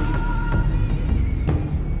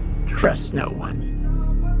 Trust no one.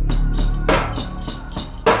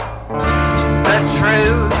 The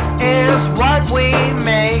truth is what we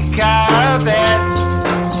make of it.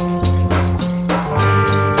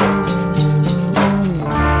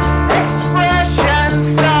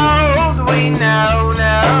 No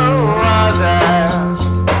other.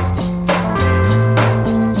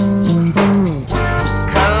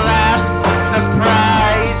 Collapse,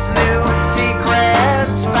 surprise, new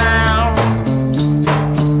secrets found.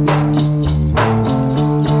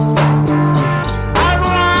 I'm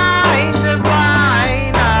blind to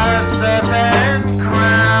blind a serpent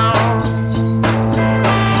crown.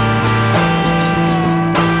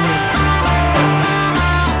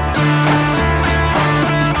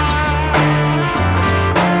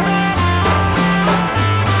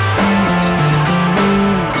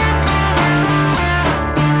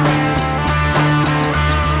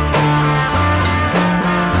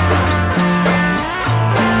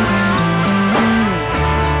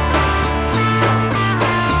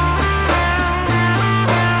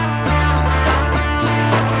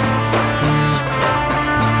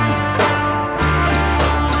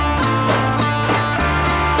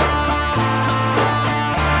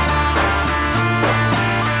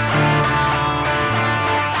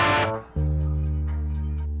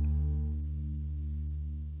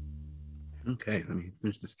 Okay, let me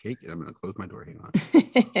finish this cake and I'm going to close my door. Hang on.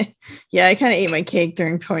 Yeah, I kind of ate my cake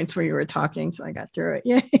during points where you were talking, so I got through it.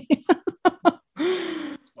 Yay.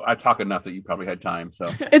 Well, I talk enough that you probably had time.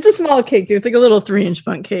 So it's a small cake, dude. It's like a little 3-inch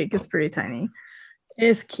bundt cake. It's pretty tiny.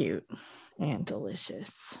 It's cute and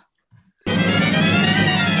delicious.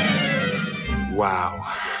 Wow.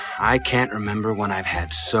 I can't remember when I've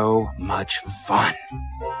had so much fun.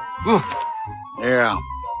 Whew. Yeah,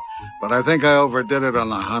 but I think I overdid it on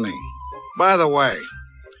the honey. By the way,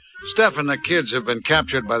 Steph and the kids have been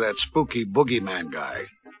captured by that spooky boogeyman guy.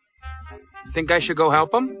 Think I should go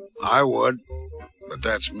help him? I would, but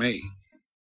that's me.